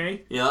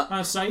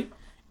MST3K site,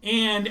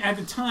 and at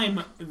the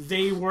time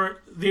they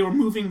were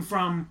moving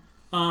from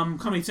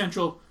Comedy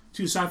Central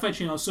to Sci-Fi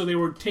Channel, so they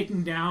were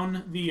taking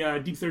down the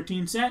Deep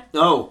 13 set.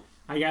 Oh.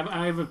 I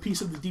have a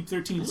piece of the Deep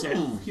 13 set,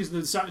 piece of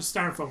the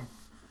styrofoam.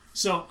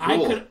 So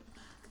Cool.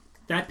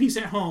 that piece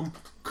at home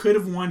could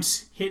have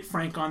once hit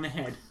Frank on the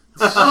head.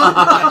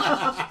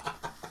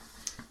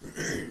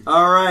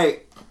 All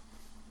right.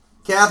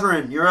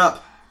 Catherine, you're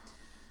up.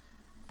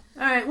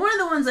 Alright, one of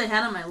the ones I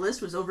had on my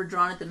list was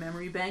Overdrawn at the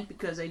Memory Bank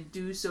because I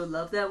do so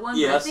love that one.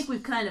 Yes. But I think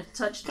we've kind of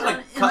touched on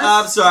it.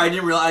 I'm sorry, I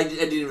didn't realize. I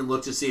didn't even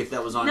look to see if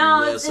that was on your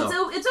list.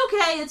 it's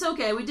okay. It's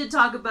okay. We did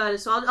talk about it,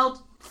 so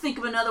I'll think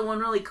of another one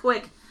really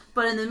quick.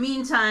 But in the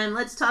meantime,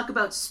 let's talk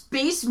about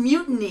Space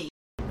Mutiny.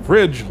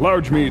 Fridge,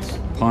 large meats.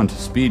 Punt,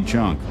 speed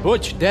chunk.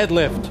 Butch,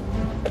 deadlift.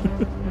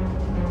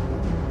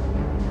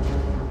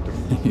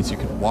 You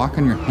can walk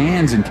on your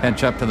hands and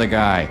catch up to the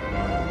guy.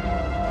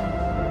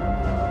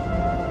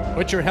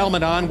 Put your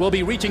helmet on. We'll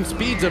be reaching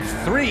speeds of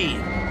 3.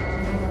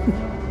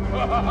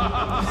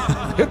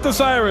 Hit the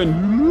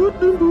siren.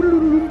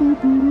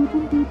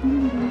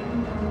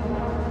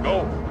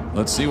 Go.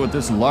 Let's see what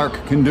this lark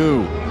can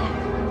do.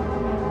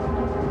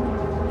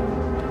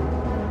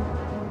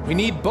 We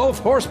need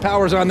both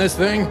horsepowers on this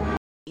thing.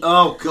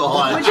 Oh,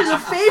 God. Which is a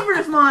favorite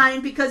of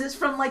mine because it's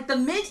from like the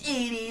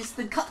mid-'80s.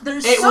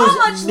 There's It so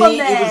much LeMay.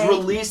 It was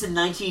released in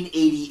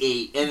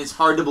 1988, and it's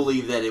hard to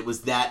believe that it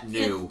was that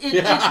new.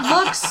 It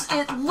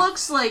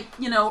looks like,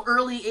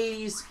 early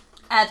 80s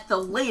at the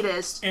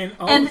latest.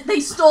 And they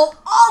stole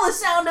all the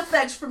sound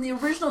effects from the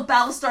original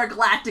Battlestar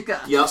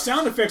Galactica. Yep.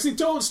 Sound effects. They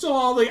stole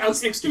all the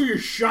exterior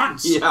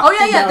shots. Yeah. Oh,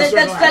 yeah.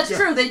 That's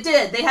true. They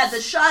did. They had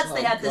the shots.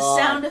 They had the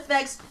sound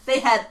effects.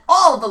 They had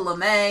all the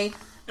LeMay,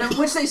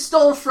 which they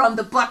stole from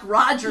the Buck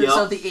Rogers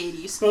of the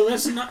 80s. But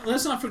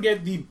let's not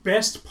forget the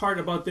best part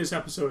about this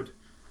episode.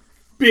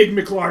 Big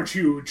McLarge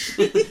Huge.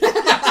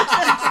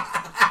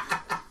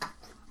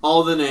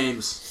 All the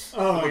names.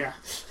 Oh, yeah.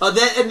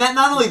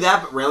 Not only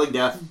that, but Railing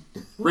Death.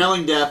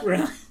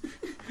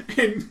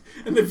 And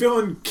the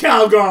villain,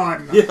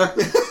 Calgon. Yeah.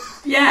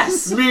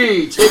 Yes.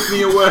 Me, take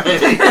me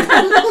away.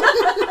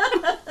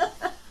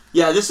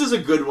 Yeah, this is a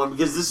good one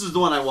because this is the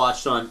one I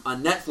watched on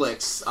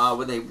Netflix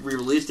when they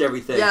re-released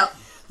everything. Yep.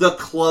 The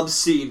club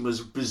scene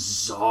was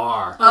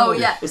bizarre. Oh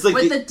yeah, it's like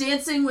with the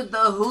dancing with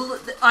the hula.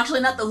 Actually,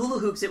 not the hula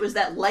hoops. It was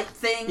that light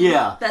thing.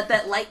 Yeah.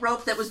 That light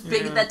rope that was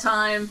big at that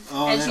time.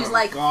 Oh, and she's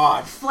like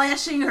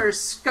flashing her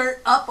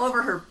skirt up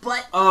over her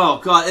butt. Oh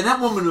god! And that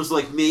woman was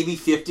like maybe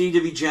 50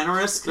 to be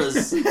generous,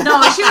 because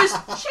No, she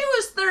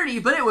was 30,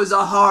 but it was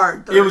a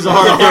hard 30. It was a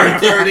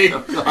hard 30.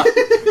 Oh, God.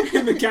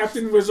 And the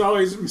captain was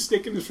always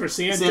mistaken for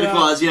Santa. Santa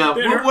Claus, yeah.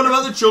 What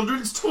about the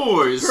children's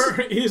toys?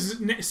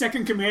 His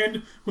second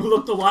command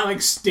looked a lot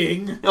like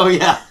Sting. Oh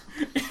yeah.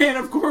 And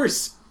of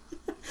course,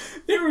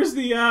 there was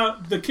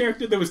the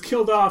character that was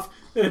killed off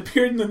that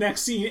appeared in the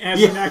next scene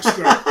as an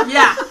extra.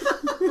 Yeah.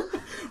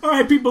 All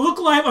right, people, look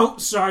alive. Oh,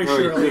 sorry,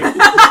 Shirley.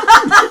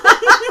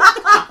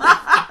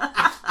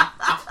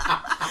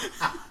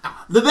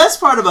 The best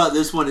part about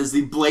this one is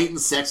the blatant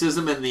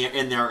sexism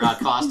in their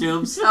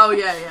costumes. Oh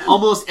yeah.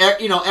 Almost,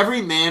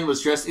 every man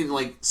was dressed in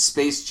like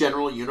space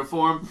general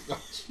uniform.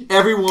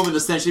 Every woman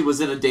essentially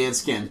was in a dance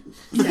skin.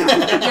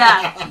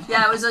 Yeah.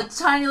 It was a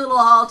tiny little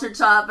halter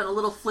top and a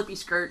little flippy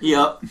skirt.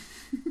 Yep.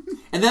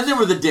 And then there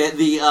were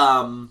the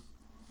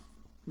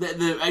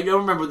I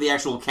don't remember the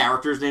actual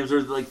characters' names,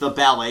 or like the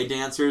ballet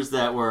dancers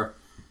that were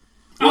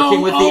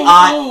working with the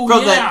eye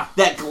from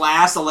that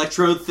glass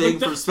electrode thing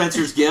from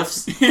Spencer's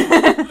Gifts.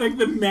 Like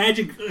the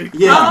magic.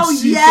 Yeah. Oh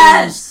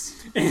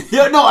yes.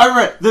 Yeah, no, I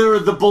remember. There were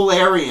the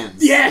Ballerians.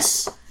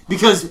 Yes.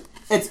 Because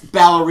it's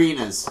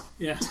ballerinas.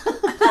 Yeah.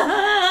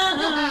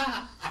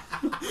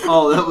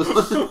 Oh, that was.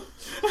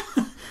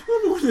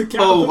 The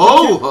captain, ho,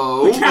 ho,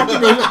 ho. The captain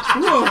goes,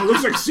 whoa,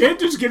 looks like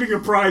Santa's getting a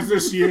prize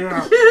this year.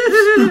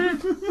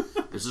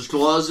 Mrs.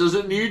 Claus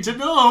doesn't need to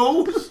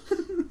know.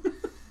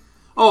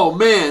 Oh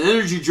man,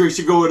 energy drinks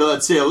are going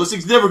on sale. Those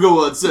things never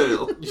go on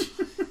sale.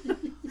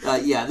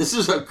 Yeah,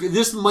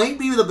 this might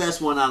be the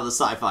best one out of the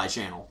Sci-Fi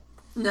Channel.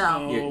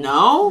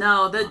 No.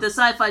 No, the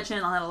Sci-Fi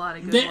Channel had a lot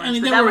of good ones. I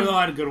mean, there were a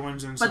lot of good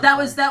ones in But that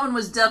one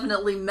was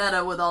definitely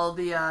meta with all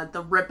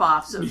the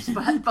rip-offs of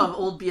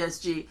old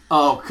BSG.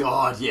 Oh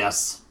god,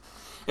 yes.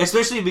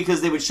 Especially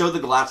because they would show the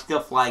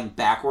Galactica flying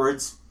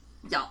backwards.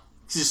 Yeah.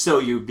 Just so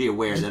you'd be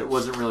aware that it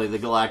wasn't really the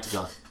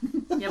Galactica.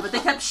 Yeah, but they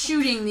kept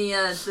shooting the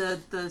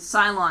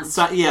Cylons.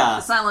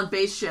 Yeah. The Cylon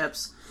base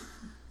ships.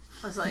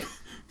 I was like...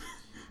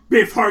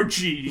 Biff hard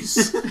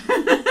cheese. Do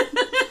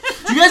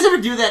you guys ever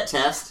do that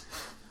test?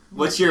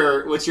 What's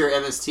your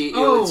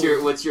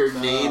MST? What's your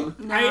name?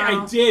 No.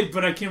 I did,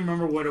 but I can't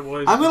remember what it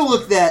was. I'm going to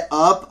look that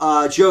up.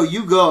 Joe,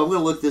 you go. I'm going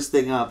to look this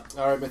thing up.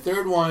 All right, my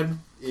third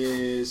one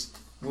is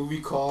a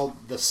movie called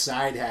The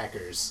Side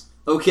Hackers.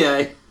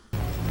 Okay.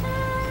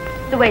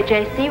 The way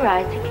JC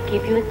rides, he can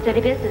keep you in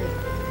steady business.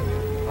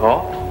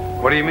 Oh?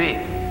 What do you mean?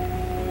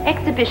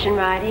 Exhibition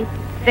riding,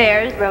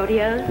 fairs,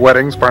 rodeos.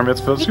 Weddings, bar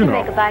mitzvahs, You can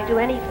make a bike do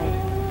anything.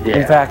 Yeah.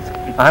 In fact,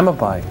 I'm a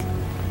bike.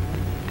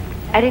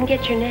 I didn't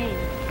get your name.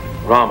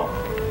 Rommel.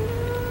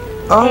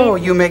 Oh,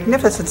 you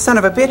magnificent son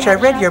of a bitch, I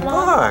read your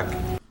book.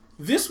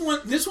 This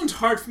one's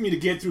hard for me to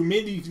get through.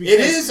 Maybe because it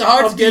is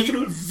hard to get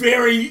through.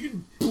 Very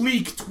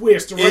bleak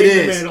twist right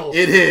in the middle.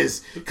 It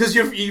is. Because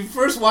you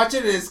first watch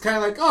it and it's kind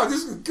of like, oh,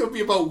 this could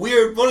be about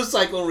weird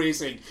motorcycle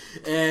racing.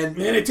 And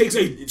then it takes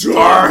a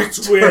dark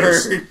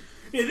twist.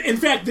 In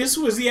fact, this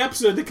was the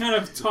episode that kind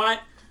of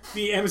taught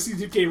the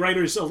MST2K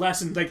writers a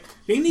lesson. Like,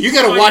 they need you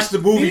got to watch the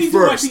movie they need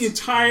first. To watch the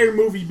entire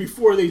movie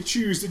before they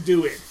choose to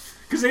do it.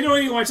 Because they don't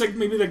only watch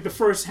maybe the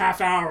first half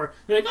hour.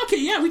 They're like,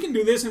 okay, yeah, we can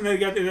do this. And then they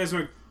got this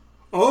like,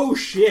 oh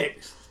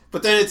shit.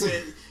 But then it's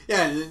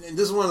and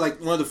this is one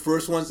of the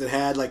first ones that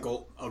had like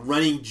a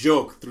running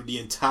joke through the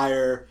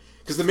entire,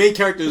 because the main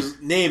character's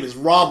name is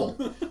Rommel.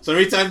 So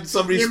every time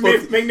somebody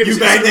spoke, you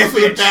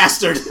magnificent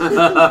bastard.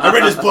 I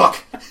read his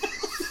book.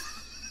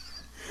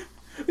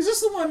 Is this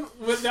the one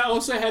that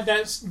also had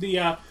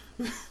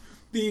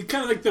the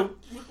kind of like the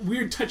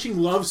weird touching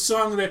love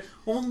song that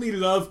only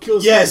love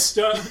kills the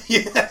stuff?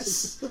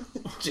 Yes.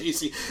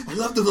 JC, I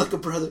loved him like a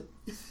brother.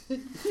 He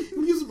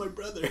was my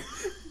brother.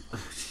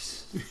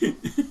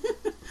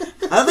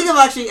 I don't think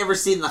I've actually ever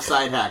seen The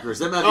Side Hackers.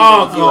 That might be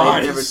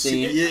I've never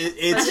seen.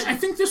 I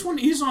think this one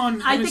is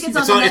on. I think it's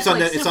on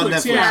Netflix. It's on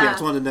Netflix. Yeah,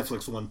 it's one of the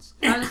Netflix ones.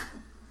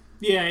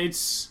 Yeah,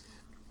 it's.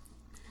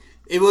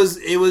 It was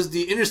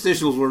the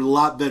interstitials were a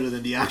lot better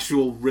than the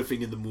actual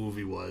riffing in the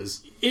movie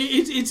was.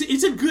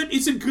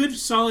 It's a good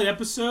solid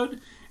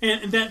episode,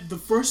 and that the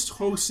first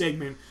whole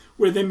segment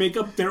where they make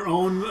up their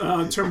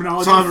own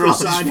terminology for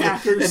side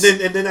hackers,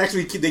 and then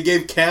actually they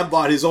gave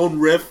Cambot his own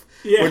riff.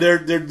 Yeah. Where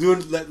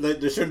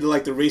they're showing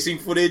the racing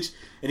footage,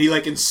 and he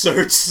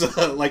inserts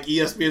like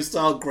ESPN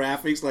style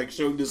graphics,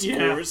 showing the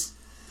scores.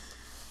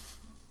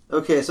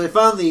 Okay, so I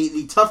found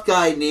the tough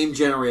guy name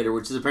generator,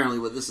 which is apparently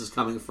what this is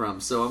coming from.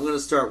 So I'm going to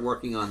start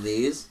working on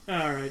these.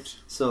 All right.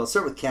 So I'll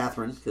start with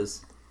Catherine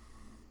because.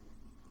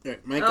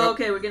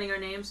 Okay, we're getting our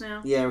names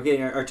now. Yeah, we're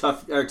getting our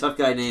tough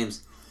guy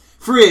names.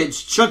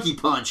 Fridge, Chunky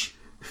Punch.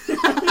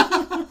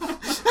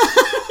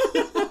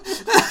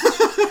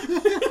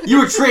 You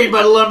were trained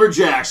by the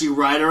lumberjacks. You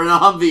ride her in a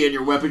Humvee, and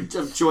your weapon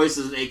of choice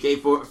is an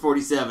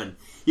AK-47.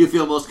 You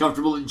feel most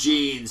comfortable in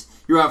jeans.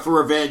 You're out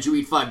for revenge. You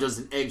eat 5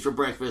 dozen eggs for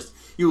breakfast.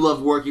 You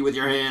love working with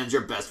your hands.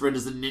 Your best friend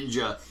is a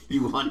ninja.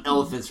 You hunt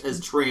elephants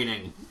as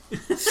training.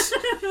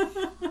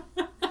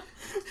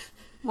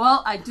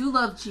 Well, I do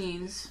love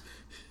jeans,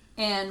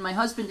 and my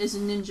husband is a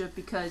ninja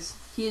because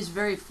he is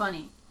very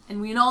funny.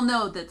 And we all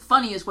know that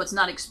funny is what's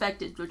not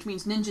expected, which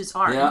means ninjas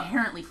are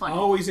inherently funny.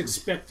 Always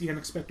expect the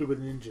unexpected with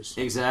ninjas.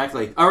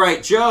 Exactly. All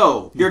right,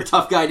 Joe, your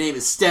tough guy name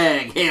is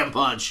Stag Ham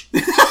Punch.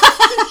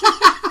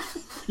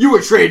 You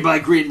were trained by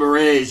Green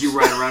Berets. You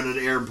ride around an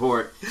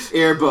airboat,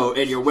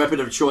 and your weapon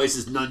of choice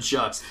is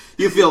nunchucks.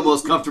 You feel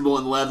most comfortable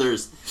in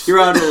leathers. You're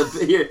out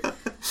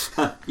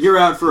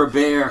for a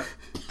bear.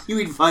 You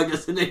eat 5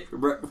 dozen eggs for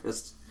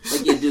breakfast. I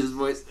can't do this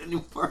voice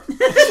anymore.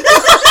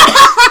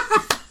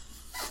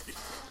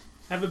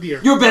 Have a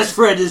beer. Your best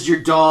friend is your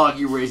dog.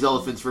 You raise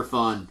elephants for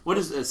fun. What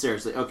is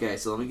seriously? Okay,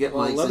 so let me get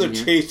Mike's leather in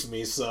here. chased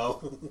me,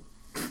 so.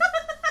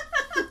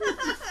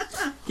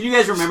 Can you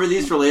guys remember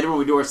these for later when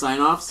we do our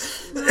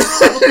sign-offs?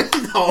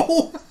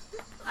 No.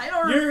 I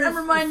don't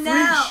remember mine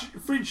now.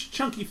 Fridge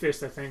Chunky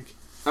Fist, I think.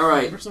 All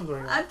right. Or something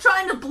like that. I'm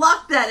trying to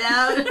block that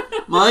out.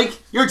 Mike,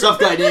 your tough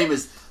guy name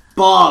is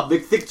Bob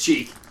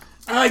McThickcheek.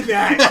 I like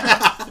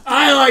that.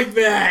 I like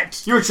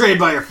that. You were trained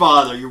by your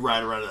father. You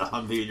ride around in a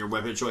Humvee and your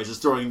weapon choice is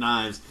throwing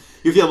knives.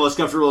 You feel most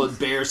comfortable in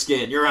bear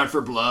skin. You're out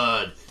for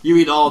blood. You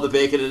eat all the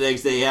bacon and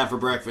eggs they have for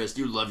breakfast.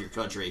 You love your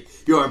country.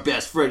 Your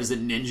best friend is a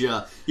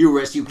ninja. You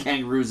rescue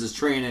kangaroos as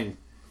training.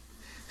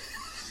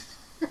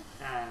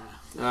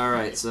 All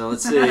right, so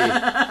let's see.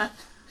 I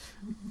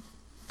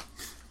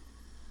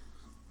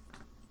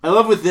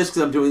love with this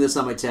because I'm doing this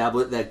on my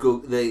tablet. They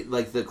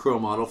like the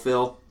Chrome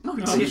autofill. Oh,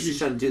 So he's just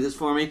trying to do this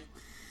for me.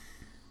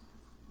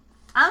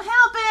 I'm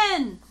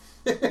helping.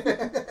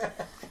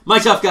 My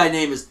tough guy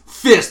name is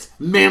Fist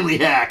Manly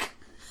Hack.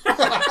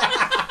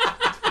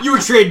 You were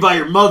trained by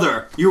your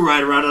mother. You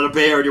ride around on a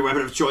bear, and your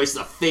weapon of choice is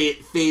a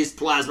phased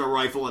plasma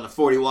rifle and a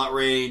 40-watt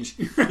range.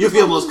 You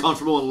feel most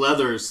comfortable in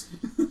leathers.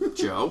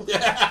 Joe.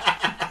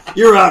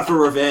 You're out for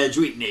revenge.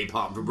 You eat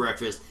napalm for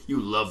breakfast.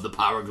 You love the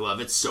power glove.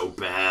 It's so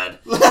bad.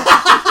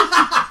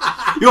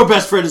 Your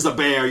best friend is a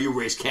bear. You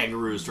race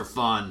kangaroos for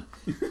fun.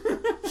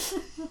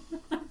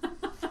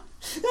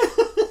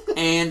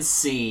 And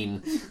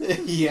scene.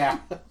 Yeah.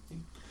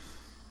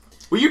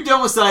 Were you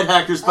done with Side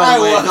Hackers, by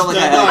the way? I felt like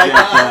I had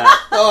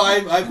that.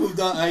 I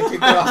moved on. I kicked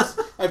it off.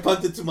 I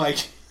punted to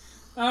Mike.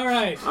 All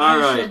right.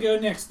 I shall go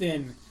next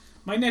then.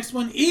 My next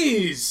one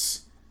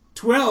is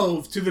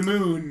 12 to the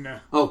Moon.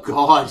 Oh,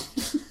 God.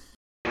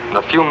 In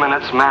a few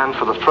minutes, man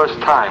for the first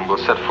time will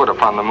set foot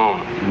upon the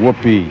moon.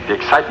 Whoopee. The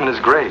excitement is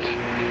great,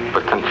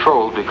 but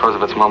controlled because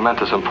of its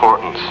momentous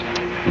importance.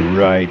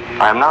 Right.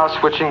 I am now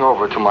switching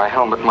over to my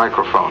helmet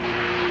microphone.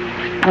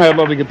 I'd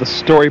love to get the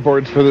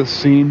storyboards for this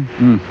scene.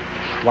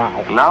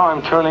 Wow. Now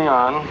I'm turning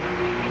on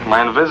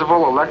my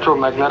invisible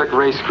electromagnetic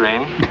ray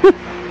screen.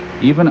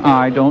 Even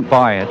I don't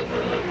buy it.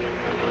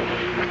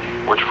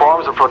 Which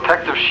forms a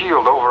protective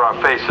shield over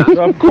our faces.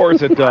 Of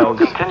course it I will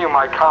does. continue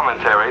my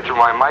commentary through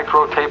my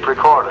micro tape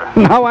recorder.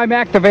 Now I'm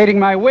activating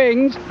my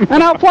wings,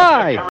 and I'll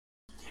fly.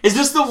 Is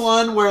this the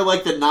one where,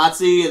 like, the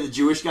Nazi and the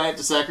Jewish guy have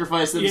to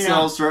sacrifice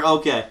themselves for...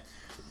 Okay.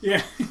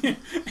 Yeah.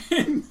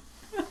 And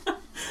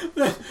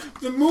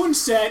the moon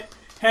set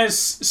has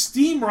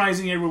steam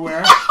rising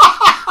everywhere.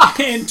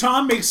 And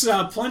Tom makes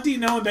plenty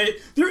known that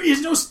there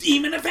is no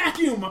steam in a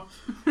vacuum.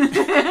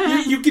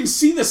 You can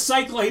see the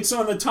cyc lights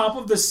on the top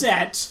of the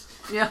set.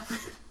 Yeah.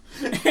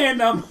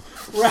 And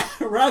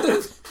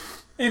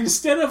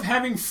instead of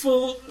having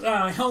full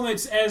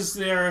helmets as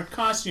their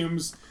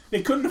costumes,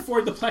 they couldn't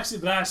afford the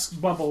plexiglass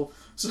bubble.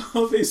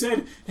 So they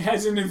said it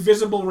has an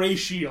invisible ray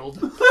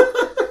shield.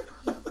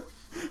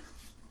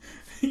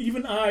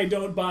 Even I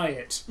don't buy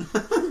it.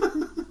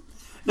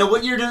 Now,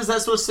 what year is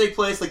that supposed to take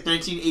place? Like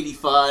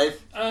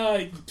 1985?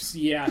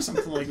 Yeah,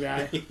 something like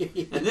that.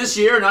 And this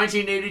year,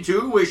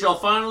 1982, we shall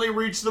finally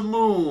reach the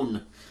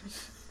moon.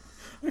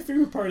 My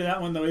favorite part of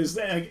that one, though, is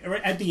that, like,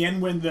 right at the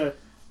end when the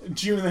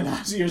Jew and the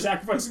Nazi are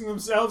sacrificing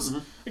themselves,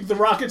 like, the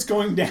rocket's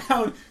going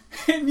down,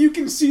 and you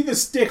can see the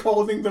stick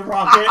holding the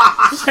rocket.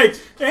 It's like,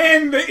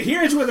 and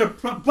here's where the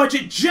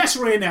budget just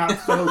ran out,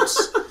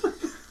 folks.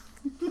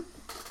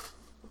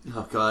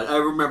 Oh God, I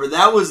remember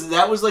that was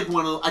like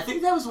one of. I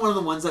think that was one of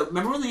the ones that.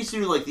 Remember when they used to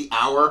do like the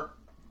hour?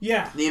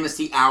 Yeah. The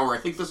MST hour. I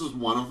think this was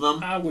one of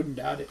them. I wouldn't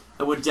doubt it.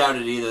 I wouldn't doubt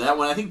it either. That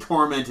one, I think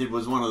Tormented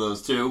was one of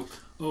those too.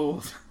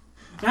 Oh,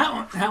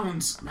 that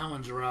one's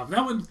rough.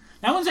 That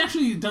one's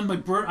actually done by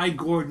Burt I.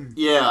 Gordon.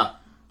 Yeah.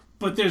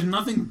 But there's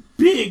nothing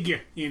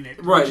big in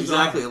it. Right,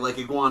 exactly, like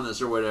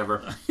iguanas or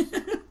whatever.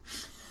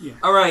 Yeah.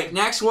 All right,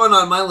 next one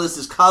on my list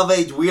is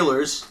Cave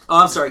Dwellers.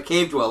 Oh, I'm sorry,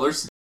 Cave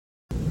Dwellers.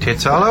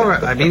 It's all over.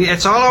 I mean,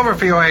 it's all over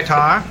for you,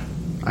 Atar.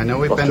 I know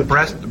we've been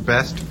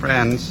best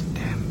friends.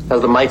 Damn. Oh,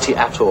 the mighty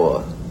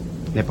Ator.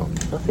 Nipple.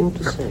 Nothing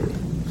to say.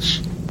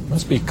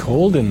 Must be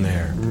cold in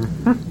there.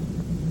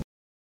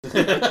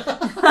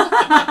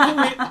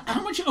 Wait,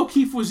 how much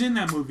O'Keefe was in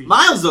that movie?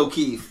 Miles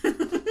O'Keefe.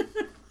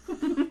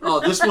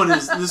 Oh, this one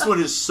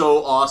is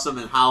so awesome,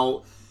 and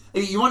how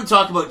you want to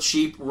talk about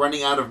cheap,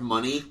 running out of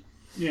money.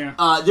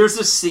 Yeah. There's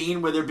a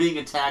scene where they're being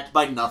attacked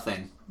by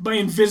nothing. By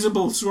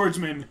invisible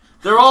swordsmen.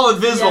 They're all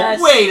invisible.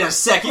 Yes. Wait a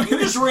second. You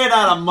just ran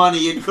out of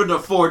money and couldn't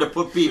afford to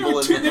put people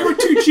in there. They were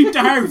too cheap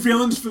to hire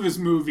villains for this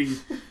movie.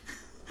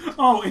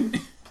 Oh, and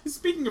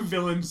speaking of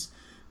villains,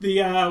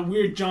 the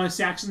weird John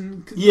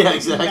Saxon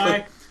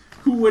guy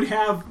who would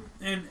have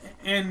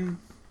and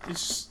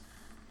it's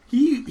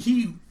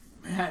he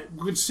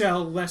would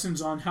sell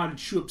lessons on how to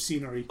chew up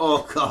scenery.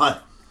 Oh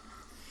God,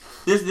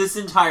 this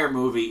entire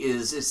movie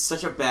is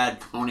such a bad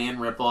Conan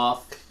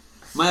ripoff.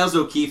 Miles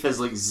O'Keefe has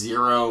like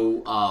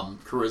zero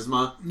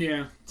charisma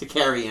to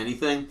carry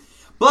anything,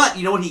 but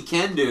you know what he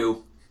can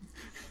do?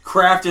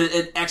 Craft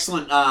an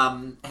excellent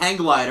hang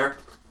glider.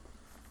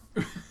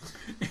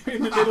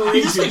 In the Middle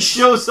He just like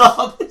shows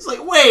up. It's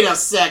like, wait a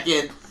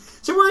second.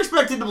 So we're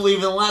expected to believe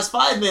in the last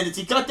 5 minutes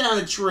he cut down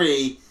a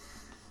tree,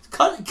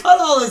 cut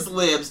all his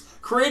limbs,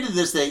 created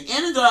this thing,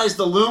 anodized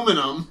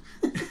aluminum,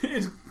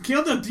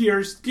 killed a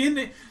deer,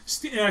 tanned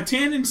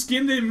and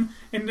skinned him,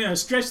 and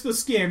stretched the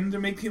skin to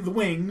make the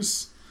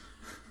wings.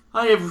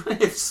 I have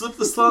slipped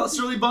the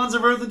surly bonds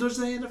of earth and touched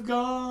the hand of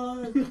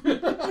God.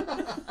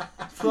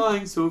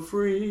 Flying so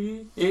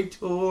free,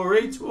 Ator,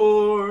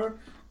 Ator.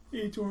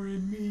 Ator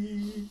in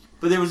me.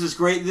 But there was this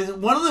great...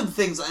 One of the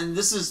things, and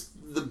this is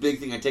the big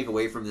thing I take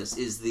away from this,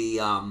 is the...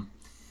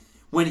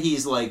 when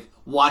he's, like,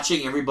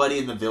 watching everybody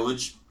in the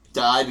village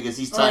die because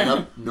he's tied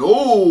up.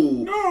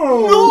 No!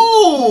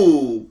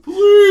 No!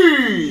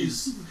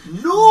 Please!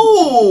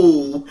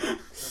 No!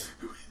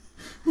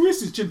 Who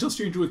is this gentle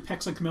stranger with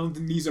pecs like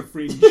Melanesa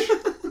fringe?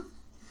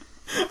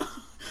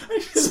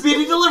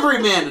 Speedy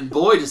delivery man, and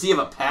boy, does he have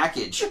a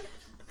package.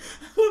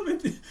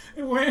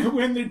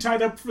 When they're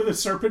tied up for the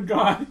serpent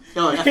god,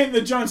 yeah. And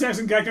the John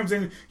Saxon guy comes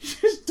in, he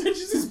just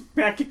touches his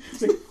back.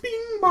 It's like,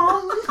 bing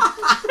bong.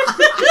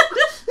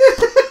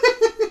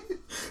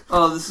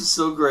 Oh, this is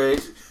so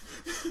great.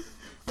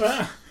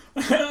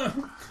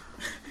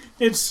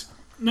 It's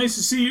nice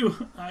to see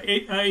you,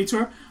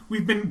 Ator.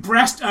 We've been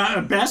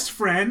best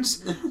friends,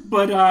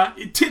 but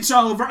it's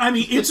all over. I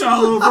mean, it's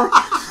all over.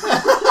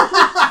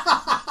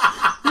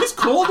 It's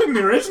cold in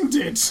there, isn't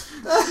it?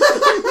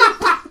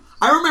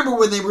 I remember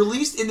when they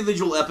released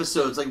individual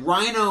episodes, like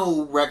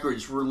Rhino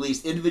Records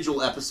released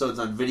individual episodes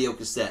on video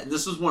cassette, and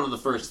this was one of the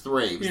first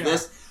 3. It was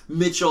this,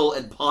 Mitchell,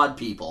 and Pod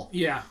People.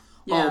 Yeah.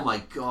 Oh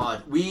my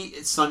God. We,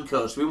 at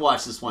Suncoast, we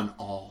watched this one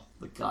all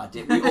the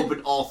goddamn... We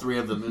opened all 3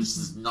 of them. It was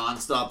this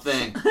non-stop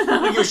thing. I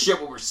don't give a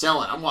shit what we're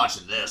selling. I'm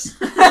watching this.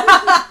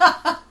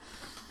 I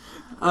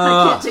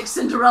can't take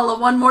Cinderella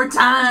one more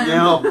time.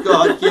 No,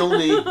 God, kill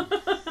me.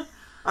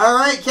 All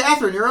right,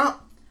 Catherine, you're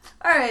up.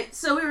 Alright,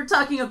 so we were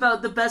talking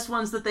about the best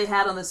ones that they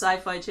had on the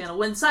Sci-Fi Channel.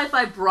 When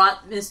Sci-Fi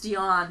brought Misty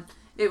on,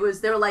 it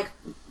was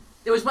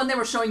when they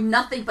were showing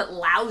nothing but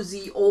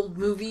lousy old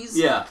movies.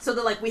 Yeah. So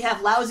they're like, we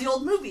have lousy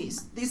old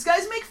movies. These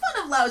guys make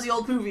fun of lousy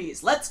old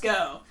movies. Let's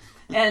go.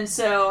 And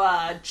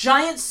so,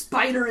 Giant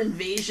Spider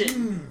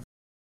Invasion.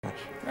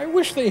 I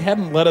wish they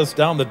hadn't let us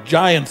down the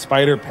giant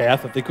spider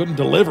path if they couldn't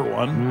deliver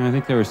one. I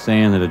think they were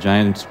saying that a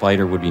giant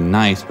spider would be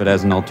nice, but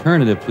as an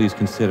alternative, please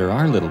consider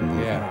our little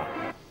movie. Yeah.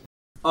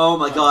 Oh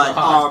my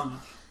God.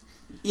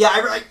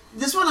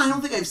 This one I don't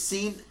think I've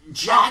seen.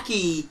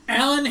 Jackie.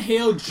 Alan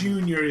Hale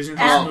Jr. is in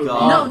this movie.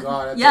 God. No,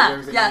 God,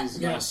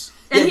 yes.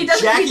 And he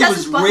doesn't, Jackie he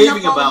doesn't was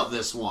raving about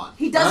this one.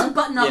 He doesn't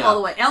button up all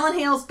the way. Alan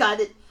Hale's got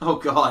it. Oh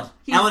God.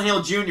 Alan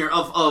Hale Jr.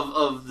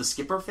 of the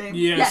Skipper fame?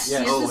 Yes, he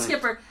is the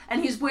Skipper.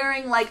 And he's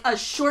wearing like a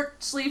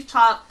short sleeve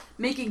top,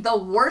 making the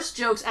worst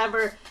jokes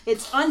ever.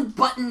 It's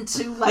unbuttoned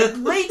to like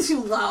way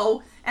too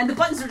low, and the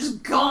buttons are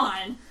just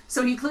gone.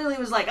 So he clearly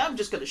was like, I'm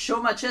just going to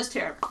show my chest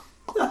hair.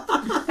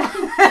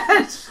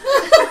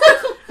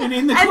 and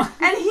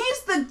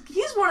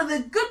he's one of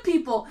the good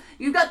people.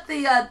 You've got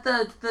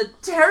the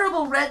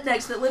terrible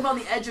rednecks that live on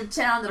the edge of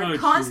town that are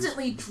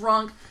constantly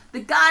drunk. The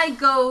guy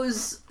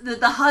goes,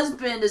 the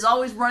husband is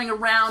always running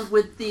around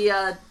with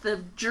the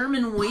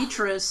German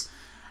waitress,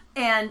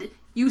 and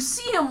you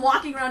see him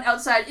walking around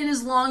outside in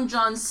his long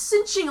john,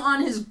 cinching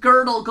on his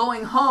girdle,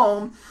 going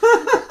home,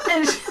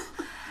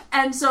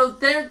 and so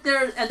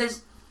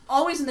there's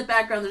always in the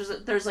background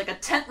there's like a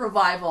tent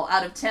revival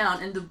out of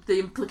town, and the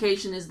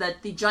implication is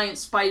that the giant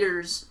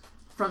spiders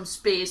from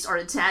space are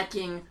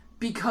attacking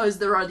because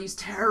there are these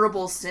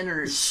terrible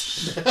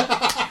sinners.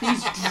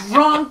 These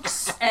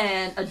drunks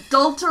and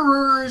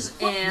adulterers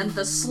and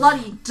the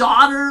slutty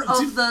daughter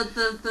of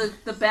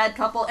the bad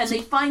couple, and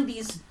they find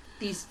these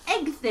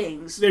egg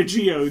things. They're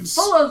geodes.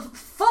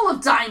 Full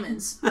of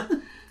diamonds.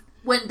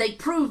 When they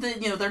prove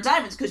that, they're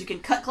diamonds because you can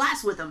cut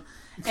glass with them.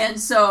 And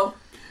so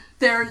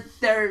they're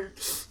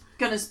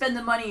gonna spend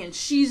the money, and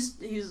he's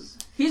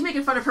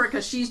making fun of her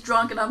because she's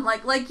drunk, and I'm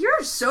like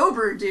you're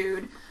sober,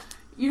 dude.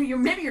 You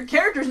maybe your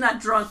character's not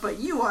drunk, but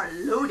you are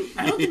loaded.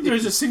 I don't think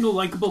there's a single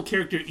likable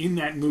character in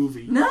that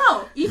movie.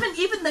 No, even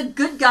the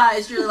good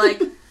guys, you're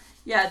like,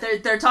 yeah,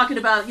 they're talking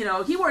about,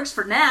 he works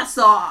for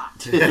NASA.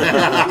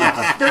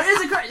 There is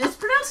it's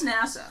pronounced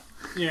NASA.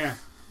 Yeah.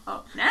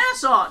 Oh,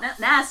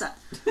 NASA.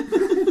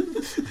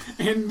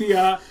 And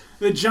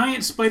the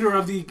giant spider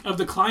of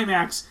the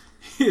climax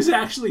is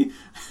actually,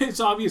 it's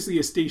obviously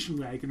a station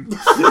wagon.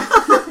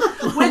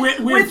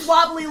 with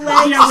wobbly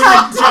legs. Yeah, with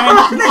a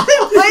giant...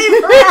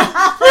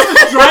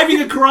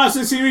 driving across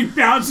the scenery,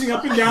 bouncing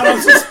up and down on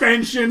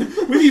suspension,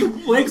 with these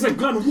legs like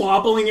gone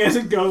wobbling as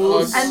it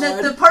goes. And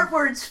the part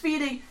where it's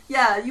feeding,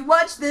 you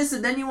watch this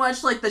and then you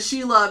watch like the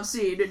Shelob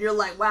scene and you're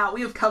like, wow,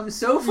 we have come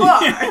so far.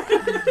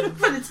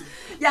 But it's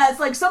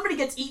like somebody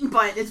gets eaten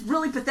by it. It's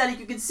really pathetic.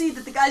 You can see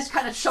that the guy's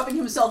kind of shoving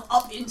himself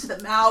up into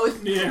the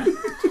mouth. Yeah.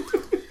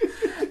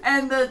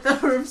 And the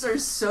herbs are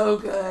so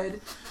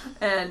good.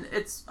 And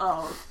it's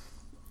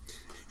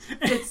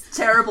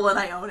terrible, and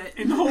I own it.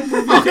 And the whole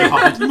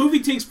movie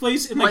takes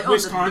place in like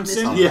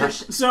Wisconsin.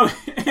 So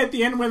at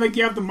the end, when like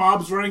you have the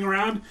mobs running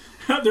around,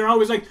 they're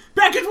always like,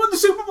 "Packers won the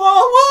Super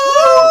Bowl!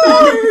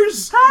 Woo!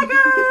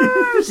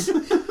 Packers!"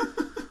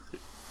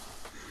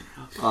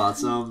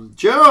 Awesome,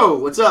 Joe.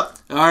 What's up?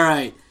 All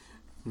right.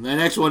 The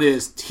next one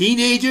is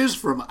Teenagers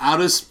from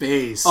Outer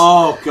Space.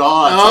 Oh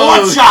God!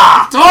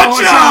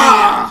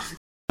 Torture!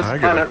 This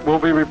planet will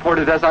be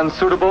reported as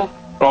unsuitable.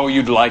 Oh,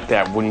 you'd like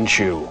that, wouldn't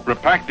you?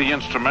 Repack the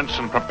instruments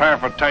and prepare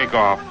for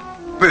takeoff.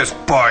 This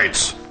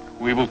bites.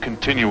 We will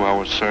continue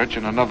our search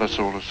in another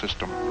solar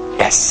system.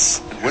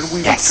 Yes. And when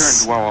we return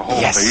to our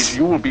home base,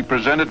 you will be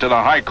presented to the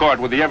High Court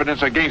with the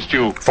evidence against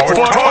you. For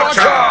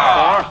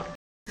torture!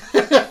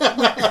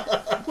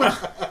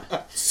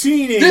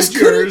 Teenagers.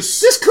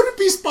 This couldn't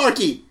be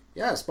Sparky.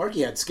 Yeah,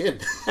 Sparky had skin.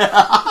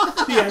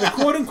 Yeah, the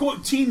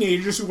quote-unquote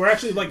teenagers who were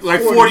actually like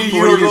 40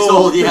 years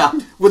old. Yeah.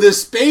 With a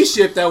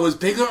spaceship that was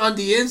bigger on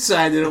the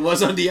inside than it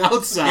was on the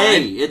outside.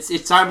 Hey, it's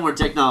Time Lord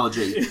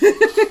technology.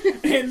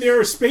 And there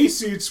are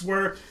spacesuits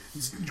where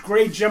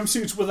gray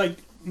jumpsuits with like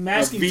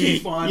masking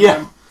tape on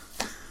them.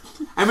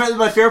 I remember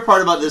my favorite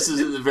part about this is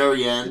at the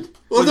very end.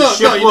 Well, when the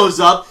ship blows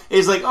up,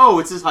 it's like, oh,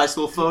 it's his high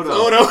school photo.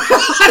 Oh, no.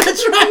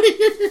 That's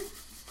right.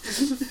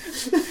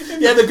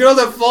 Yeah, the girl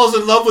that falls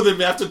in love with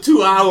him after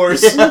 2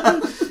 hours.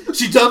 Yeah.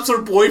 She dumps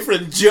her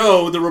boyfriend,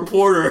 Joe, the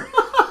reporter.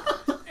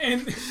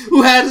 And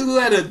who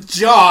had a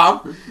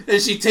job,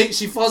 and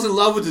she falls in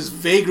love with this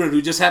vagrant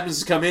who just happens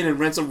to come in and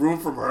rents a room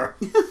from her.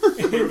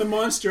 And the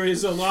monster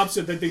is a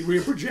lobster that they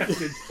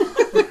reprojected.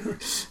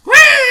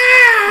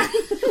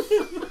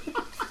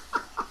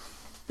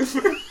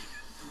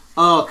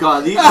 Oh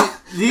God!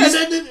 These.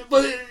 And then,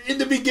 but in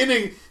the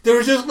beginning, they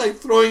were just like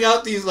throwing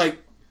out these like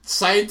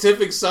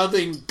scientific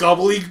something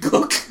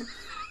gobbledygook.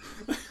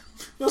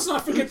 Let's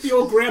not forget the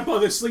old grandpa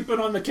that's sleeping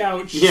on the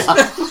couch.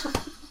 Yeah.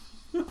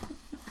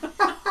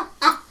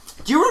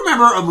 Do you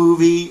remember a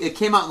movie? It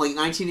came out in like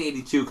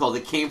 1982 called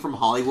 "It Came from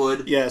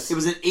Hollywood." Yes. It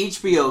was an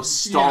HBO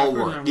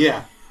stalwart.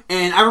 Yeah.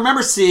 And I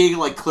remember seeing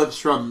like clips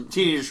from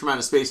Teenagers from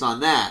Outer Space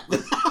on that.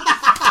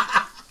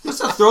 Let's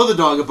not throw the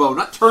dog a bone,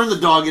 not turn the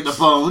dog into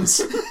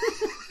bones.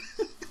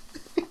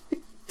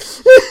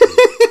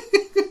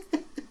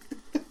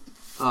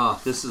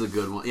 Oh, this is a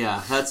good one.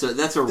 Yeah, that's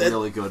a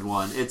really good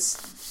one.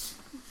 It's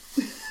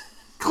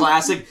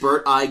classic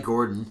Burt I.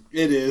 Gordon.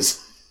 It is.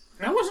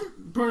 That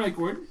wasn't Burt I.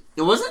 Gordon.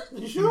 It wasn't? Are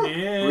you sure?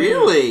 Yeah.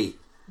 Really?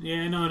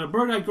 Yeah, no.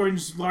 Burt I.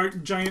 Gordon's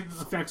giant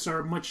effects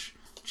are much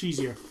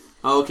cheesier.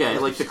 Okay,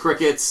 like the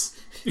crickets.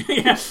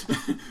 Yeah,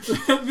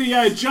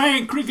 the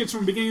giant crickets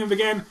from Beginning of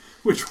Again,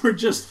 which were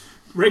just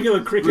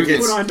regular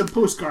crickets put onto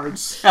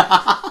postcards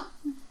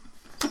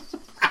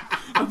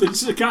of the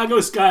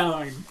Chicago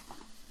skyline.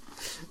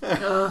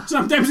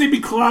 Sometimes they'd be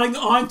crawling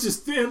onto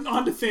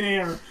thin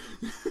air.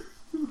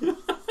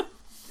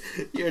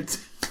 You're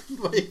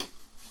like...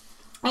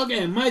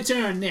 Okay, my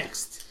turn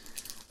next.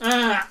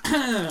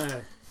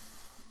 I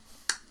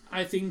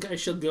think I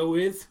shall go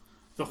with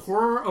The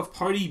Horror of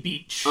Party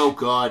Beach. Oh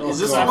God! Is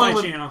this the one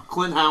with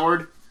Clint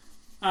Howard?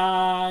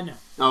 No.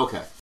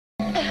 Okay.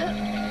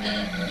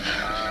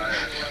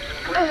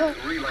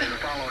 Relay the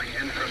following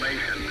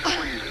information.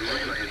 Please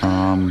relay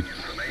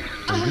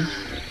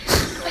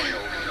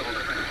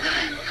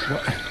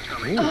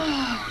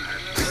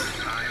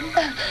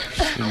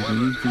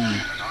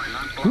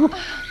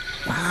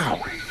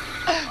Wow.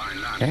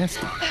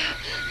 Nasty.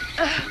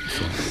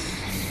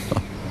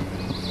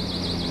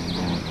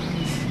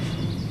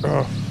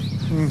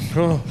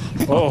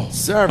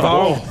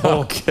 Servo.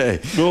 Okay.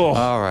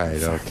 All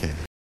right. Okay.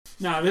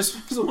 Now this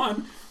was the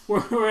one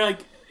where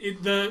like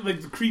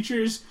the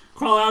creatures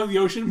crawl out of the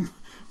ocean,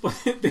 but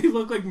they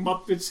look like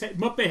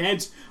Muppet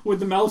heads with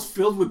the mouths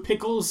filled with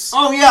pickles.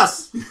 Oh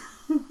yes.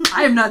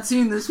 I have not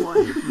seen this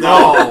one.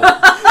 No.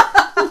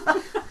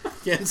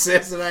 Can't say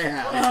that I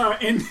have.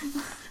 And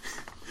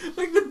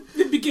like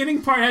the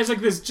beginning part has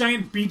like this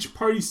giant beach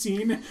party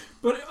scene,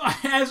 but it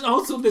has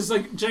also this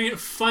like giant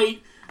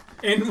fight,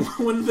 and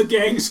one of the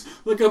gangs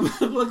look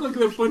like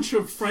a bunch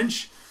of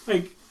French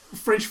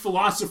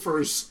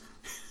philosophers.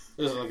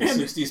 This is like a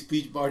 60s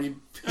beach party.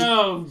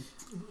 Oh,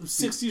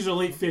 60s or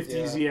late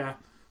 50s, yeah.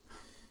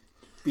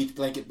 Beach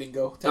blanket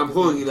bingo. I'm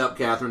pulling it up,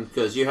 Catherine,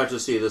 because you have to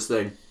see this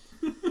thing.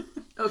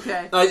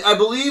 Okay. I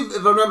believe,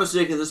 if I'm not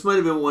mistaken, this might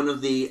have been one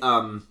of the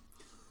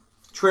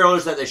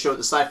trailers that they showed at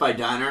the Sci-Fi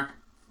Diner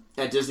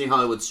at Disney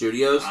Hollywood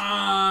Studios.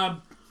 I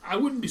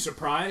wouldn't be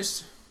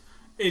surprised.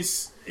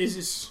 It's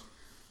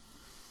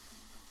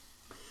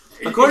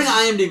According to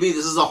IMDb,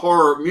 this is a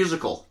horror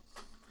musical.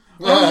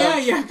 Oh,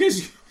 yeah,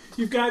 because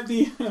you've got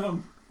the...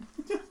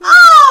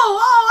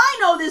 I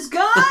know this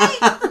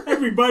guy!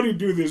 Everybody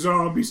do the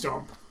zombie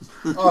stomp.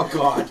 Oh,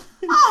 God.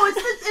 Oh,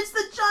 it's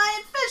the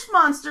giant fish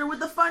monster with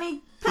the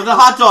funny... With the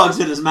hot dogs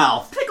in his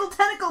mouth. Pickled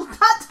tentacled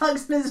hot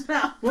dogs in his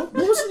mouth. What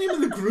was the name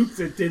of the group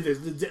that did this?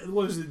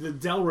 What was it, the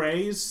Del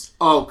Reys?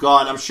 Oh,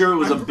 God, I'm sure it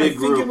was a big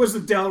group. I think it was the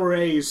Del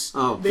Reys.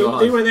 Oh,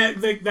 God. They were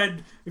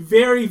that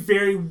very,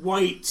 very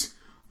white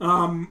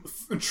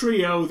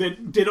trio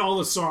that did all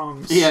the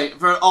songs. Yeah,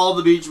 for all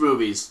the beach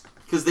movies.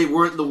 Because they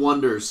weren't the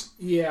Wonders.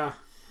 Yeah.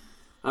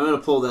 I'm going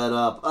to pull that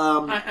up.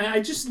 I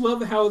just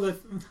love how the...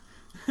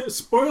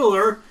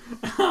 Spoiler.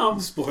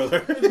 Spoiler.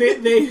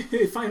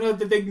 They find out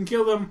that they can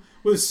kill them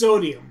with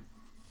sodium.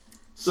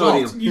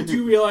 Salt. You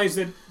do realize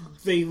that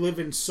they live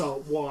in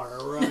salt water,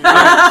 right?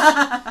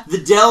 The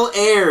Del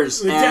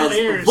Airs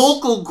as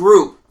vocal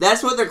group.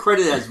 That's what they're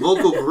credited as,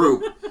 vocal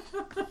group.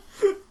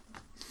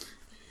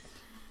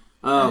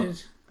 Oh,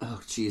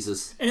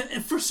 Jesus.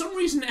 And for some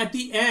reason, at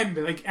the end,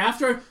 like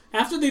after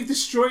they've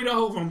destroyed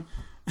all of them,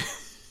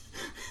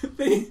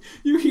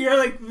 you hear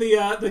like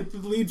the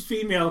lead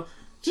female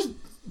just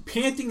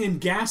panting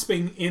and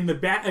gasping in the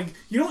back. Like,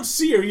 you don't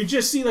see her, you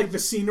just see like the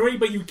scenery,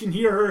 but you can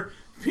hear her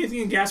panting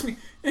and gasping,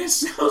 and it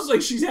sounds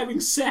like she's having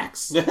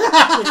sex.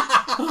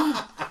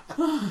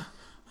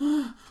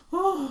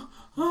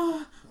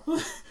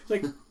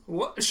 Like,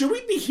 what? Should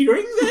we be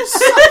hearing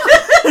this?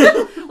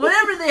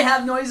 Whenever they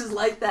have noises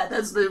like that,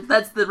 that's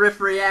the riff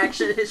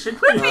reaction.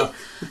 Should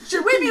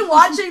we be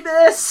watching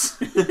this?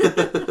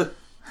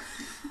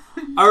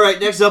 All right,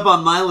 next up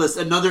on my list,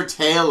 another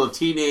tale of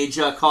teenage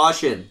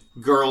caution,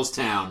 Girls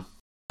Town.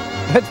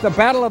 It's the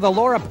Battle of the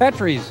Laura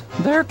Petries.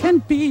 There can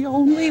be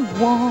only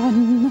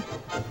one.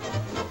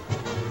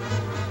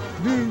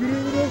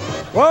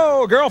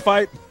 Whoa, girl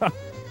fight.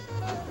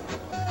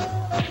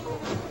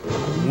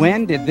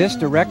 When did this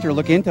director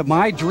look into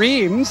my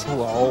dreams?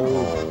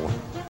 Whoa.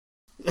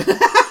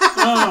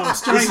 Oh,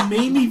 starring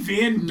Mamie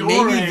Van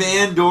Doren. Mamie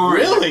Van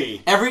Doren.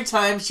 Really? Every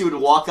time she would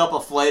walk up a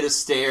flight of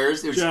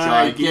stairs, it was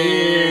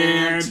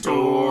Gigantor.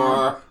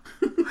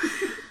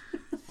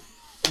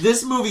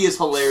 This movie is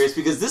hilarious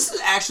because this is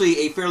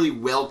actually a fairly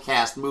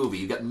well-cast movie.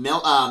 You've got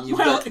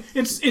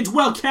it's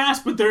well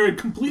cast, but they're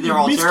completely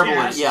all miscast.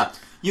 terrible. Yeah,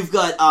 you've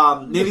got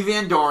Mamie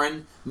Van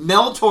Doren,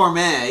 Mel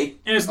Torme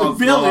as the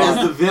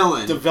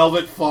villain. The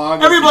Velvet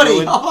Fog.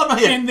 Everybody,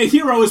 and the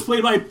hero is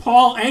played by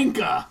Paul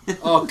Anka.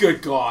 Oh,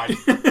 good God.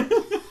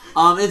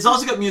 It's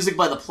also got music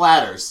by the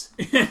Platters.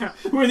 Yeah,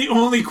 we're the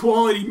only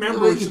quality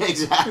members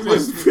exactly. of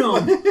this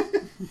film.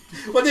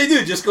 What they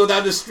do? Just go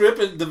down the strip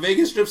and the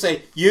Vegas strip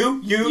say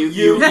you. Yeah.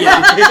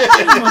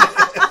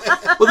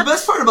 Well, the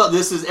best part about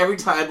this is every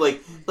time,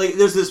 like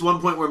there's this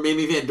one point where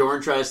Mamie Van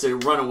Doren tries to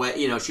run away.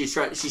 You know, she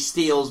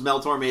steals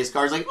Mel Torme's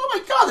car. It's like, oh my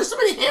God, there's so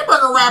many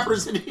hamburger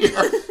wrappers in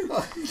here.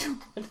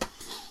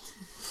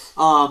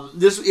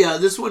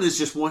 This one is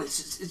just one.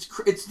 This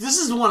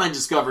is the one I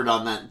discovered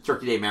on that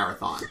Turkey Day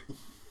Marathon,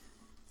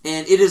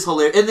 and it is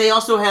hilarious. And they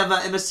also have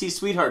MST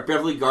sweetheart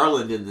Beverly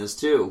Garland in this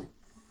too.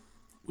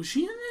 Was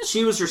she in this?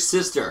 She was her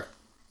sister.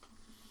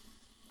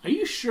 Are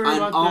you sure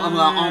about that? I'm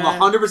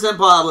 100% positive.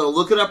 I'm going to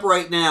look it up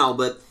right now,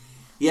 but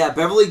yeah,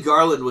 Beverly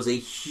Garland was a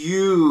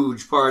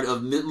huge part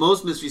of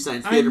most Mystery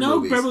Science Theater movies. I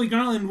know Beverly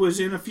Garland was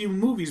in a few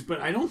movies, but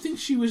I don't think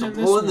she was in this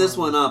one. I'm pulling this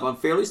one up. I'm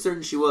fairly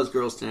certain she was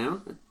Girls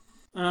Town.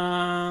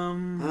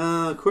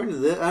 According to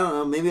this, I don't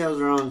know. Maybe I was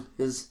wrong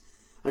because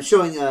I'm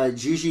showing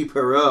Gigi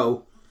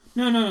Perot.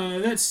 No.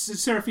 That's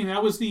Seraphine.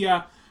 That was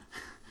the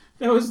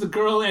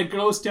girl at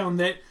Girls Town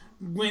that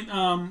went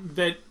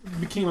that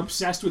became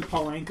obsessed with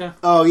Paul Anka.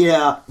 Oh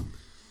yeah.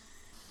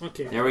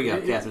 Okay. There we go.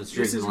 Catherine Strickland.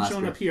 This isn't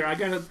showing up here. I'm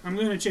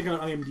going to check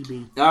out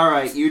IMDb. All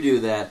right, you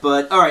do that.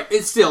 But all right,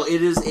 it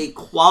is a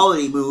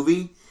quality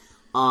movie.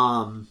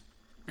 I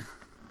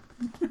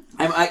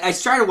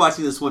started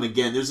watching this one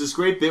again. There's this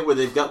great bit where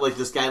they've got like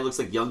this guy who looks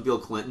like young Bill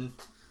Clinton.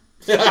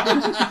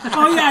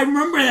 Oh yeah, I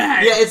remember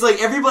that. Yeah, it's like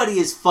everybody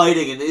is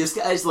fighting, and this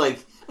guy's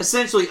like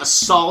essentially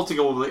assaulting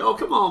a woman. Like, oh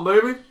come on,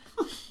 baby.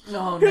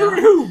 No.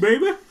 Who,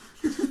 baby?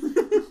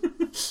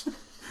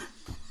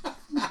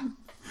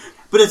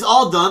 But it's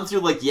all done through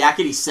like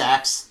yakety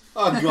sax.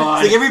 Oh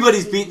God! It's like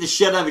everybody's beating the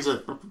shit out of each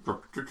other.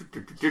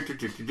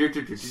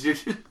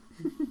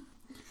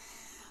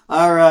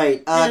 All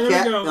right, there we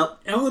go. Nope.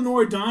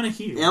 Eleanor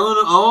Donahue.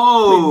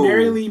 Played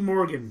Mary Lee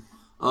Morgan.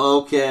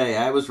 Okay,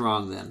 I was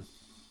wrong then.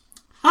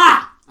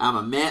 Ha!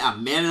 I'm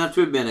man enough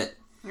to admit it.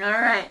 All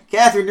right,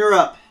 Catherine, you're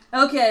up.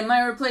 Okay,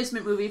 my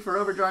replacement movie for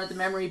Overdrawn at the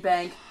Memory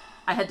Bank.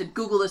 I had to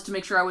Google this to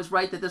make sure I was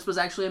right that this was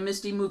actually a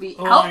Misty movie.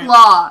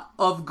 Outlaw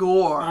of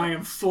Gore. I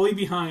am fully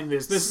behind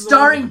this. This is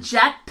starring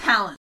Jack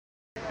Palance.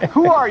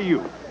 Who are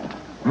you?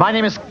 My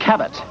name is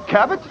Cabot.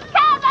 Cabot?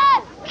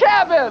 Cabot!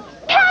 Cabot!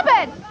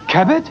 Cabot!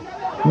 Cabot?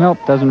 Nope,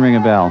 doesn't ring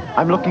a bell.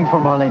 I'm looking for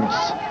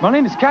Marlenus.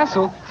 Marlenus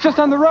Castle? It's just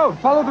on the road.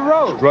 Follow the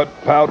road. Strut,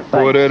 pout,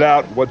 put it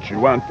out. What you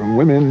want from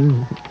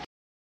women.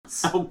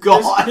 Palance. Oh,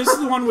 God. This is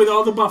the one with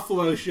all the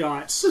buffalo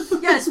shots.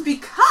 Yes,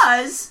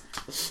 because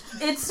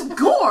it's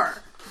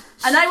gore.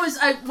 And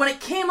when it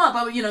came up,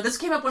 this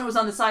came up when it was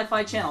on the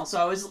Sci-Fi Channel.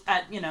 So I was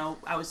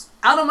I was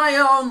out on my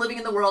own, living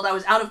in the world. I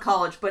was out of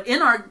college, but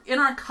in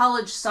our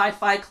college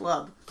sci-fi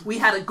club, we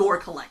had a gore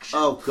collection.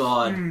 Oh,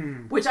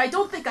 God. Which I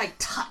don't think I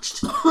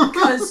touched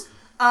because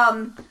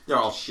they're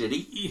all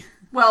shitty.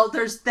 Well,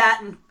 there's that,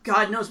 and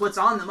God knows what's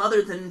on them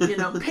other than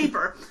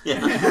paper.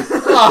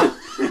 Yeah.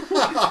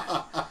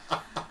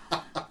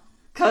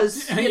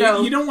 Because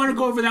you don't want to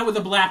go over that with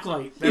a black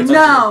light.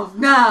 No,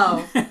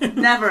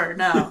 never,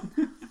 no.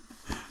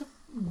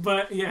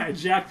 But yeah,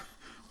 Jack.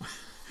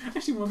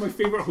 Actually, one of my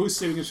favorite host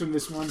sayings from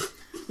this one.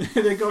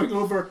 They're going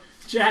over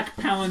Jack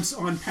Palance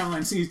on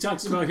Palance, and he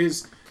talks about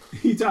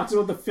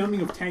the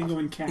filming of Tango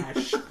and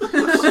Cash.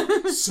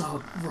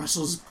 Saw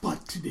Russell's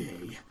butt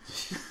today.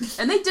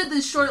 And they did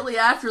this shortly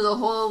after the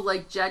whole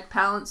Jack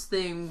Palance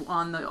thing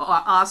on the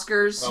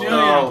Oscars. Oh,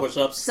 yeah.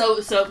 Push-ups. So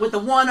with the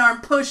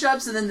one-arm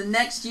push-ups, and then the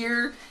next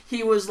year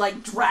he was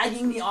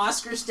dragging the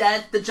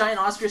the giant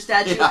Oscar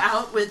statue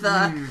out with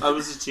that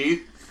was his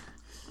teeth.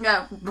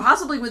 Yeah,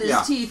 possibly with his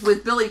teeth,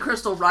 with Billy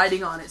Crystal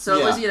riding on it. So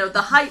it was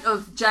the height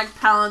of Jack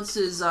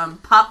Palance's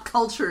pop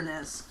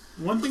culture-ness.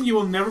 One thing you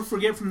will never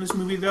forget from this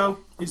movie, though,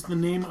 is the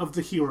name of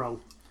the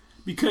hero.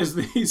 Because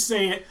they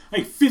say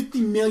it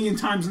 50 million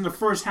times in the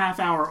first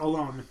half hour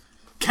alone.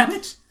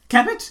 Cabot?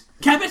 Cabot?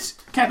 Cabot?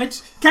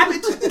 Cabot?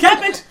 Cabot?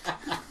 Cabot?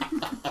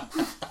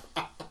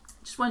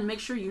 Just wanted to make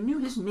sure you knew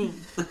his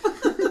name.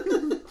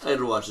 I had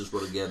to watch this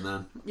one again,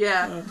 then.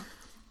 Yeah.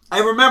 I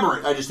remember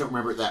it. I just don't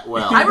remember it that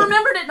well. I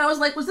remembered it, and I was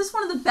like, was this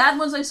one of the bad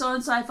ones I saw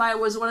in Sci-Fi, or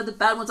was it one of the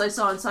bad ones I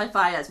saw in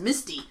Sci-Fi as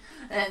Misty?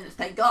 And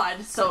thank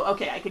God. So,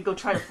 okay, I could go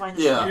try to find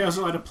this one. He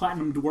also had a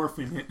platinum dwarf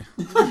in it.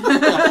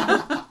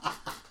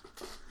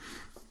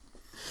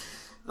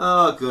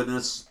 Oh,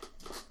 goodness.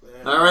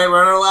 All right,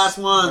 we're on our last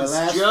ones.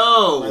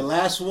 Joe. My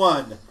last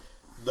one.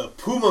 The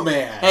Puma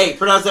Man. Hey,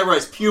 pronounce that right.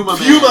 It's Puma Man.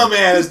 Puma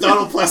Man, as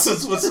Donald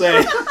Pleasance would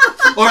say.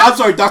 Or, I'm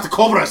sorry, Dr.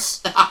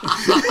 Cobras.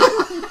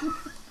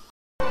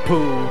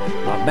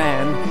 Puma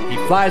Man, he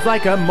flies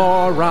like a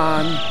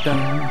moron.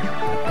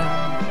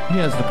 He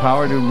has the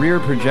power to rear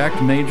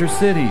project major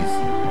cities.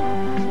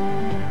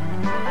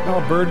 Well,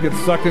 a bird gets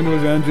sucked into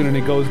his engine and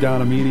he goes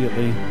down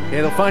immediately.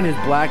 Yeah, they'll find his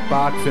black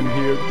box in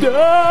here.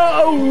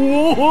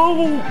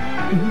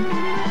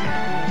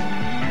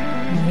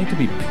 I hate to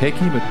be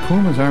picky, but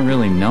pumas aren't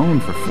really known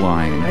for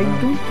flying. I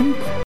don't think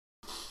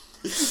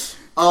so.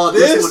 Oh,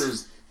 this one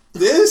is...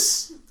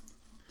 This?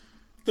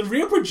 The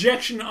rear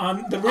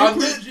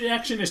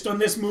projectionist on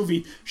this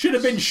movie should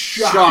have been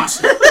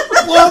shot.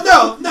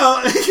 Well,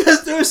 no,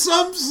 because there are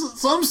some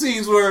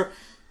scenes where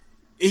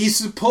he's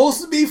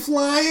supposed to be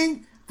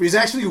flying, but he's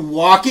actually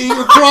walking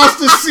across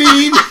the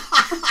scene.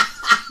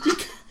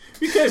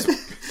 Because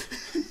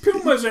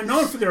pumas are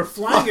known for their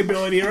flying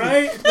ability,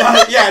 right? It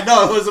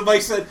was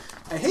Mike said,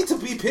 I hate to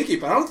be picky,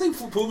 but I don't think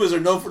pumas are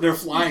known for their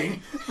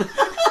flying.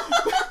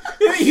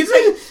 He's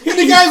like, and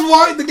the guy's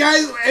walking. The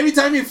guy, every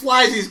time he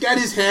flies, he's got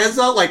his hands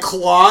out like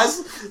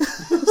claws.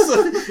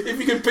 So if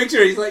you can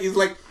picture, he's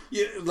like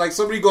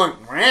somebody going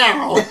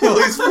wow.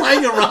 He's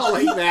flying around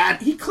like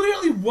that. He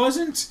clearly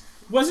wasn't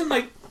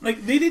like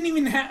they didn't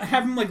even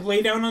have him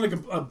lay down on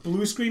a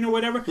blue screen or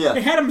whatever. Yeah.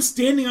 They had him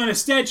standing on a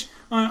stage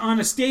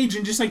and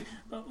just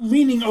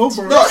leaning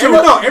over.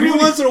 Every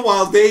once in a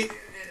while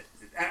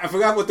I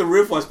forgot what the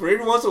riff was, but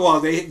every once in a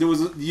while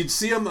you'd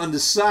see him on the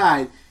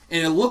side.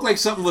 And it looked like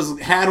something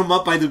had him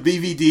up by the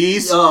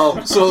BVDs.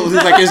 Oh. So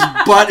his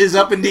butt is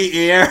up in the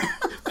air.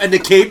 And the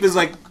cape is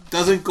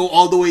doesn't go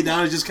all the way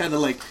down. It's just kind of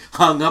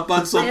hung up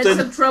on something. They had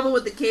some trouble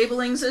with the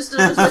cabling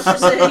system, is what you're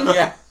saying?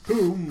 Yeah.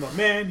 Puma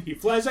Man, he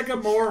flies like a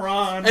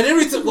moron. And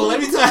every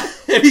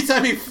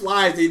time he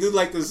flies, they do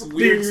this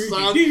weird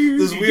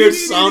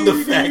sound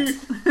effect.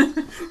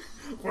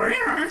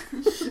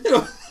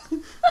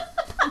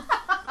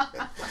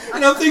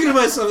 And I'm thinking to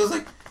myself, I was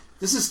like,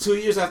 this is 2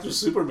 years after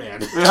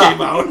Superman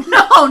came out.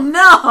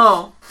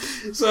 No.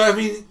 So I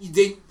mean,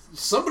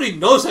 somebody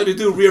knows how to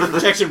do rear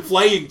projection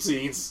flying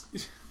scenes.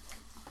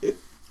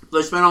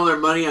 They spent all their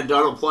money on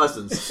Donald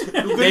Pleasance.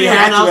 They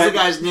had to pronounce the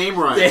guy's name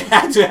right. They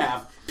had to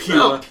have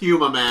Puma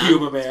Man.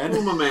 Puma Man.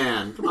 Puma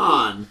Man. Come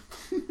on.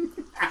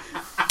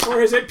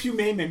 Or is it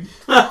Pumaman?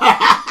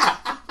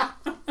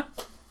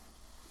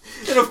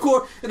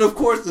 And of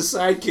course, the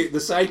sidekick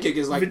is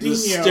Vidinho. The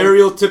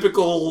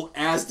stereotypical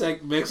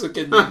Aztec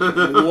Mexican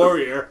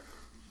warrior,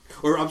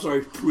 or I'm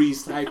sorry,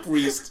 high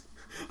priest.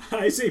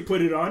 I say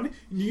put it on,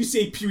 and you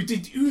say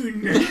puted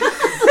un.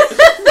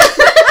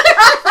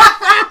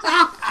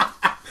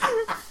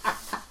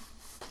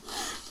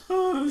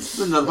 This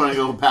is another one I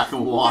go back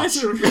and watch.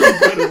 That's a really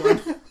good one.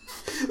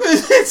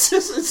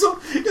 It's so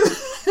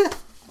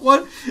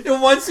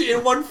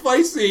in one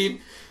fight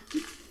scene.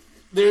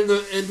 They're in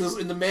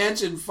the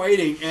mansion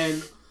fighting,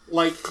 and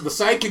the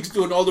sidekick's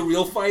doing all the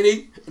real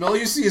fighting, and all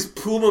you see is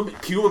Puma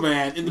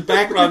Man in the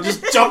background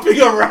just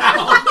jumping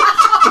around.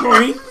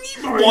 Boing,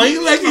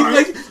 Boing,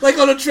 like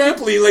on a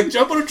trampoline, like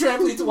jump on a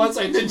trampoline to one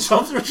side, then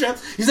jump on a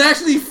trampoline. He's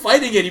actually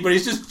fighting anybody.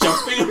 He's just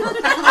jumping around.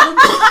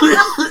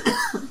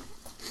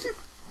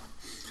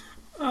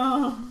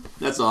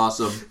 That's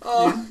awesome.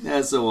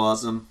 That's so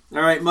awesome.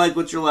 All right, Mike,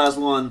 what's your last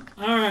one?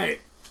 All right.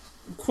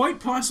 Quite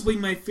possibly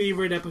my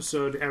favorite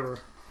episode ever.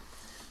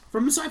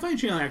 From the Sci-Fi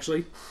Channel,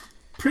 actually.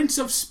 Prince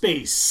of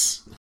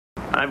Space.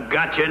 I've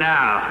got you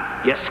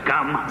now, you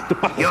scum.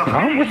 You're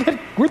Scum?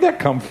 Where'd that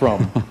come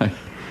from?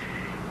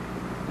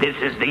 This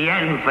is the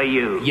end for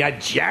you. You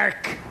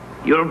jerk.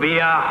 You'll be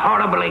a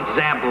horrible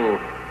example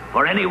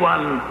for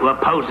anyone who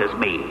opposes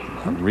me.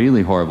 A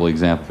really horrible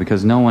example,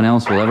 because no one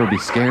else will ever be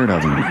scared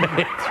of him.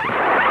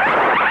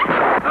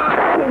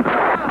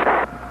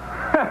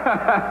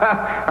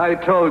 I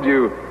told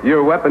you,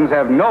 your weapons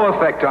have no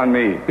effect on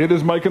me. It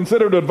is my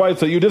considered advice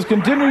that you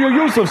discontinue your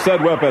use of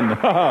said weapon.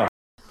 God.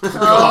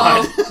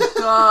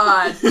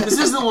 This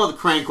isn't the one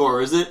with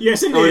Crankor, is it?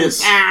 Yes, it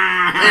is.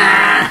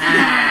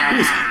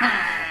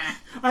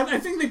 I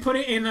think they put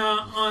it in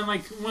on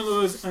like one of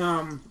those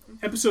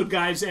episode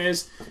guides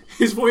as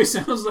his voice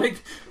sounds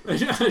like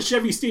a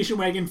Chevy station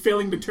wagon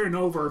failing to turn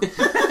over.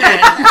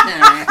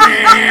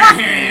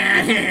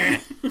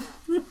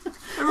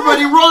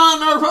 Everybody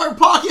run! Our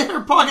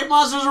pocket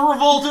monsters are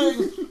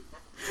revolting!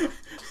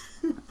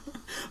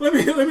 Let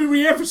me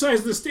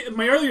re-emphasize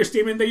my earlier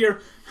statement that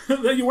your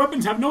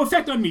weapons have no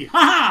effect on me. Ha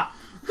ha!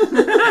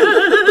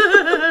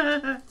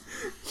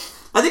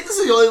 I think this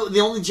is the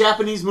only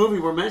Japanese movie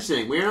we're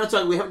mentioning. We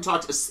haven't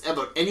talked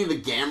about any of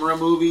the Gamera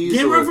movies.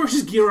 Gamera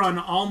vs.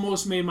 Giron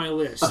almost made my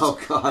list. Oh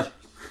God!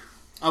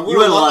 I would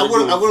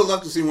have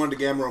loved to see one of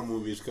the Gamera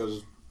movies,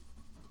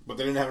 but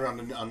they didn't have it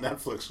on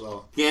Netflix.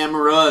 So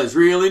Gamera is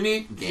really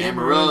neat.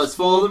 Gamera is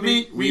full of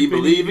meat. We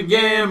believe in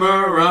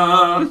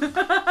Gamera.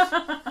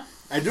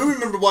 I do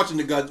remember watching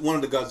one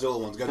of the Godzilla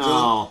ones.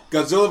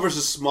 Godzilla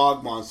versus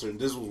Smog Monster.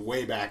 This was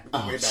way back in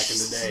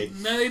the day.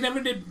 No, they never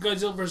did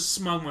Godzilla versus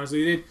Smog Monster.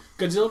 They did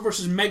Godzilla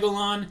versus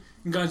Megalon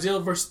and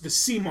Godzilla versus the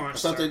Sea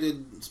Monster. I thought they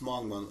did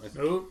Smog Monster.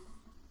 Nope.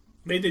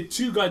 They did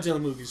 2 Godzilla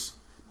movies.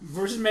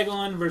 Versus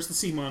Megalon versus the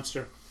Sea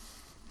Monster.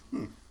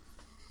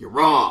 You're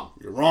wrong.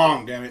 You're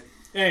wrong, damn it.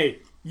 Hey,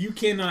 you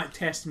cannot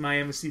test my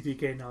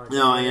MST3K knowledge.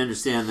 No, I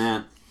understand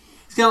that.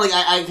 It's kind of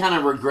like I kind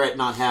of regret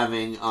not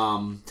having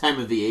Time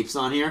of the Apes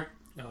on here.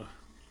 Oh.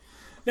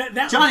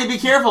 Johnny, be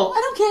careful.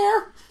 I don't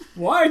care.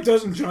 Why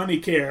doesn't Johnny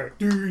care?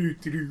 You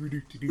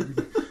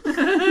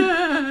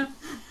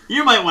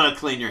might want to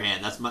clean your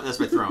hand. That's my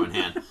throwing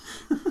hand.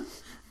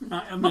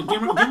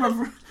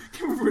 Gamera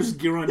vs.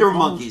 Giron. They were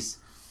monkeys.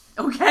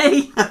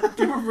 Okay.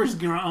 Gamera vs.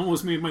 Giron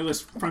almost made my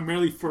list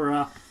primarily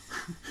for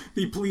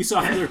the police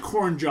officer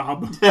corn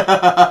job.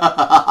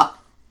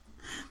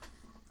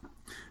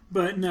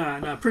 But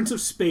no, Prince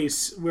of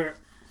Space, where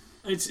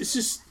it's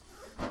just,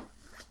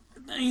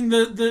 I mean,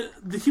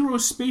 the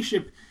hero's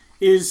spaceship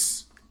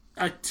is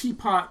a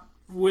teapot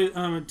with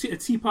a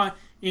teapot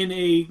in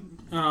a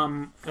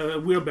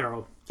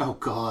wheelbarrow. Oh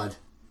God!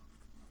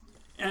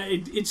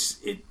 It's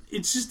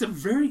just a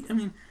very, I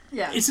mean,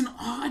 yeah, it's an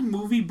odd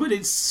movie, but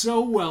it's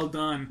so well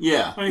done.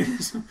 Yeah,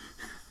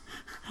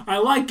 I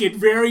like it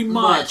very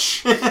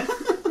much.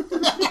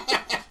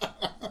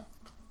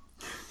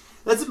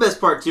 That's the best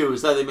part too,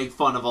 is how they make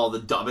fun of all the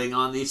dubbing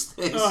on these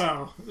things.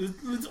 Oh,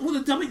 well, the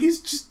dubbing is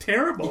just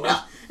terrible.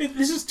 Yeah.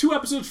 This is 2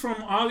 episodes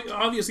from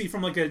obviously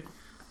from like a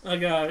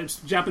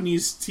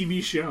Japanese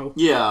TV show.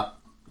 Yeah,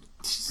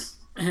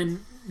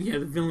 and yeah,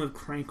 the villain of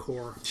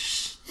Crankor.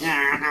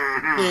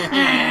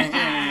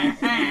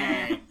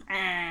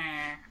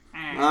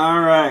 All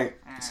right,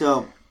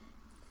 so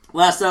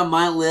last on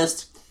my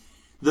list,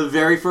 the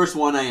very first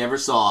one I ever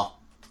saw,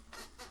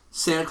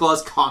 Santa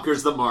Claus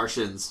Conquers the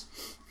Martians.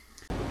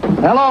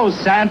 Hello,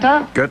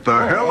 Santa. Get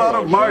the hell out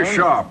of my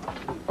shop.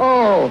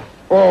 Oh,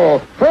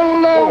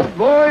 hello,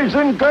 boys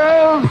and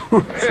girls.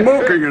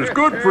 Smoking is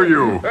good for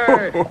you.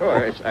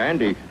 It's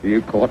Andy.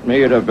 You caught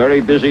me at a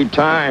very busy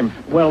time.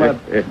 Well,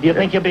 do you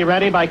think you'll be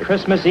ready by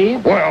Christmas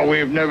Eve? Well,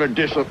 we've never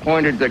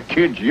disappointed the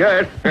kids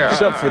yet.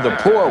 Except for the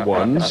poor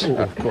ones.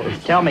 Of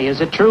course. Tell me, is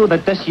it true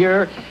that this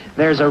year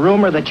there's a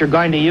rumor that you're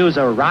going to use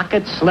a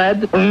rocket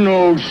sled?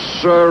 No,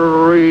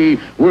 sirree.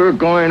 We're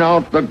going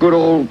out the good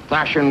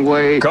old-fashioned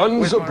way.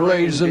 Guns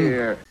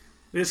a-blazing.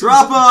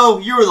 Droppo,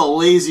 you're the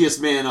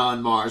laziest man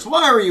on Mars.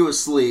 Why are you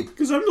asleep?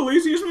 Because I'm the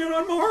laziest man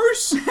on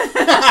Mars.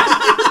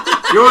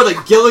 You're the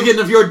Gilligan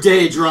of your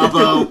day,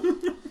 Droppo.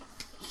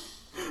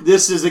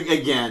 This is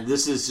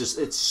just,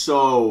 it's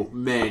so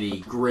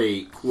many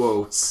great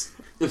quotes.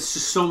 There's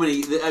just so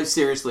many,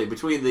 seriously,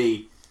 between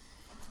the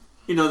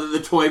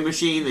toy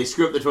machine, they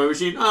screw up the toy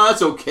machine. Oh,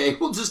 that's okay.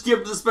 We'll just give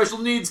it to the special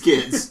needs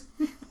kids.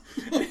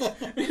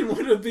 And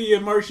one of the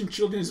Martian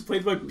children is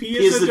played by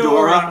Pia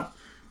Zadora.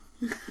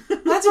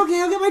 That's okay.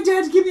 I'll get my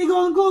dad to give me a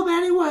Golden Globe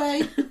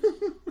anyway.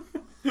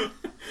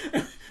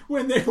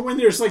 when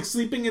they're like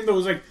sleeping in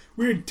those like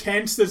weird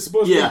tents that's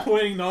supposed to be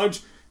pointing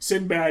knowledge,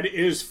 Sinbad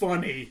is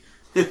funny.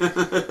 Kids,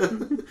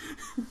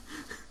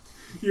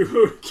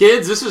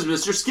 this is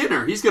Mr.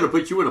 Skinner. He's gonna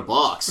put you in a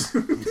box.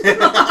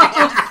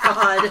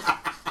 God.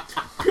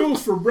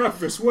 Pills for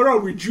breakfast. What are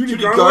we, Judy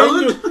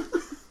Garland?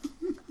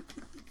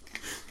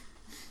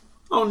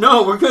 Oh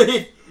no, we're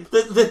gonna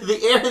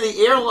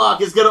the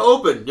airlock is gonna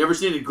open. You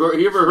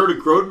ever heard a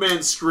grown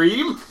man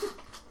scream?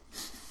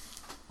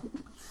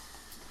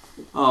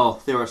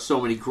 Oh, there are so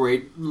many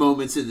great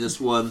moments in this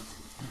one.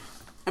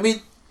 I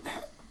mean,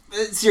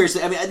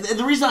 seriously,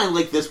 the reason I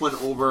like this one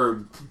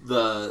over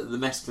the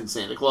Mexican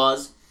Santa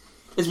Claus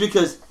is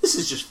because this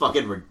is just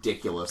fucking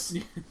ridiculous.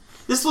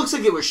 This looks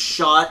like it was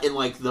shot in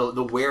like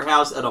the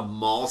warehouse at a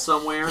mall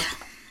somewhere.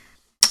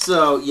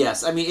 So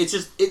yes, I mean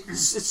it's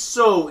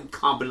so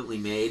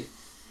incompetently made,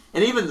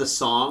 and even the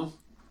song,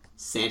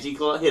 Santa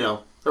Claus,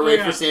 hooray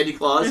for Santa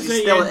Claus.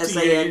 You spell it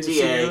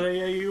S-A-N-T-A.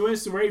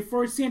 Hooray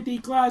for Santa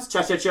Claus.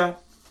 Cha-cha-cha.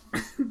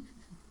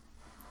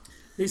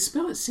 They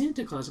spell it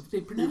Santa Claus, but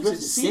they pronounce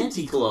it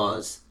Santa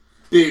Claus.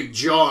 Big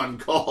John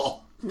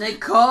call. They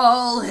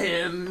call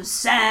him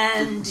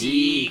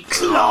Sandy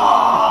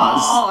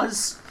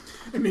Claus.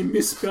 And they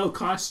misspell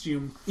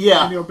costume.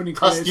 Yeah, in the opening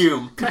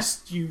costume. Credits.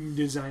 Costume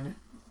designer.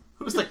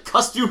 Who's the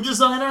costume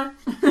designer?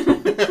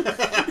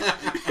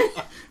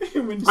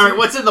 Alright,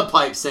 what's in the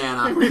pipe,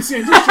 Santa? When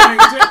Santa's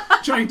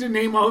trying to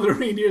name all the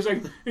reindeers,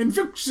 like, and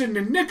Vixen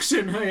and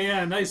Nixon. Hey,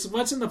 yeah, nice.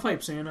 What's in the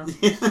pipe, Santa?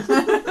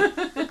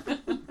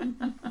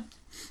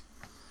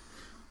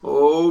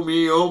 Oh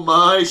me, oh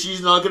my,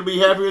 she's not going to be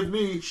happy with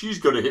me. She's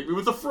going to hit me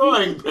with a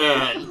frying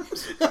pan.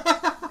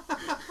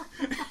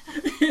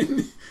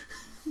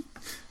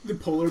 The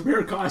polar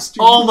bear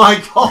costume. Oh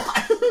my god.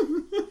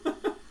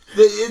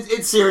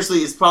 It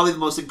seriously is probably the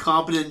most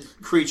incompetent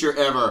creature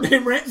ever.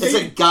 It's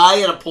a guy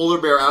in a polar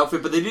bear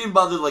outfit, but they didn't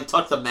bother to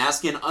tuck the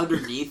mask in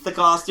underneath the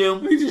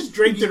costume. They just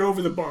draped it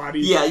over the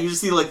body. Yeah, you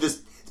just see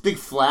this big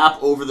flap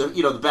over the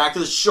the back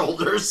of the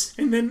shoulders.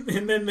 And then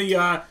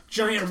the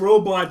giant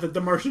robot that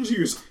the Martians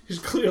use is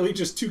clearly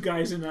just two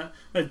guys in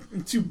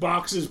two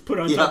boxes put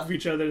on top of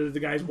each other that the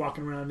guy's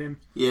walking around in.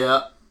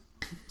 Yeah.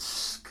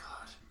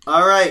 God.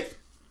 All right,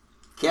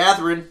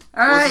 Catherine.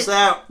 All right, this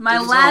out. My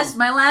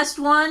last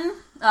one.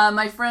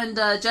 My friend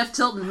Jeff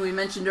Tilton, who we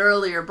mentioned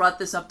earlier, brought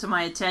this up to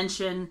my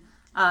attention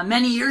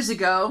many years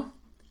ago.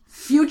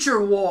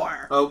 Future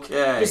War.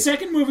 Okay. The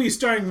second movie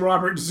starring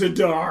Robert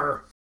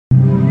Zadar.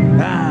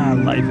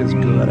 Life is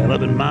good. I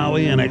live in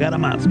Maui and I got a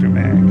monster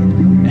mag.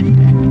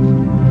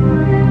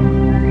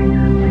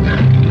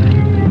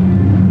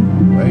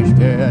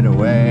 Wasted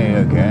away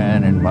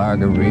again in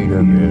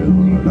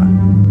Margaritaville.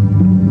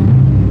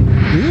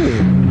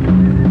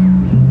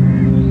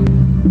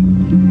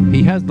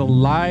 He has the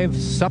lithe,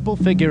 supple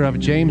figure of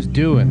James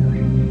Doohan.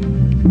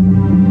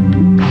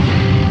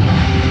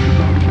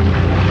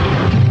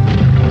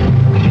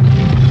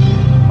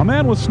 A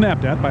man was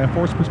snapped at by a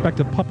forced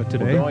perspective puppet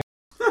today.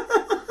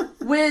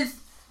 With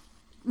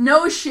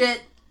no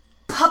shit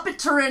puppet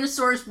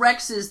Tyrannosaurus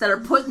Rexes that are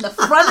put in the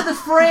front of the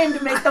frame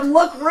to make them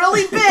look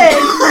really big.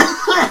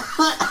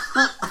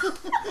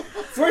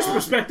 First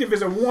perspective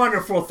is a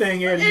wonderful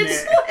thing, isn't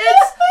it?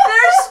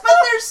 But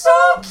they're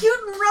so cute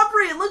and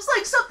rubbery. It looks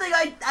like something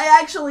I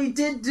actually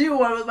did do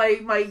with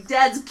my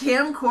dad's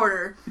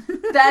camcorder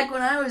back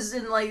when I was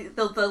in the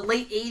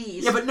late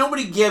 80s. Yeah, but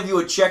nobody gave you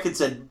a check and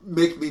said,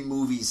 make me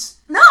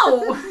movies.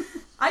 No!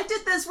 I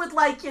did this with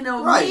right.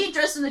 me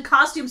dressed in a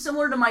costume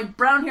similar to my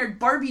brown-haired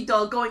Barbie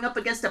doll going up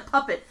against a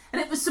puppet, and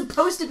it was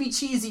supposed to be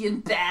cheesy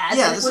and bad.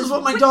 Yeah, this is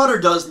what my daughter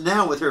does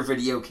now with her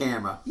video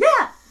camera.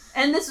 Yeah,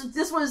 and this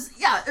was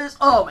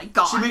oh my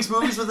god. She makes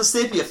movies with a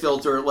sepia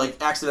filter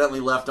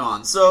accidentally left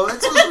on, so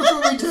that's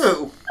what we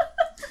do.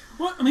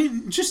 Well, I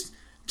mean, just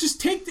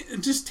take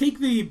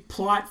the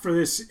plot for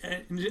this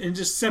and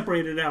just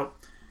separate it out.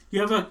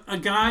 You have a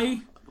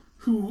guy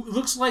who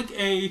looks like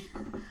a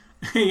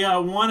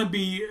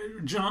wannabe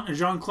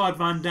Jean-Claude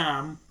Van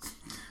Damme,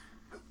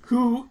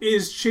 who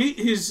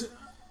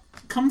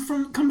comes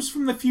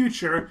from the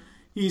future.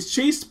 He's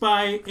chased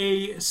by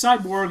a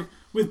cyborg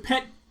with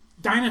pet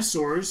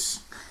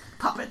dinosaurs,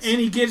 puppets, and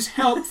he gets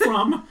help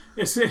from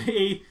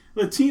a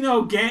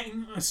Latino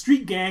gang, a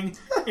street gang,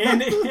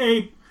 and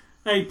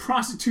a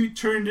prostitute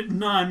turned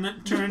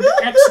nun turned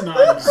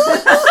ex-nun.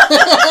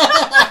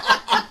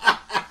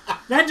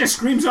 That just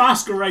screams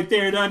Oscar right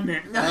there, doesn't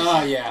it?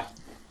 Oh yeah.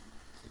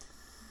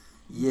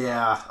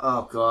 Yeah.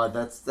 Oh god,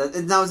 that's that.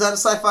 Now is that a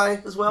sci-fi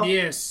as well?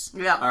 Yes.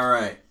 Yeah. All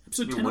right.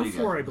 Episode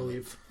 1004, I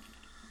believe.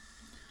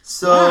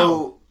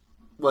 So,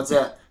 what's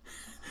that?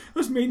 It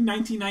was made in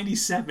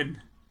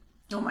 1997.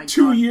 Oh my god.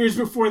 2 years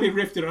before they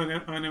riffed it on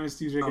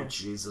MST's again. Oh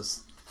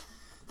Jesus.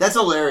 That's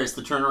hilarious.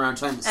 The turnaround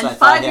time. And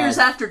 5 years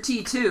after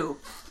T2.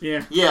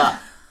 Yeah. Yeah.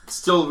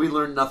 Still, we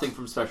learned nothing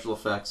from special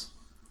effects.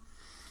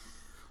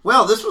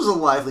 Well, this was a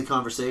lively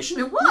conversation.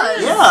 It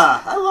was.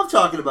 Yeah, I love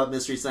talking about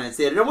Mystery Science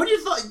Theater. Now, what do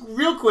you thought?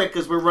 Real quick,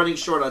 because we're running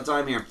short on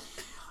time here.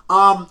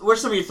 What are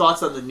some of your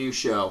thoughts on the new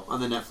show, on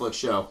the Netflix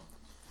show?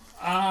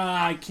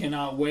 I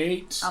cannot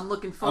wait. I'm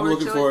looking forward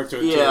to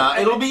it.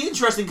 Yeah, it'll be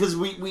interesting because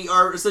we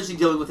are essentially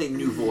dealing with a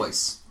new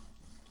voice.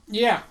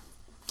 Yeah.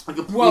 A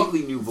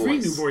completely new voice. 3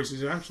 new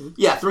voices, actually.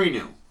 Yeah, 3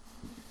 new.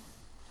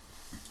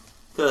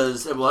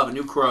 Because we'll have a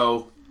new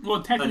Crow,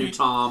 Well, a technically, new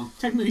Tom.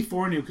 Technically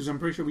 4 new, because I'm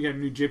pretty sure we got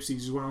new Gypsies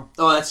as well.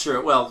 Oh, that's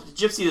true. Well,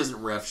 Gypsy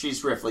doesn't riff.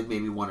 She's riffed like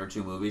maybe 1 or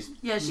 2 movies.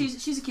 Yeah,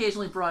 she's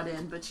occasionally brought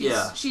in, but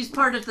she's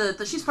part of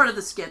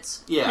the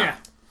skits. Yeah.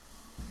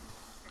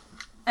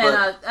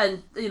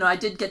 And you know, I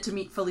did get to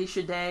meet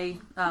Felicia Day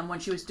when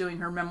she was doing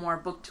her memoir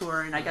book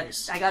tour, and I got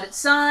it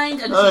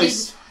signed. And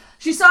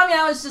she saw me.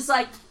 I was just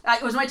like,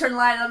 it was my turn in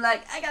line, and I'm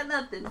like, I got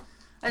nothing.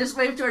 I just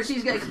waved to her.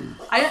 She's like,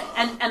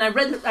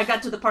 I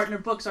got to the part in her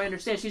book, so I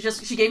understand.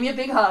 She gave me a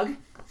big hug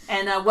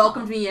and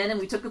welcomed me in, and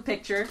we took a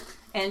picture.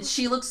 And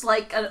she looks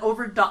like an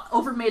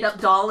over made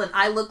up doll, and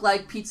I look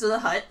like Pizza the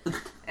Hut.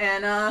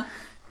 And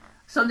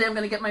someday I'm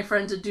gonna get my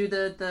friend to do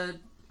the.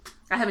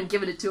 I haven't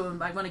given it to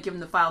him. I want to give him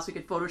the file so we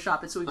could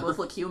Photoshop it so we both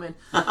look human.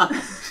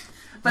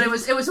 But it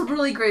was a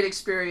really great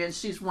experience.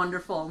 She's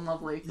wonderful and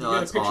lovely. You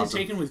got a picture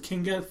taken with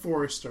Kinga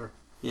Forrester.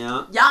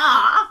 Yeah.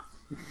 Yeah.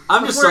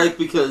 I'm just psyched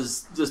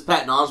because just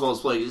Patton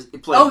Oswalt's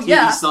playing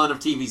TV's son of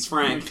TV's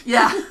Frank.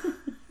 Yeah.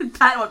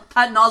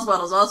 Patton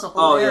Oswalt is also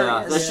hilarious.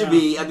 Oh yeah, that should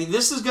be. I mean,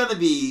 this is going to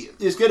be.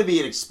 It's going to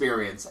be an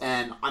experience,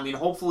 and I mean,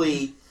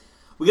 hopefully,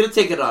 we're going to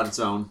take it on its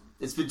own.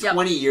 It's been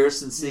 20 years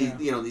since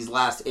these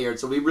last aired,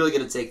 so we're really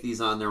going to take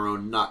these on their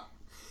own, not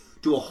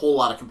do a whole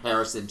lot of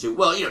comparison to.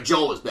 Well,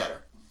 Joel was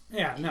better.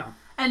 Yeah, no.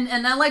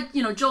 And I like,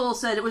 Joel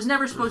said it was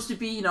never supposed to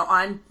be,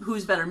 on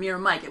Who's Better, me or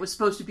Mike. It was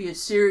supposed to be a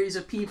series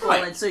of people,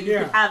 right. and so you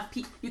could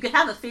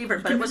have a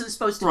favorite, but it wasn't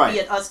supposed to be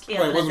an us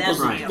canon.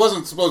 It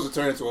wasn't supposed to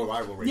turn into a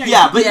rivalry.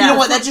 Yeah, but you know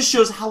what? That just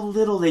shows how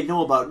little they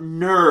know about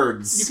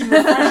nerds. You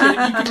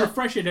can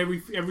refresh it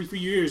every few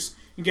years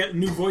and get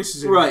new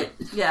voices in it. Right.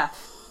 Yeah.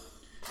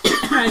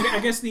 I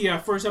guess the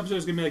first episode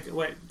is going to be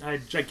like,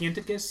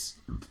 Giganticus?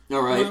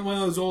 All right. One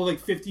of those old,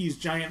 50s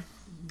giant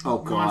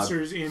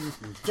monsters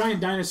giant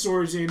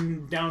dinosaurs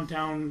in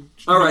downtown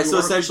All right, New so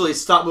York. essentially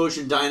stop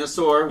motion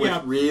dinosaur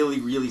with really,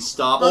 really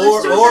stop.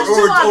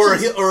 Or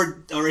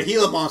a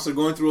Gila monster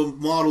going through a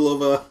model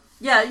of a...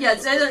 Yeah,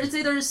 it's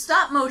either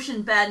stop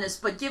motion badness,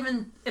 but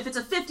if it's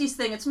a 50s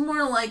thing, it's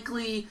more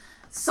likely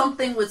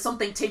something with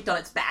something taped on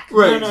its back.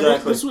 Right, no,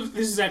 exactly.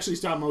 This is actually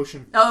stop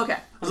motion. Oh, okay.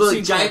 So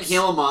the giant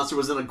Gila monster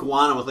was an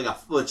iguana with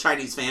a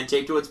Chinese fan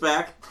taped to its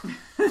back?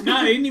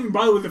 No, they didn't even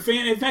bother with the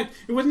fan. In fact,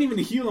 it wasn't even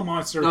a Gila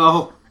monster.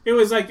 No. It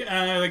was like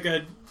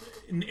an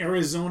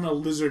Arizona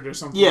lizard or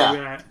something like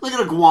that. Like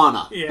an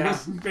iguana. Yeah,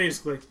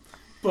 basically.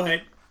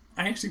 But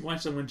I actually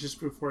watched that one just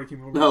before I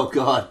came over. Oh,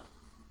 God.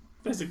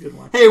 That's a good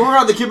one. Hey, we're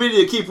on the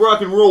committee to keep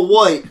rock and roll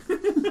white.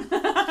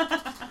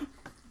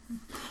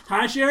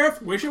 Hi,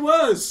 Sheriff. Wish it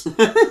was.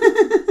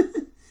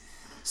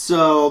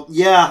 So,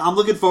 yeah, I'm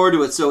looking forward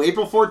to it. So,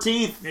 April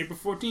 14th. April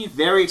 14th.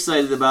 Very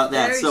excited about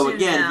that. Very so, soon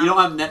again, now. if you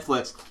don't have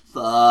Netflix,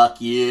 fuck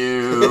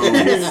you.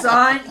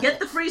 Get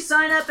the free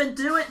sign up and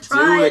do it.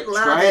 Try it.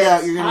 Try it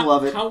out. You're going to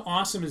love it. How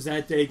awesome is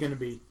that day going to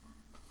be?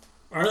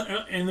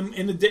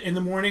 In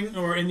the morning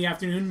or in the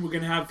afternoon, we're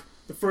going to have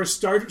the first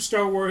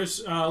Star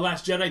Wars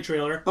Last Jedi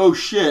trailer. Oh,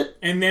 shit.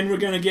 And then we're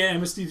going to get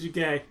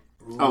MST3K.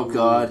 Oh,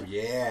 God.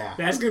 Yeah.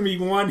 That's going to be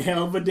one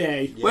hell of a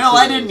day. Yes,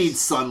 I didn't need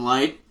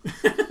sunlight.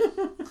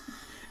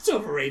 It's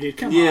overrated.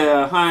 Come on.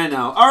 Yeah, I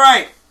know. All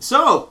right.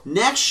 So,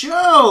 next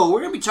show,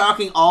 we're going to be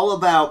talking all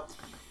about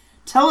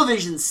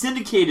television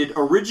syndicated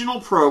original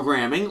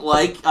programming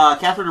like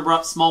Catherine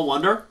Abrupt's Small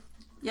Wonder.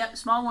 Yep,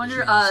 Small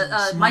Wonder.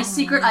 My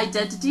Secret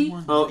Identity.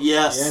 Oh,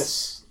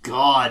 yes.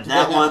 God,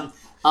 that one.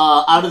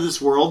 Out of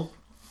This World.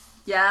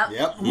 Yeah.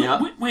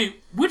 Yep.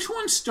 Wait, which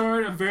one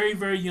starred a very,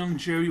 very young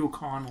Jerry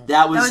O'Connell?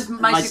 That was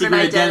My Secret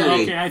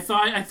Identity. Okay, I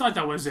thought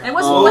that was it.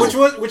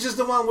 Which is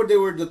the one where they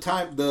were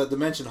the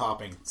dimension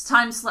hopping? It's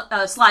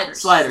Sliders.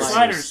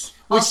 Sliders.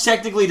 Which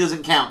technically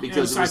doesn't count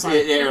because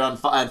it aired on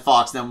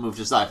Fox, then moved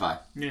to Sci-Fi.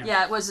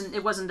 Yeah, it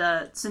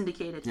wasn't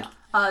syndicated. Yeah.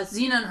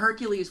 Xena and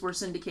Hercules were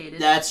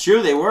syndicated. That's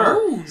true, they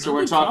were. So we're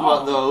going to talk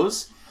about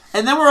those.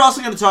 And then we're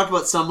also going to talk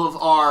about some of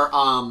our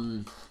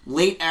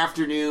late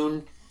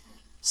afternoon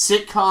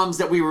sitcoms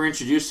that we were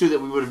introduced to that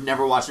we would have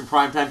never watched in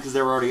primetime because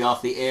they were already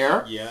off the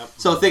air. Yeah.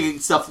 So thinking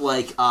stuff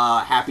like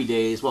Happy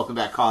Days, Welcome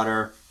Back,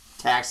 Kotter,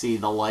 Taxi,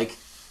 the like.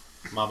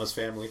 Mama's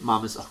Family.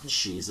 Oh,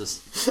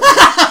 Jesus. Get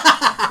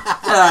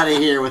out of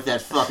here with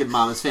that fucking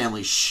Mama's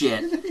Family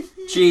shit.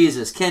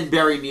 Jesus, Ken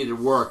Berry needed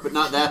work, but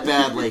not that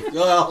badly.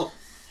 Well.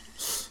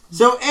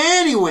 So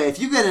anyway, if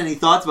you got any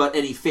thoughts about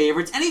any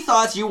favorites, any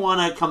thoughts you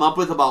want to come up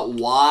with about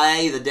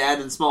why the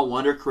dad in Small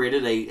Wonder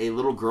created a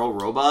little girl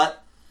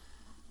robot,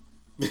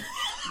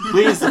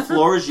 please, the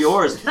floor is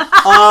yours.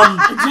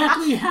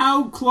 Exactly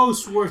how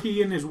close were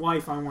he and his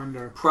wife, I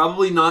wonder?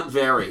 Probably not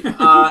very.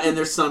 And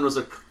their son was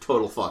a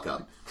total fuck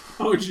up.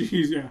 Oh,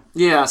 jeez, yeah.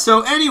 Yeah,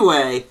 so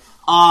anyway,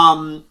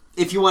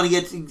 if you want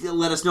to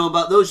let us know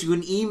about those, you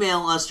can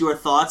email us your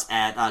thoughts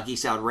at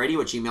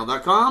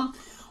geeksalladradio@gmail.com,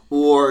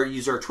 or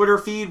use our Twitter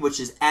feed, which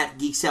is at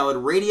Geek Salad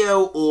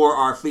Radio, or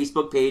our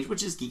Facebook page,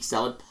 which is Geek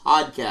Salad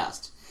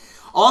Podcast.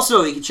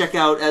 Also, you can check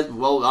out,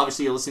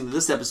 obviously you're listening to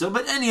this episode,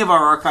 but any of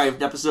our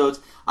archived episodes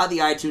on the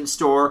iTunes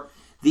Store,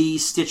 the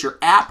Stitcher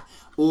app,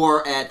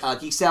 or at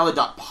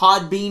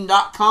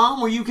geeksalad.podbean.com,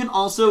 where you can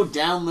also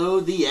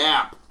download the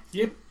app.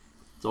 Yep.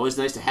 It's always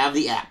nice to have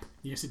the app.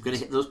 Yes, I'm going to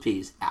hit those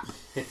P's. App.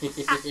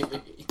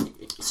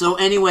 So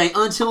anyway,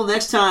 until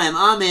next time,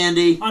 I'm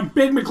Andy. I'm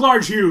Big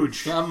McLarge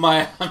Huge.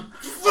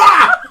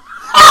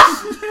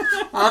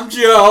 I'm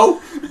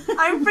Joe.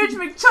 I'm Bridge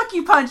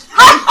McChucky Punch.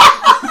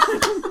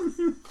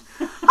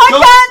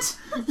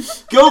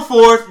 Go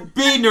forth,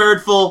 be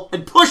nerdful,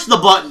 and push the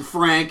button,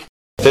 Frank.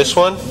 This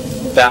one,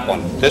 that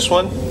one, this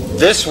one,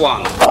 this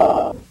one.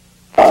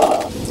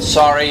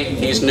 Sorry,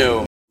 he's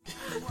new.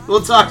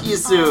 We'll talk to you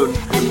soon.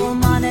 And we'll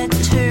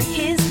monitor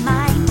his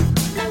mind.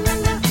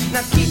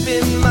 Now keep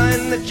in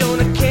mind that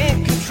Jonah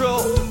can't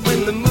control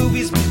when the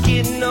movies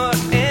begin or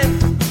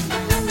end.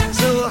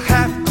 So we'll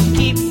have to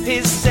keep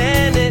his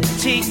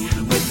sanity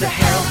with the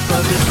help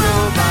of his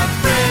robot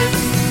friend.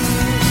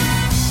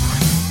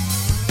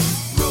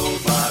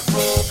 Robot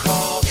roll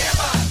call.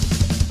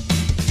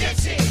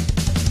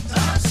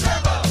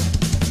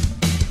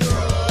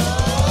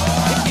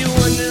 If you're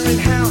wondering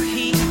how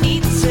he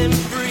eats and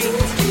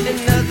breathes and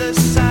other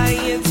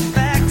science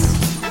facts,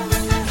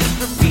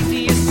 repeat to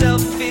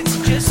yourself, it's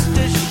just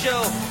a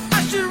show.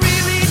 I should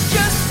really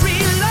just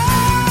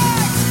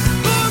relax.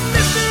 For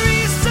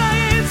Mystery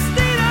Science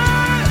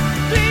Theater,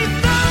 please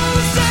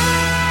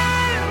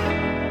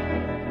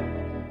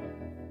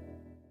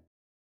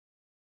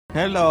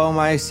Hello,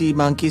 my sea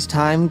monkeys.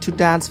 Time to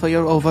dance for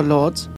your overlords.